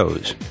 it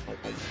shows.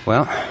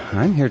 Well,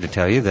 I'm here to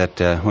tell you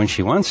that when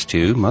she wants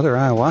to, Mother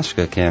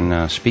Ayahuasca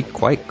can speak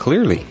quite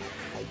clearly,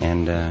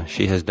 and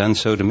she has done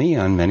so to me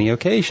on many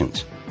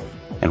occasions.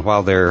 And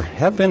while there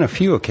have been a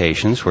few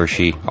occasions where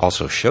she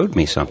also showed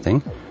me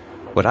something,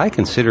 what I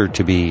consider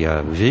to be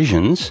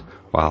visions,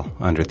 while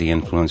under the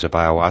influence of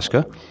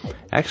ayahuasca,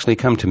 actually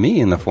come to me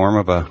in the form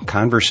of a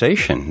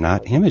conversation,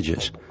 not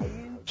images.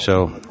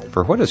 So,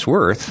 for what it's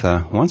worth,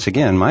 once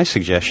again, my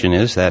suggestion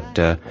is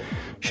that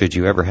should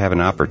you ever have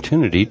an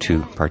opportunity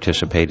to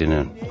participate in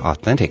an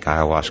authentic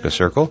ayahuasca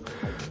circle,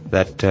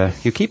 that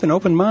you keep an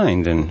open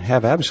mind and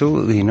have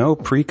absolutely no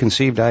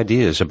preconceived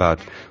ideas about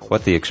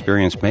what the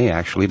experience may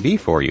actually be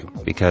for you,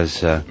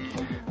 because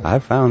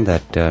I've found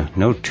that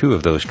no two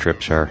of those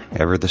trips are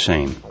ever the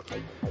same.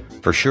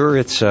 For sure,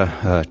 it's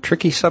a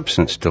tricky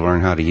substance to learn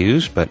how to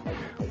use, but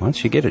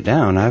once you get it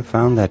down, I've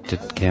found that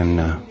it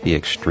can be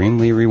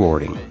extremely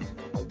rewarding.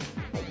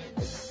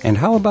 And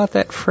how about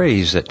that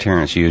phrase that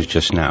Terence used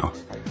just now?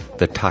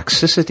 The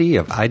toxicity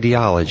of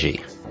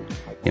ideology.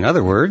 In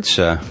other words,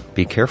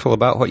 be careful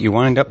about what you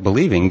wind up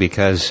believing,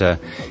 because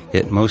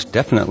it most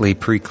definitely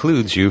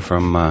precludes you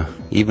from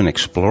even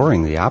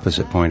exploring the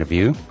opposite point of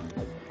view.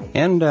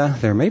 And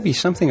there may be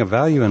something of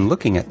value in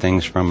looking at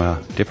things from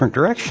a different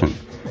direction.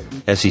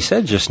 As he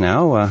said just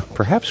now,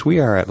 perhaps we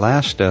are at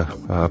last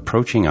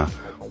approaching a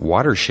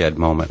watershed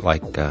moment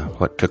like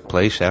what took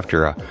place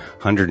after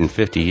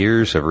 150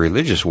 years of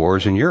religious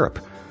wars in Europe,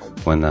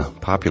 when the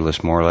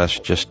populace more or less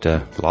just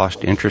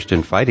lost interest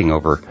in fighting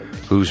over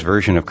whose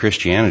version of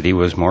Christianity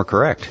was more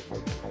correct.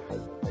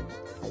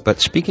 But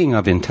speaking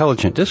of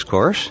intelligent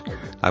discourse,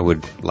 I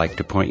would like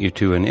to point you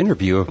to an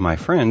interview of my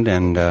friend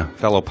and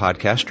fellow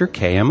podcaster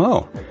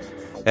KMO.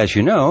 As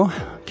you know,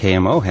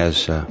 KMO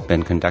has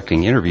been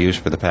conducting interviews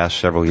for the past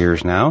several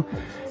years now,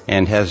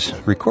 and has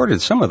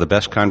recorded some of the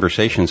best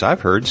conversations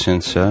I've heard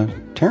since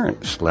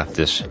Terence left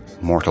this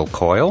mortal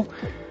coil.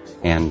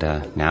 And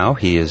now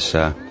he is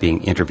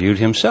being interviewed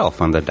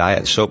himself on the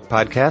Diet Soap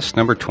Podcast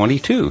number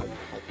 22.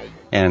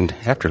 And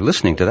after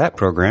listening to that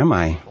program,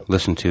 I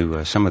listened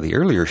to some of the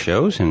earlier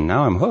shows, and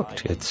now I'm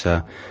hooked. It's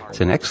an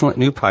excellent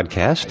new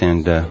podcast,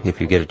 and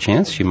if you get a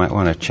chance, you might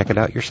want to check it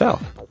out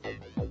yourself.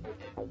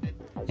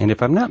 And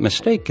if I'm not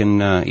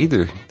mistaken,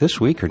 either this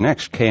week or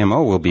next,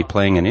 KMO will be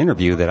playing an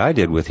interview that I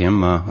did with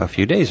him a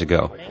few days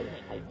ago.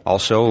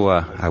 Also,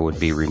 I would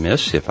be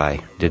remiss if I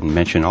didn't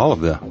mention all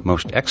of the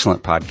most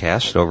excellent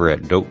podcasts over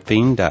at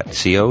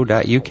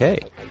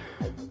dopefiend.co.uk.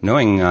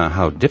 Knowing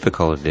how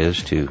difficult it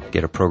is to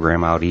get a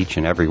program out each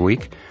and every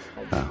week,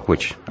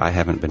 which I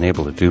haven't been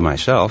able to do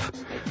myself,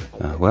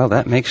 well,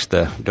 that makes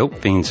the Dope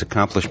Fiend's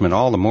accomplishment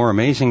all the more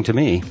amazing to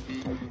me.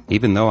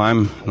 Even though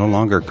I'm no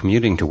longer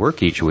commuting to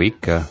work each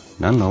week,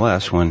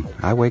 nonetheless, when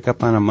I wake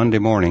up on a Monday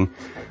morning,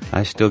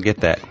 I still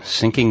get that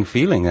sinking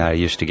feeling that I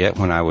used to get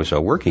when I was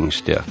a working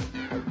stiff.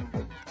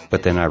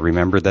 But then I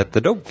remember that the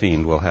Dope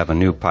Fiend will have a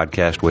new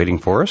podcast waiting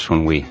for us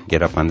when we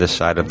get up on this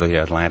side of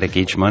the Atlantic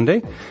each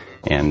Monday.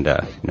 And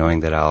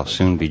knowing that I'll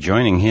soon be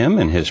joining him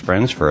and his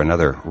friends for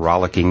another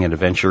rollicking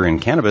adventure in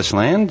cannabis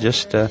land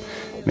just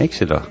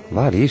makes it a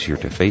lot easier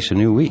to face a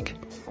new week.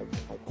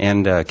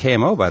 And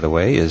KMO, by the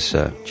way, is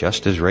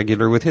just as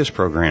regular with his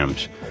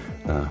programs,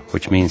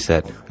 which means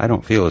that I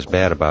don't feel as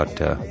bad about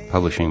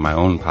publishing my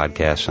own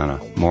podcasts on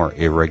a more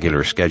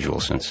irregular schedule,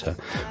 since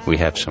we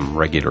have some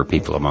regular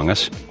people among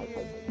us.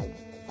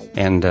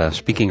 And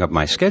speaking of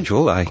my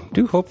schedule, I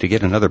do hope to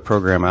get another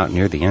program out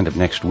near the end of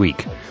next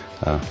week,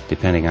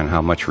 depending on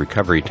how much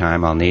recovery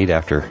time I'll need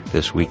after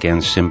this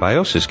weekend's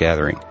Symbiosis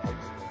gathering.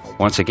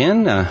 Once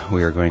again,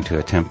 we are going to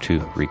attempt to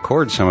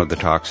record some of the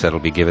talks that'll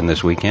be given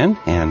this weekend,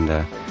 and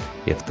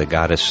if the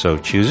goddess so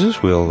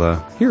chooses, we'll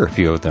hear a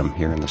few of them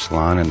here in the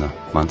salon in the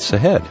months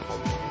ahead.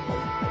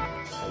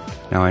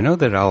 Now, I know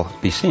that I'll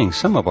be seeing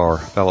some of our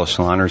fellow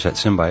saloners at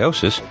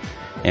Symbiosis,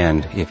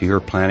 and if you're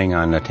planning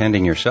on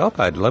attending yourself,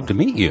 I'd love to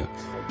meet you.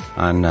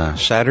 On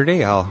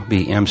Saturday, I'll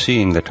be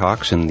emceeing the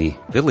talks in the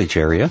Village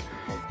area,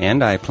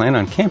 and I plan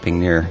on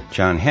camping near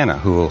John Hanna,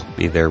 who will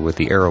be there with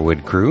the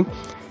Arrowwood crew.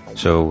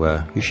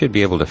 So you should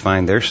be able to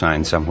find their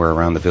sign somewhere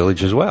around the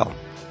Village as well.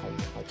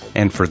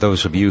 And for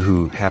those of you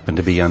who happen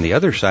to be on the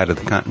other side of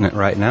the continent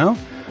right now,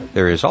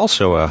 there is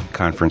also a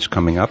conference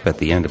coming up at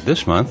the end of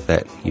this month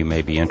that you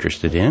may be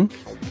interested in.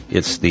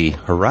 It's the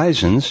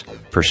Horizons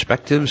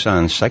Perspectives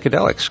on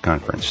Psychedelics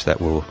conference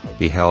that will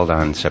be held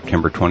on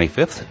September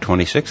 25th,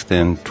 26th,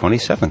 and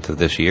 27th of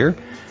this year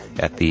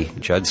at the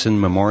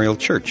Judson Memorial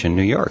Church in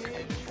New York.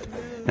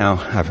 Now,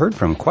 I've heard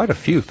from quite a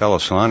few fellow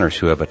saloners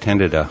who have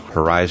attended a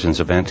Horizons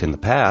event in the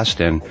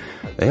past, and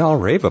they all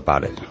rave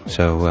about it.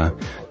 So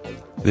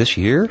this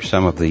year,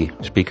 some of the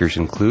speakers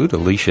include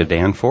Alicia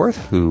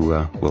Danforth,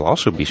 who will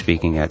also be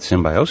speaking at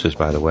Symbiosis,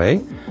 by the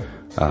way.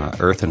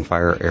 Earth and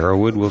Fire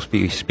Arrowwood will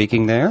be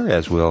speaking there,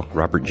 as will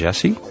Robert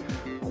Jesse.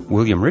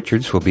 William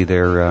Richards will be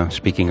there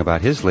speaking about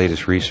his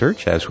latest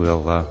research, as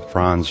will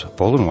Franz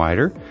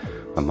Vollenweider,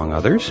 among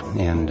others.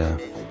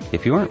 And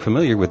if you aren't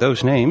familiar with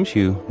those names,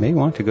 you may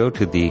want to go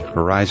to the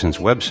Horizons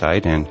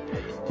website and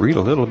read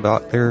a little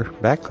about their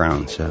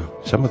backgrounds.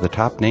 Some of the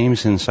top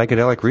names in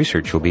psychedelic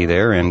research will be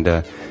there,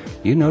 and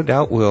you no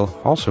doubt will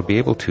also be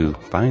able to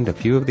find a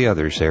few of the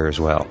others there as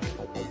well.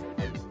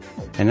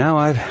 And now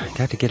I've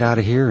got to get out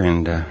of here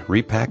and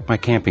repack my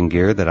camping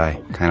gear that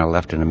I kind of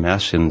left in a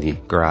mess in the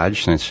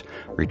garage since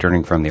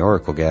returning from the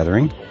Oracle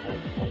gathering.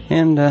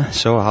 And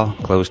so I'll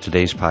close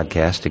today's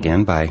podcast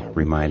again by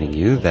reminding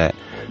you that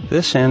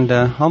this and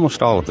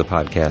almost all of the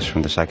podcasts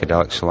from the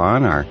Psychedelic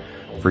Salon are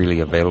freely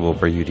available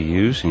for you to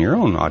use in your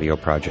own audio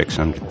projects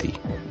under the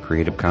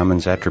Creative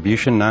Commons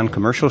Attribution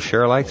Non-Commercial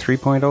Share-alike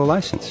 3.0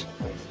 license.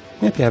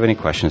 If you have any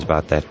questions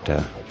about that,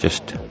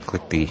 just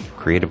click the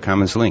Creative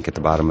Commons link at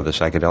the bottom of the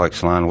Psychedelic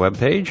Salon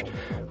webpage,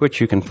 which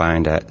you can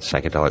find at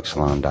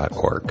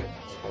psychedelicsalon.org.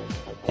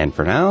 And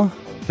for now,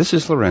 this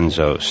is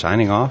Lorenzo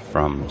signing off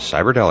from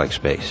Cyberdelic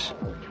Space.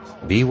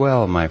 Be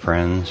well, my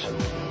friends.